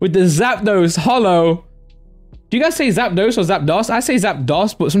with the Zapdos holo. Do you guys say Zapdos or Zapdos? I say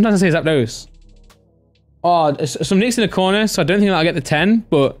Zapdos, but sometimes I say Zapdos. Oh, some nicks in the corner, so I don't think I'll get the 10,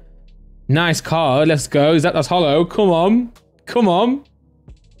 but nice card. Let's go. Zapdos holo. Come on. Come on.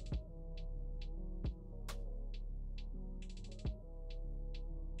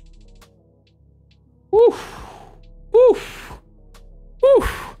 Woof. Woof.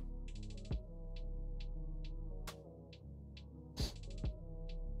 Woof.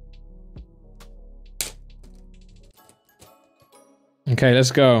 Okay,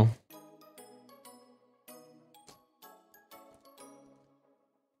 let's go.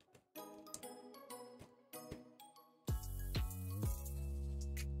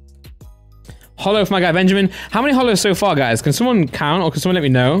 Holo for my guy Benjamin. How many holos so far, guys? Can someone count or can someone let me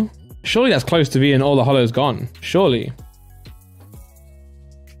know? Surely that's close to being all the holos gone. Surely.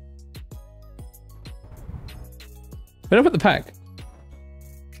 Where did I put the pack?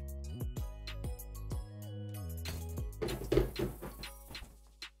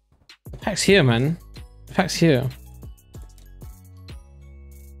 The pack's here, man. The pack's here.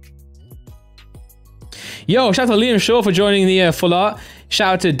 Yo, shout out to Liam Shaw for joining the full art.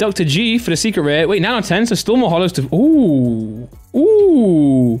 Shout out to Dr. G for the secret rare. Wait, now 10, so still more holos to... Ooh.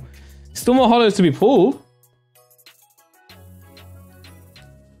 Ooh. Still more holos to be pulled.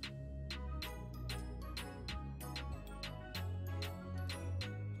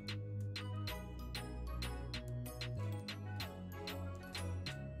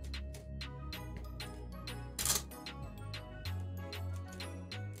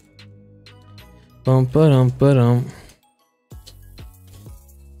 Bum ba-dum ba-dum.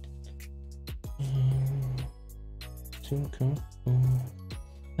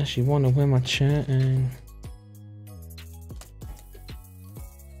 Actually wanna wear my chain.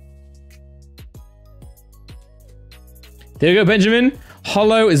 There you go, Benjamin.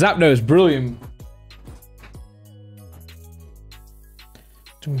 Holo Zapdos, brilliant.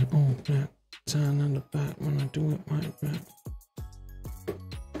 Do it all black, turn on the back when I do it my back.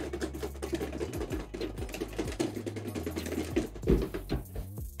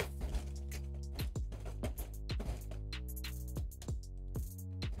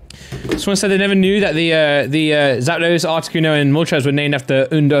 Someone said they never knew that the Zapdos, Articuno, and Moltres were named after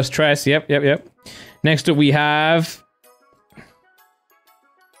Undos Tres. Yep. Next up we have...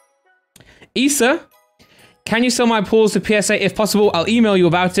 Issa. Can you sell my pools to PSA if possible? I'll email you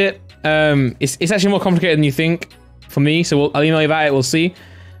about it. It's actually more complicated than you think for me, so I'll email you about it, we'll see.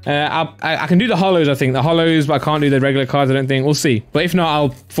 I can do the holos, I think. The holos, but I can't do the regular cards, I don't think. We'll see. But if not, I'll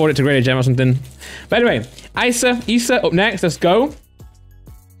forward it to Greater Gem or something. But anyway, Issa up next. Let's go.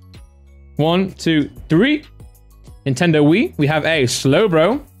 1, 2, 3. Nintendo Wii. We have a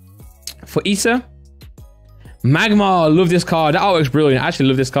Slowbro for Issa. Magmar, love this card. That artwork's brilliant. I actually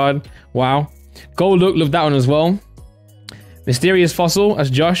love this card. Wow. Golduck, love that one as well. Mysterious Fossil,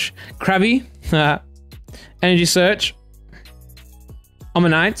 that's Josh. Krabby. Energy Search.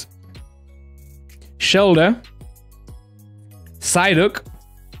 Ammonite, Shoulder, Psyduck,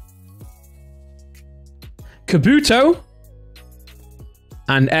 Kabuto,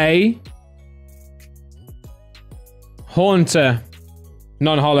 and a Haunter.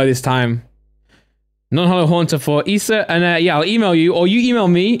 Non-holo this time. Non-holo Haunter for Issa. And yeah, I'll email you, or you email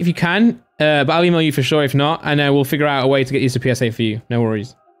me if you can. But I'll email you for sure if not. And we'll figure out a way to get Issa PSA for you. No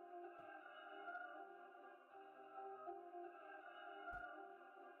worries.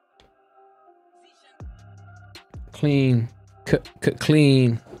 Clean.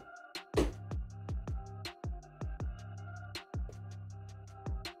 Clean.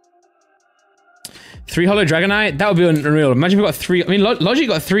 Three Holo Dragonite? That would be unreal. Imagine if we got three. I mean, Logic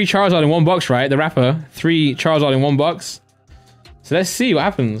got 3 Charizard in one box, right? The rapper. 3 Charizard in one box. So let's see what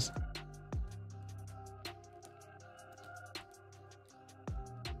happens.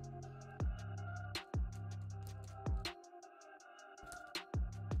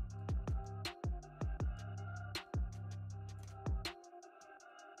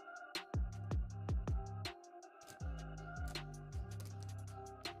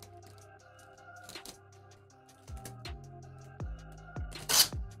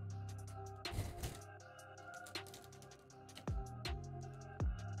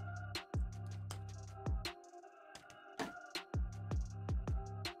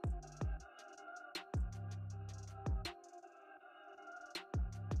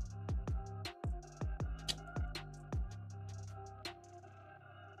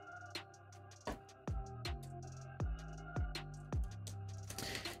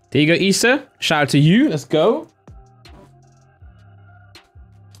 There you go, Issa. Shout out to you. Let's go.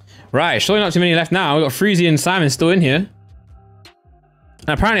 Right, surely not too many left now. We've got Freezy and Simon still in here. And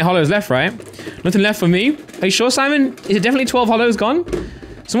apparently Hollow's left, right? Nothing left for me. Are you sure, Simon? Is it definitely 12 Hollows gone?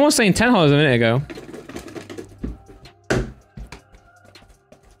 Someone was saying 10 Hollows a minute ago.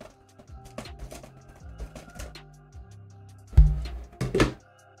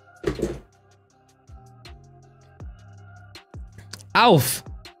 Alf.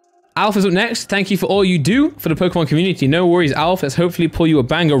 Alf is up next. Thank you for all you do for the Pokemon community. No worries, Alf. Let's hopefully pull you a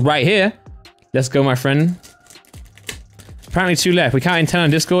banger right here. Let's go, my friend. Apparently 2 left. We counting 10 on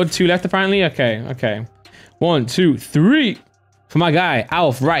Discord. 2 left, apparently. Okay, okay. 1, 2, 3. For my guy,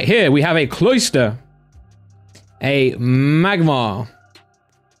 Alf, right here. We have a Cloyster. A Magmar.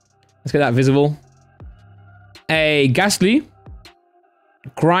 Let's get that visible. A Ghastly.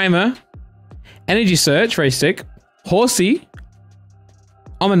 Grimer. Energy Search, very sick. Horsey.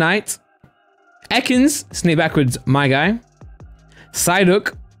 Ammonite, Ekans, snake backwards, my guy,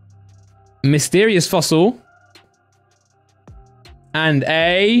 Psyduck, Mysterious Fossil, and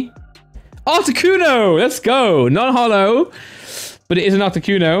a Articuno. Let's go. Non-holo, but it is an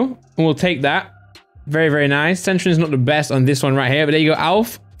Articuno, and we'll take that. Very, very nice. Sentry is not the best on this one right here, but there you go,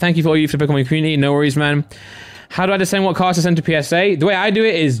 Alf. Thank you for all you for the Pokemon community. No worries, man. How do I decide what cards to send to PSA? The way I do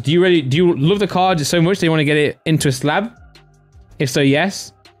it is, do you love the card so much that you want to get it into a slab? If so,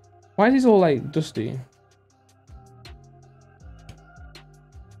 yes. Why is these all like dusty?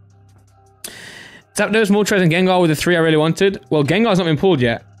 Zapdos, Moltres, and Gengar were the 3 I really wanted. Well, Gengar's not been pulled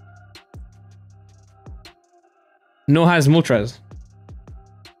yet. Nor has Moltres.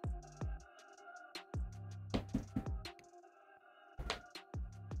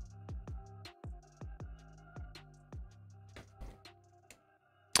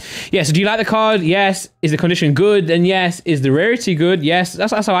 Yeah, so do you like the card? Yes. Is the condition good? Then yes. Is the rarity good? Yes.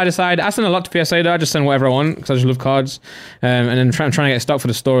 That's how I decide. I send a lot to PSA though. I just send whatever I want because I just love cards. And then I'm trying to get stock for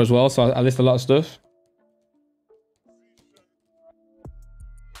the store as well. So I list a lot of stuff.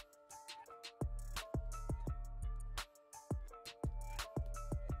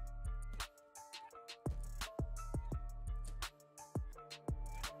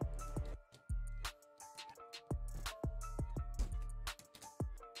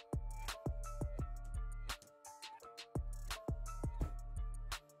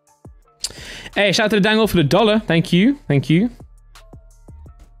 Hey, shout out to the Dangle for the $1. Thank you. Thank you.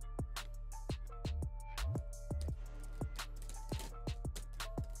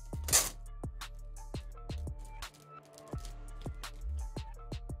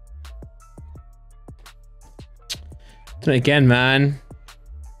 Do it again, man.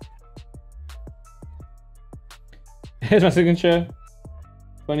 Here's my signature.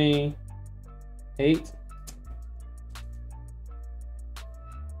 28.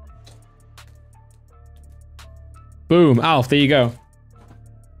 Boom, Alf, there you go.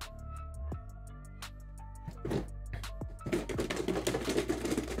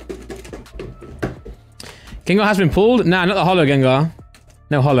 Gengar has been pulled? Nah, not the holo Gengar.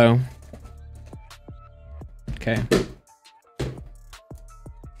 No holo. Okay.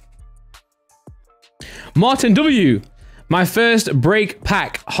 Martin W. My first break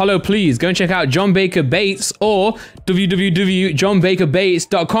pack. Hollow, please. Go and check out John Baker Baits or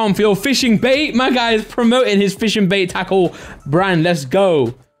www.johnbakerbaits.com for your fishing bait. My guy is promoting his fishing bait tackle brand. Let's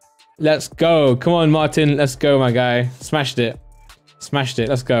go. Let's go. Come on, Martin. Let's go, my guy. Smashed it. Smashed it.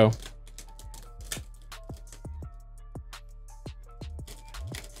 Let's go.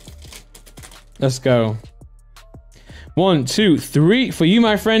 Let's go. 1, 2, 3 for you,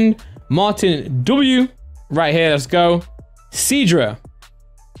 my friend. Martin W. Right here. Let's go. Cedra.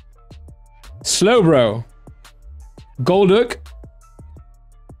 Slowbro. Golduck.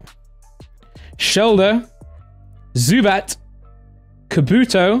 Shelder. Zubat.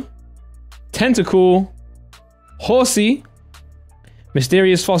 Kabuto. Tentacool. Horsey.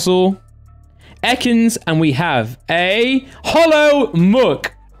 Mysterious Fossil. Ekans. And we have a Hollow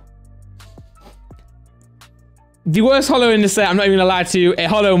Mook. The worst hollow in the set, I'm not even gonna lie to you, a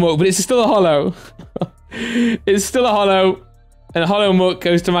Hollow Mook, but it's still a hollow. It's still a hollow, and a Hollow Mook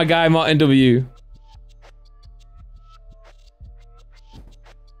goes to my guy Martin W.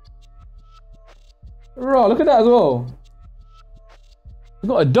 Raw, look at that as well. It's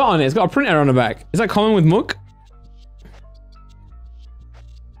got a dot on it, it's got a printer on the back. Is that common with Mook?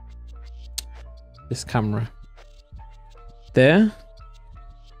 This camera. There.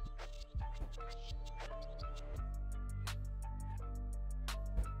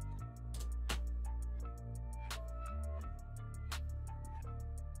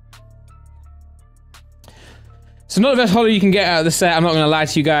 So not the best hollow you can get out of the set. I'm not gonna lie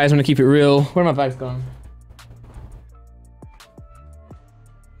to you guys. I'm gonna keep it real. Where are my bags gone?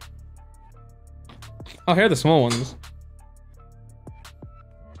 Oh, here are the small ones.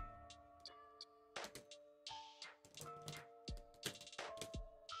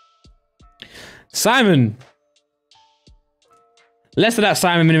 Simon. Less of that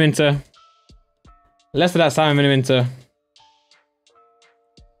Simon Miniminter. Less of that Simon Miniminter.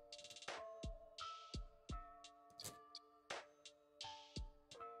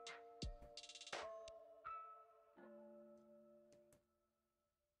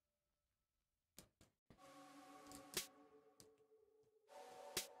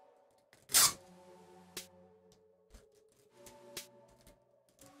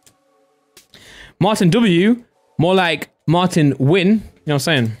 Martin W, more like Martin Win. You know what I'm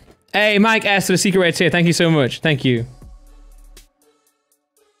saying? Hey, Mike S for the secret raid tier. Thank you so much. Thank you.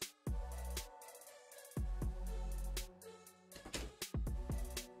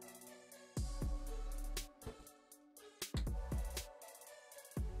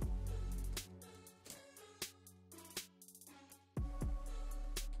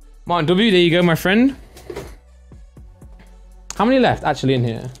 Martin W, there you go, my friend. How many left actually in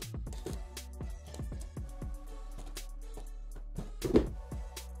here?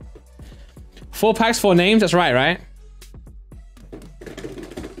 Four packs, 4 names. That's right, right?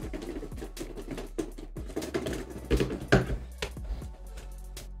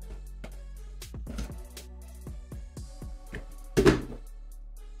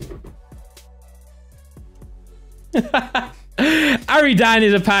 Aridan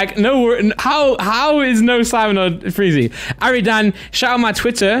is a pack. No, how is no Simon or Freezy? Aridan, shout out my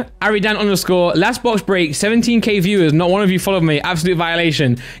Twitter, Aridan _ last box break, 17k viewers. Not one of you followed me. Absolute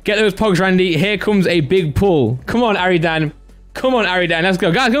violation. Get those pogs, Randy. Here comes a big pull. Come on, Aridan. Come on, Aridan. Let's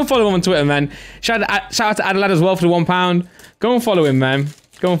go, guys. Go follow him on Twitter, man. Shout out to Adelaide as well for the £1. Go and follow him, man.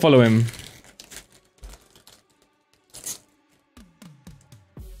 Go and follow him.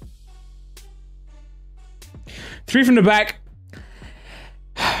 Three from the back.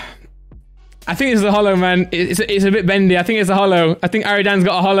 I think it's the hollow, man. It's a bit bendy. I think it's a hollow. I think Aridan's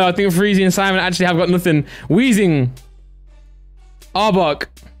got a hollow. I think Freezy and Simon actually have got nothing. Wheezing. Arbok.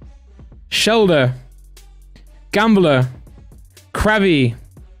 Shelder. Gambler. Krabby.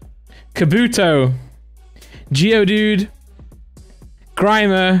 Kabuto. Geodude.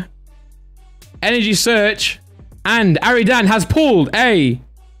 Grimer. Energy Search. And Aridan has pulled a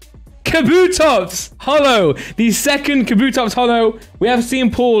Kabutops Hollow, the second Kabutops Hollow we have seen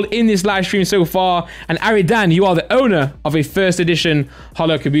pulled in this live stream so far. And Aridan, you are the owner of a first edition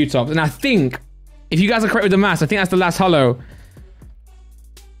Hollow Kabutops. And I think, if you guys are correct with the maths, I think that's the last Hollow.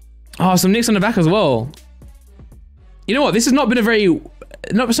 Oh, some nicks on the back as well. You know what? This has not been a very,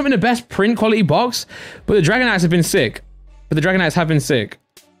 not something the best print quality box, but the Dragonites have been sick.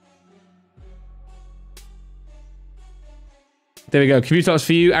 There we go. Kabutops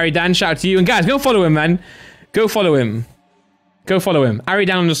for you. Aridan, shout out to you. And guys, go follow him, man. Go follow him. Go follow him.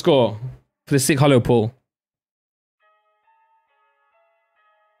 Aridan _ for the sick hollow pull.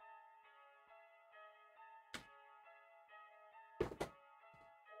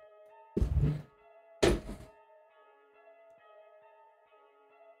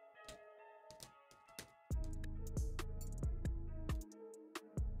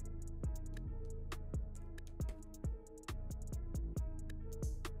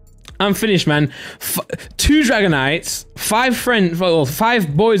 I'm finished, man. 2 Dragonites, 5 friends, well,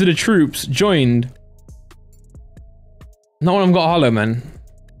 5 boys of the troops joined. Not one of them got a holo, man.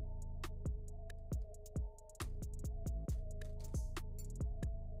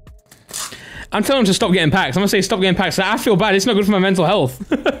 I'm telling them to stop getting packs. I'm gonna say stop getting packs. I feel bad. It's not good for my mental health.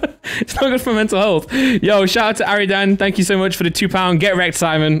 It's not good for my mental health. Yo, shout out to Aridan. Thank you so much for the £2. Get wrecked,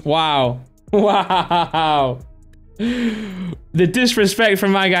 Simon. Wow. Wow. The disrespect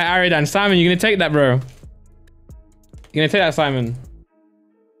from my guy Aridan. Simon, you're gonna take that, bro. You're gonna take that, Simon.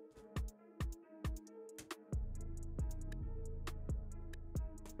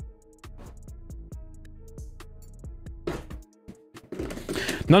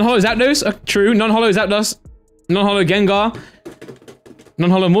 Non-holo Zapdos, true. Non-holo Zapdos, non-holo Gengar,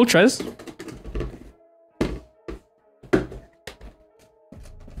 non-holo Moltres.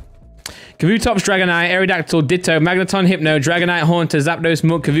 Kabutops, Dragonite, Aerodactyl, Ditto, Magneton, Hypno, Dragonite, Haunter, Zapdos,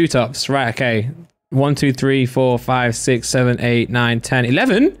 Milk, Kabutops. Right, okay. 1, 2, 3, 4, 5, 6, 7, 8, 9, 10,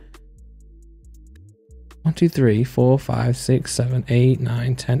 11? 1, 2, 3, 4, 5, 6, 7, 8,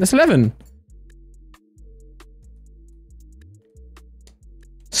 9, 10. That's 11.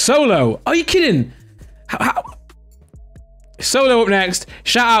 Solo. Are you kidding? How? Solo up next.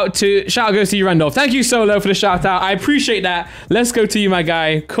 Shout out goes to you, Randolph. Thank you, Solo, for the shout out. I appreciate that. Let's go to you, my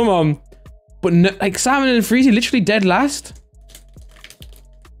guy. Come on. But no, like Simon and Freezy literally dead last.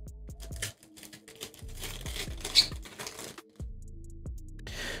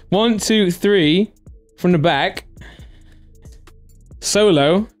 One, two, three from the back.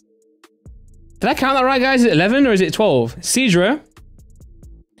 Solo. Did I count that right, guys? Is it 11 or is it 12? Seadra.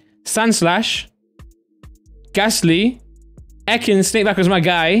 Sandslash. Ghastly. Ekin, Snakeback was my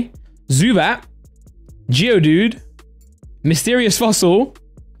guy. Zubat. Geodude. Mysterious Fossil.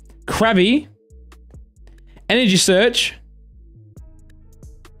 Krabby. Energy Search.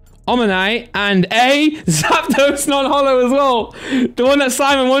 Omanyte. And a Zapdos non-holo as well. The one that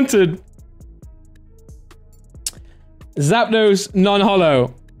Simon wanted. Zapdos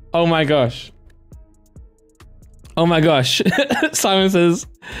non-holo. Oh my gosh. Oh my gosh. Simon says...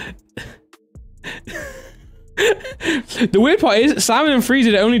 The weird part is, Simon and Freezy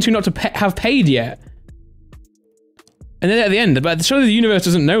are the only two not to have paid yet. And then at the end, but surely the universe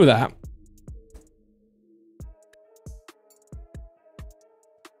doesn't know that.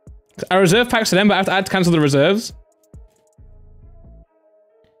 I reserve packs for them, but I have to cancel the reserves.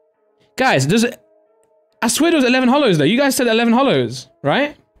 Guys, I swear there was 11 holos though. You guys said 11 holos,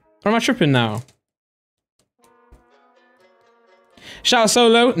 right? Or am I tripping now? Shout out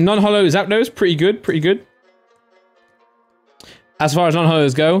Solo, non-holo Zapdos, pretty good, pretty good. As far as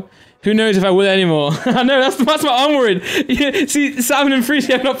non-holos go, who knows if I will anymore? I know, that's what I'm worried. Yeah, see, Simon and Freezy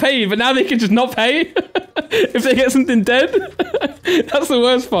have not paid, but now they can just not pay if they get something dead. That's the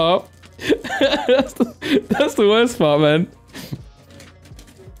worst part. That's the worst part, man.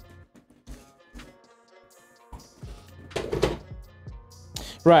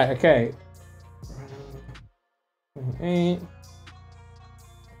 Right, okay.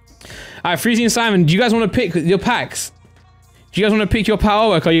 Alright, Freezy and Simon, do you guys want to pick your packs? Do you guys want to pick your power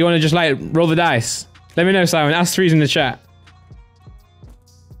work, or you want to just like roll the dice? Let me know, Simon. Ask Freezy in the chat.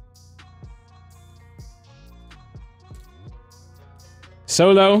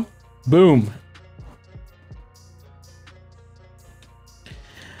 Solo. Boom.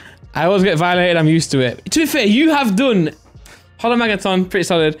 I always get violated, I'm used to it. To be fair, you have done Holo Magneton, pretty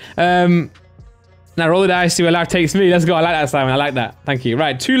solid. Now roll the dice, see where life takes me. Let's go. I like that, Simon. I like that. Thank you.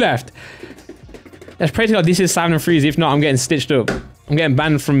 Right, 2 left. Let's pray to God this is Simon and Freezy. If not, I'm getting stitched up. I'm getting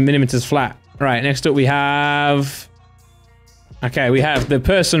banned from Minimiters flat. Right, next up we have... Okay, we have the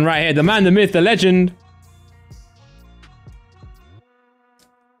person right here. The man, the myth, the legend.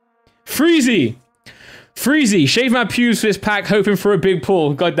 Freezy! Freezy, shave my pubes for this pack, hoping for a big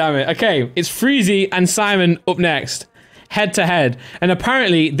pull. God damn it. Okay, it's Freezy and Simon up next. Head to head. And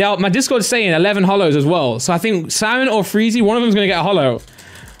apparently, my Discord's saying 11 holos as well. So I think Simon or Freezy, one of them's gonna get a holo.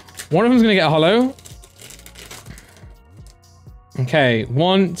 One of them's gonna get a holo. Okay,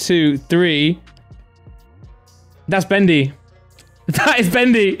 1, 2, 3. That's Bendy. That is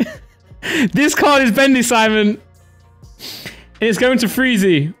Bendy. This card is Bendy, Simon. And it's going to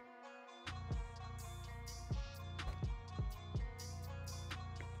Freezy.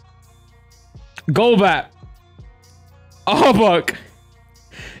 Golbat. Arbok.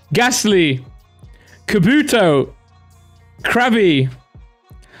 Ghastly. Kabuto. Krabby.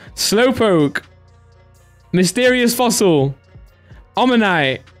 Slowpoke. Mysterious Fossil.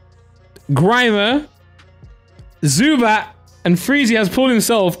 Omanyte. Grimer. Zubat. And Freezy has pulled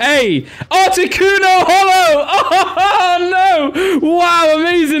himself a Articuno Holo! Oh no! Wow,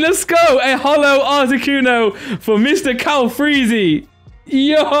 amazing. Let's go. A hollow Articuno for Mr. Cal Freezy.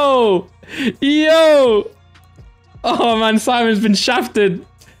 Yo! Yo! Oh man, Simon's been shafted.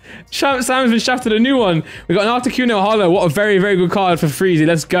 Simon's been shafted a new one. We got an Articuno hollow. What a very, very good card for Freezy.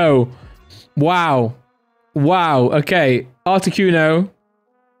 Let's go. Wow. Wow. Okay. Articuno.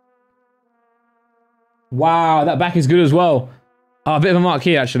 Wow, that back is good as well. Oh, a bit of a mark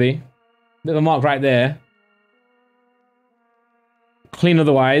here, actually. Bit of a mark right there. Clean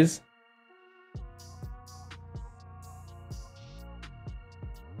otherwise.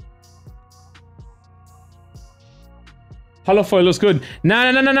 Hollow foil looks good.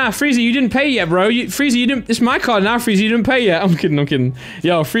 Nah. Freezy, you didn't pay yet, bro. Freezy, you didn't. It's my card now, Freezy. You didn't pay yet. I'm kidding.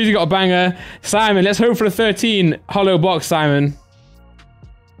 Yo, Freezy got a banger. Simon, let's hope for a 13 hollow box, Simon.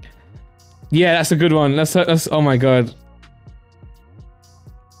 Yeah, that's a good one. Let's. Oh my god.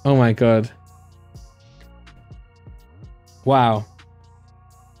 Oh my god. Wow.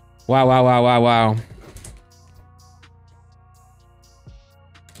 Wow.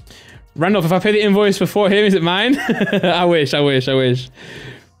 Randolph, if I pay the invoice before him, is it mine? I wish. I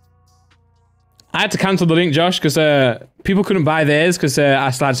had to cancel the link, Josh, because people couldn't buy theirs because I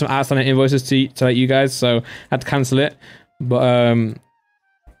still had some outstanding invoices to let you guys, so I had to cancel it. But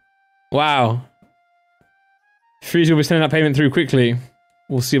wow. Freezy will be sending that payment through quickly.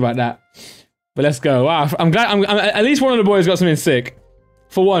 We'll see about that. But let's go. Wow, I'm glad. I'm at least one of the boys got something sick.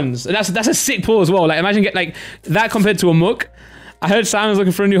 For once, and that's a sick pull as well. Like imagine get like that compared to a muck. I heard Simon's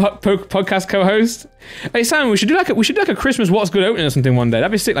looking for a new podcast co-host. Hey Simon, we should do like a Christmas what's good opening or something one day.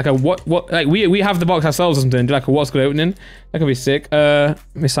 That'd be sick. Like a what like we have the box ourselves or something. Do like a what's good opening. That could be sick. Let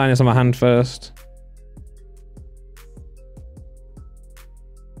me sign this on my hand first.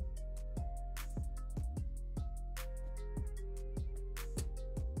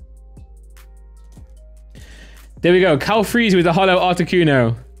 There we go. Cal Freezy with the hollow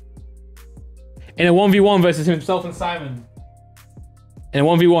Articuno. In a 1v1 versus himself and Simon. In a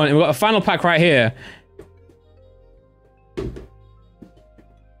 1v1. And we've got a final pack right here.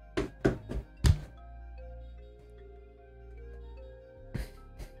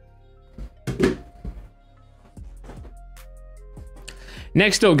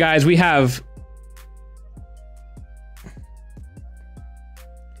 Next up, guys, we have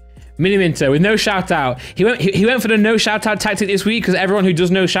Miniminter with no shout out. He went for the no shout out tactic this week because everyone who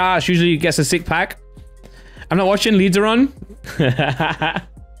does no shout outs usually gets a sick pack. I'm not watching. Leads are on.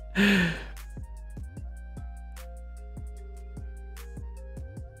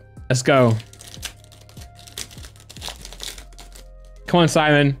 Let's go. Come on,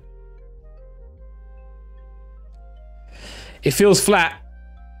 Simon. It feels flat.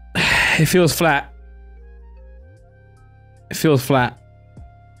 It feels flat. It feels flat.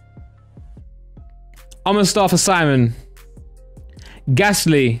 I'm gonna start for Simon.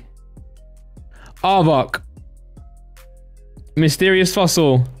 Ghastly. Arbok. Mysterious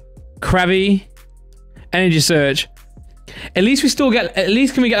Fossil. Krabby. Energy Search. At least we still get, at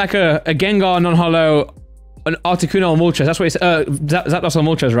least can we get like a Gengar non-hollow, an Articuno or Moltres. That's what it's, Zapdos or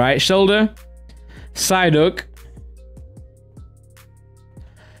Moltres, right? Shoulder. Psyduck.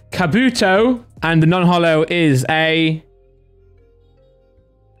 Kabuto. And the non-hollow is a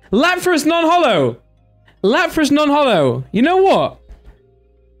Lapras non-hollow. Lapras non-hollow. You know what?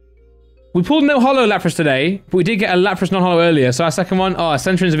 We pulled no hollow Lapras today, but we did get a Lapras non-hollow earlier. So our second one, oh,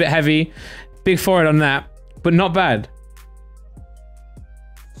 Centurin's a bit heavy. Big forehead on that, but not bad.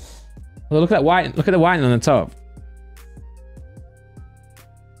 Well, look at that white. Look at the white on the top.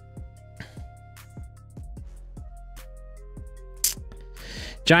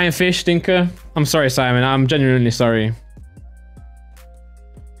 Giant fish stinker. I'm sorry, Simon. I'm genuinely sorry.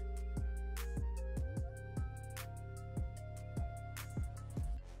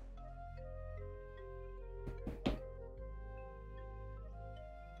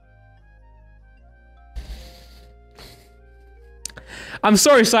 I'm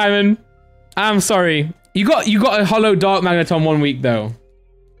sorry, Simon. I'm sorry. You got a hollow Dark Magneton 1 week though.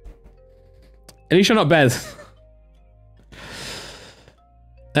 At least you're not Bez.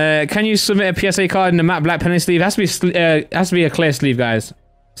 Can you submit a PSA card in a matte black penny sleeve? It has to be a clear sleeve, guys.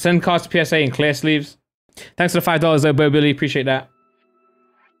 Send cards to PSA in clear sleeves. Thanks for the $5 though, Bo Billy. Appreciate that.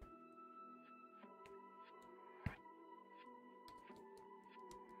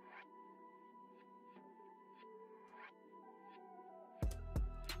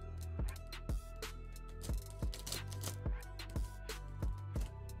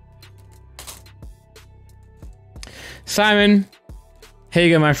 Simon, here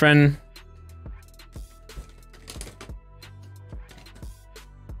you go, my friend.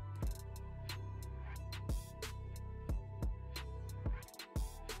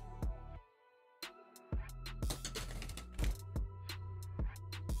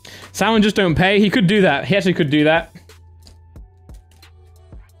 Simon just don't pay. He could do that. He actually could do that.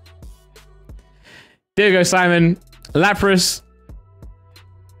 There you go, Simon. Lapras.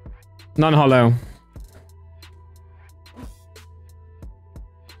 Non-hollow.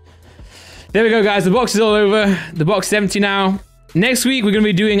 There we go, guys. The box is all over. The box is empty now. Next week, we're going to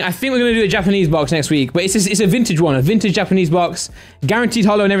be doing... I think we're going to do a Japanese box next week. But it's a vintage one. A vintage Japanese box. Guaranteed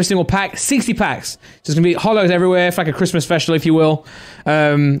hollow in every single pack. 60 packs. So it's going to be hollows everywhere. For like a Christmas special, if you will.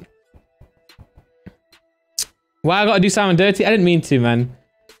 Why I got to do Simon dirty? I didn't mean to, man.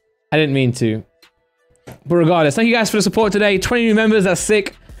 I didn't mean to. But regardless, thank you guys for the support today. 20 new members. That's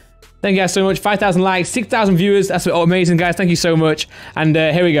sick. Thank you guys so much. 5,000 likes. 6,000 viewers. That's amazing, guys. Thank you so much. And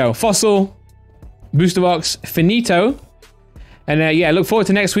here we go. Fossil. Booster box. Finito. And yeah, look forward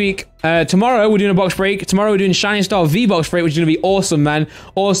to next week. Tomorrow, we're doing a box break. Tomorrow, we're doing Shining Star V box break, which is going to be awesome, man.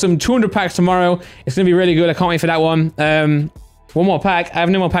 Awesome. 200 packs tomorrow. It's going to be really good. I can't wait for that one. One more pack. I have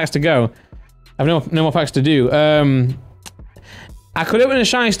no more packs to go. I have no more packs to do. I could open a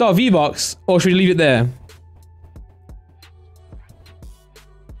Shining Star V box, or should we leave it there?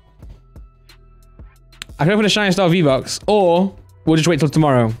 I can open a Shining Star V box, or we'll just wait till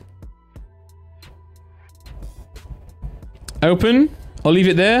tomorrow. Open, or leave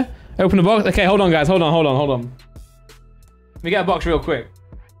it there. Open the box. Okay, hold on, guys. Hold on. Let me get a box real quick.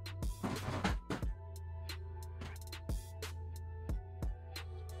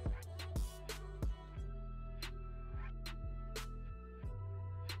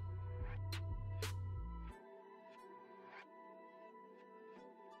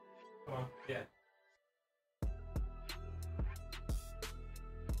 Come on, yeah.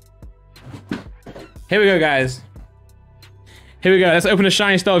 Here we go, guys. Here we go. Let's open a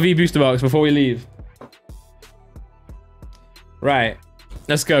Shining Star V booster box before we leave. Right.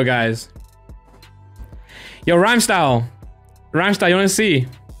 Let's go, guys. Yo, Rhymestyle. Rhymestyle, you want to see?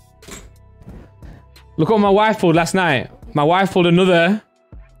 Look what my wife pulled last night. My wife pulled another.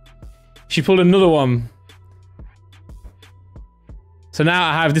 She pulled another one. So now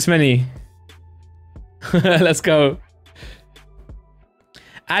I have this many. Let's go.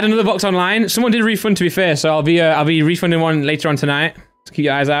 Add another box online. Someone did refund, to be fair, so I'll be refunding one later on tonight. So keep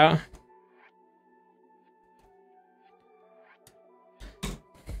your eyes out.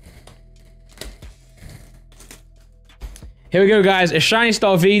 Here we go, guys. A Shiny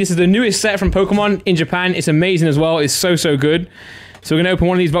Star V. This is the newest set from Pokemon in Japan. It's amazing as well. It's so, so good. So we're going to open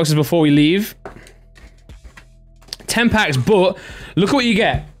one of these boxes before we leave. 10 packs, but look what you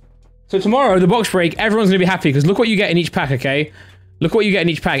get. So tomorrow, the box break, everyone's going to be happy because look what you get in each pack, okay? Look what you get in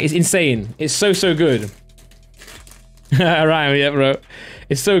each pack. It's insane. It's so, so good. Right, yeah, bro.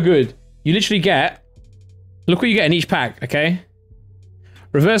 It's so good. You literally get... Look what you get in each pack, okay?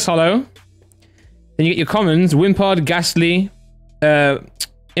 Reverse Hollow. Then you get your commons. Wimpod, Ghastly,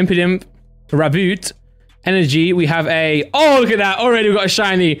 Impidimp, Raboot, Energy. We have a... Oh, look at that. Already we've got a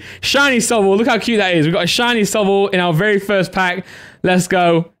shiny. Shiny Sobble. Look how cute that is. We've got a shiny Sobble in our very first pack. Let's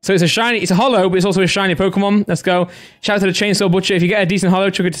go. So it's a shiny, it's a hollow, but it's also a shiny Pokemon. Let's go. Shout out to the Chainsaw Butcher. If you get a decent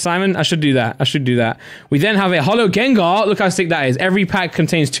hollow, chuck it to Simon. I should do that. I should do that. We then have a hollow Gengar. Look how sick that is. Every pack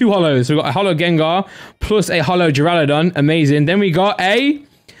contains 2 hollows. So we've got a hollow Gengar plus a hollow Duraludon. Amazing. Then we got a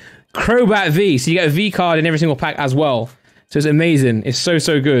Crobat V. So you get a V card in every single pack as well. So it's amazing. It's so,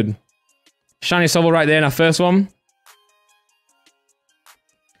 so good. Shiny Sobble right there in our first one.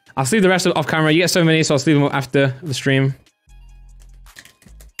 I'll leave the rest off camera. You get so many, so I'll leave them after the stream.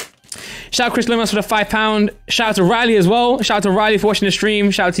 Shout out Chris Lomas for the £5. Shout out to Riley as well. Shout out to Riley for watching the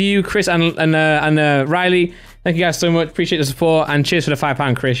stream. Shout out to you, Chris and Riley. Thank you guys so much. Appreciate the support. And cheers for the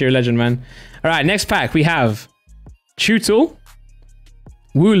 £5, Chris. You're a legend, man. All right, next pack. We have Chewtle,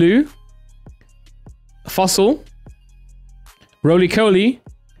 Wooloo, Fossil, Roly-Coly,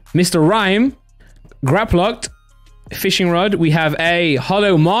 Mr. Rhyme, Graplocked, Fishing Rod. We have a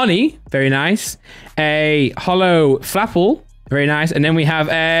hollow Marnie. Very nice. A hollow Flapple. Very nice. And then we have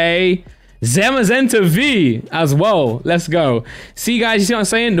a Zamazenta V as well. Let's go. See, guys, you see what I'm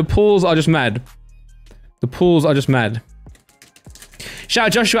saying? The pulls are just mad. The pulls are just mad. Shout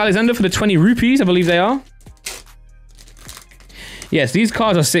out Joshua Alexander for the 20 rupees, I believe they are. Yes, these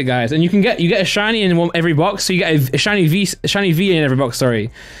cards are sick, guys. And you get a shiny in every box. So you get a shiny V in every box, sorry.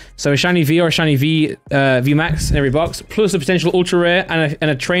 So a shiny V or a shiny V VMAX in every box, plus a potential ultra rare and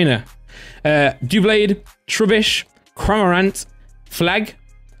a trainer. Doublade, Trubbish, Cramorant, Flag,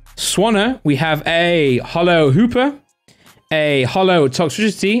 Swanner. We have a hollow Hooper, a hollow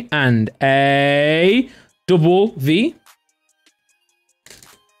Toxtricity, and a double V.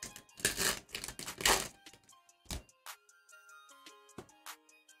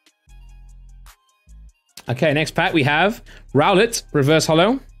 Okay, next pack we have Rowlet, reverse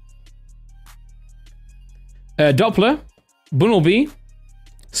hollow, Doppler, Bunnelby,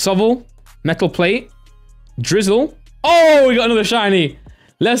 Sobble, Metal Plate, Drizzle. Oh, we got another shiny.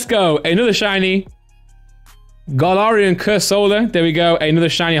 Let's go. Another shiny. Galarian Cursola. There we go. Another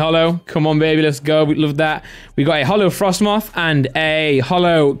shiny holo. Come on, baby. Let's go. We love that. We got a holo Frostmoth and a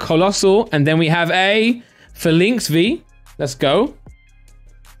holo Colossal. And then we have a Phalanx V. Let's go.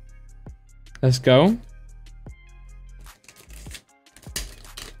 Let's go.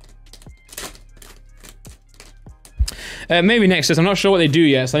 Maybe Nexus. I'm not sure what they do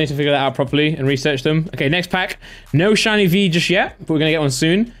yet, so I need to figure that out properly and research them. Okay, next pack. No shiny V just yet, but we're going to get one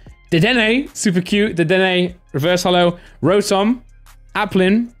soon. Dedenne, super cute. Dedenne, reverse holo. Rotom,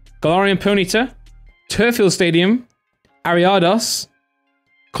 Applin, Galarian Ponyta, Turffield Stadium, Ariados,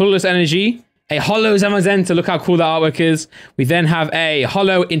 Colorless Energy, a holo Zamazenta. Look how cool that artwork is. We then have a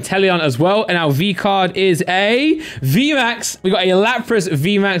holo Inteleon as well, and our V card is a VMAX. We got a Lapras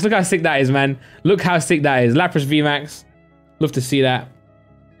VMAX. Look how sick that is, man. Look how sick that is. Lapras VMAX. Love to see that.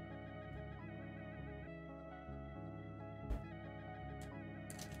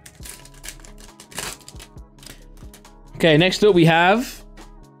 Okay, next up we have...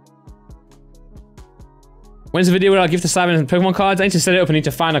 When's the video where I'll give to Simon Pokemon cards? I need to set it up and need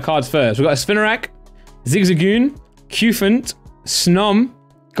to find our cards first. We've got a Spinarak, Zigzagoon, Cufant, Snom,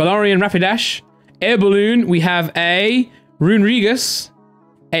 Galarian Rapidash, Air Balloon. We have a Runerigus,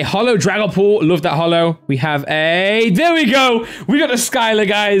 a holo Dragapult. Love that holo. We have a... There we go. We got the Skylar,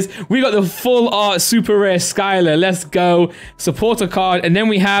 guys. We got the full art super rare Skylar. Let's go. Supporter card. And then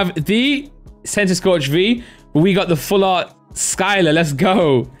we have the Center Scorch V. We got the full art Skylar. Let's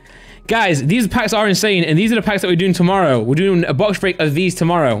go. Guys, these packs are insane, and these are the packs that we're doing tomorrow. We're doing a box break of these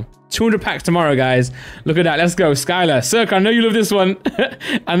tomorrow. 200 packs tomorrow, guys. Look at that. Let's go. Skylar. Circa, I know you love this one.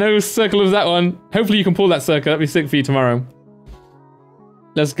 I know Circa loves that one. Hopefully you can pull that Circa. That'd be sick for you tomorrow.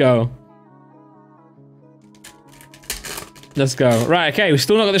 Let's go. Let's go. Right, okay. We've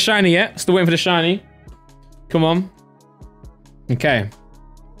still not got the shiny yet. Still waiting for the shiny. Come on. Okay.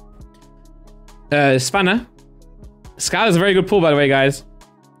 Spanner. Skylar's a very good pull, by the way, guys.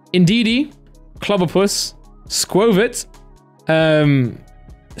 Indeedee, Clobberpuss, Squovit,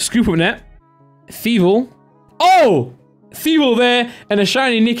 Scoop Up Net, Thievul. Oh! Thievul there, and a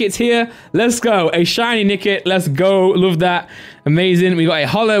shiny Nickit here. Let's go. A shiny Nickit. Let's go. Love that. Amazing. We got a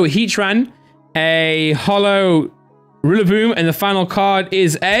holo Heatran, a holo Rillaboom, and the final card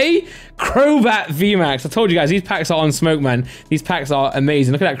is a Crobat VMAX. I told you guys, these packs are on smoke, man. These packs are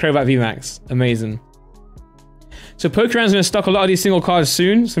amazing. Look at that Crobat VMAX. Amazing. So Pokemon's going to stock a lot of these single cards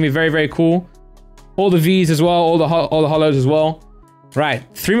soon. It's going to be very, very cool. All the Vs as well. All the holos as well. Right.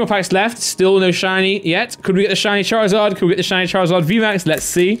 3 more packs left. Still no shiny yet. Could we get the shiny Charizard? Could we get the shiny Charizard VMAX? Let's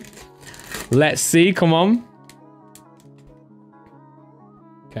see. Let's see. Come on.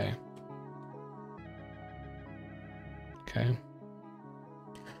 Okay. Okay.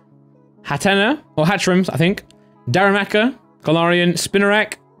 Hatenna, or Hatrams, I think. Darumaka, Galarian,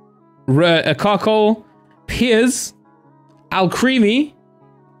 Spinarak, Carkol, Piers, Alcremie,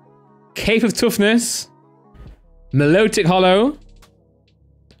 Cape of Toughness, Melotic Holo,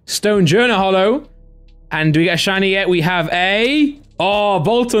 Stonejourner Holo, and do we get a shiny yet? We have a... Oh,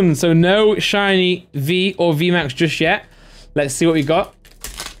 Bolton. So no shiny V or VMAX just yet. Let's see what we got.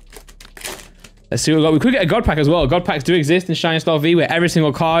 Let's see what we got. We could get a God Pack as well. God Packs do exist in Shiny Star V, where every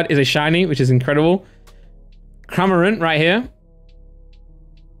single card is a shiny, which is incredible. Cramorant right here.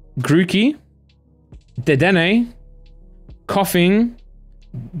 Grookey. Dedenne. Coughing.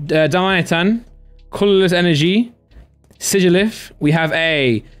 Darmanitan. Colorless Energy. Sigilif. We have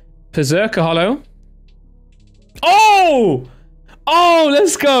a Berserker Holo. Oh! Oh,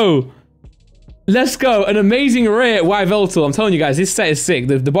 let's go! Let's go. An amazing rare Yveltal. I'm telling you guys, this set is sick.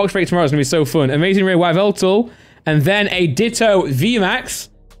 The box break tomorrow is going to be so fun. Amazing rare Yveltal. And then a Ditto VMAX.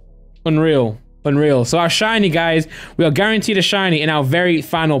 Unreal. Unreal. So our shiny, guys, we are guaranteed a shiny in our very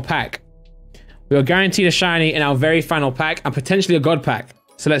final pack. We are guaranteed a shiny in our very final pack and potentially a God Pack.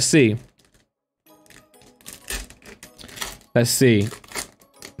 So let's see. Let's see.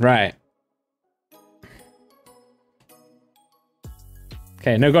 Right.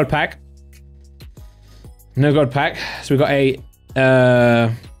 Okay, no God Pack. No God Pack. So we got a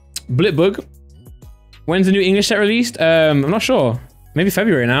Blipbug. When's the new English set released? I'm not sure. Maybe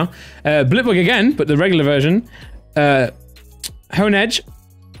February now. Blipbug again, but the regular version. Honedge.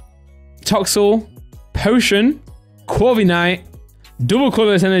 Toxel. Potion. Corviknight. Double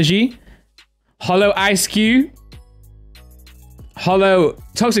Colorless Energy. Holo Ice Cube. Holo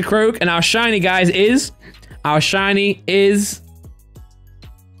Toxic Croak. And our shiny, guys, is... Our shiny is...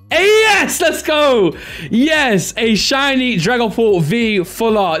 Yes, let's go. Yes, a shiny Dragapult V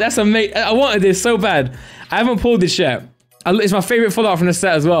full art. That's amazing. I wanted this so bad. I haven't pulled this yet. It's my favorite full art from the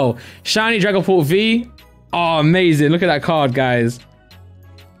set as well. Shiny Dragapult V. Oh, amazing. Look at that card, guys.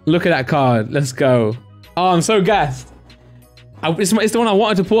 Look at that card. Let's go. Oh, I'm so gassed. It's the one I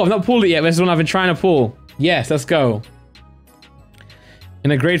wanted to pull. I've not pulled it yet, but it's the one I've been trying to pull. Yes, let's go.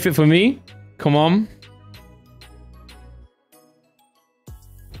 And a great fit for me. Come on.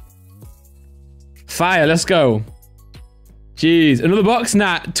 Fire, let's go. Jeez, another box?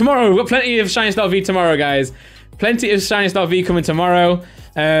 Nah, tomorrow. We've got plenty of Shiny Star V tomorrow, guys. Plenty of Shiny Star V coming tomorrow.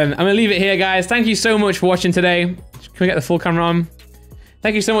 I'm going to leave it here, guys. Thank you so much for watching today. Can we get the full camera on?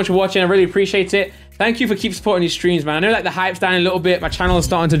 Thank you so much for watching. I really appreciate it. Thank you for keep supporting these streams, man. I know like the hype's down a little bit. My channel is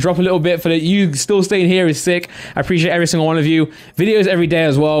starting to drop a little bit. For you still staying here is sick. I appreciate every single one of you. Videos every day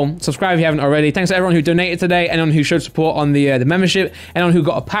as well. Subscribe if you haven't already. Thanks to everyone who donated today, anyone who showed support on the membership, anyone who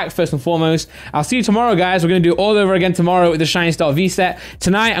got a pack first and foremost. I'll see you tomorrow, guys. We're going to do it all over again tomorrow with the Shiny Star V set.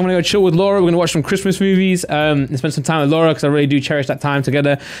 Tonight, I'm going to go chill with Laura. We're going to watch some Christmas movies and spend some time with Laura because I really do cherish that time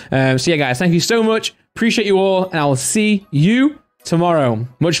together. So yeah, guys, thank you so much. Appreciate you all, and I will see you tomorrow.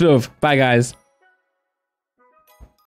 Much love. Bye, guys.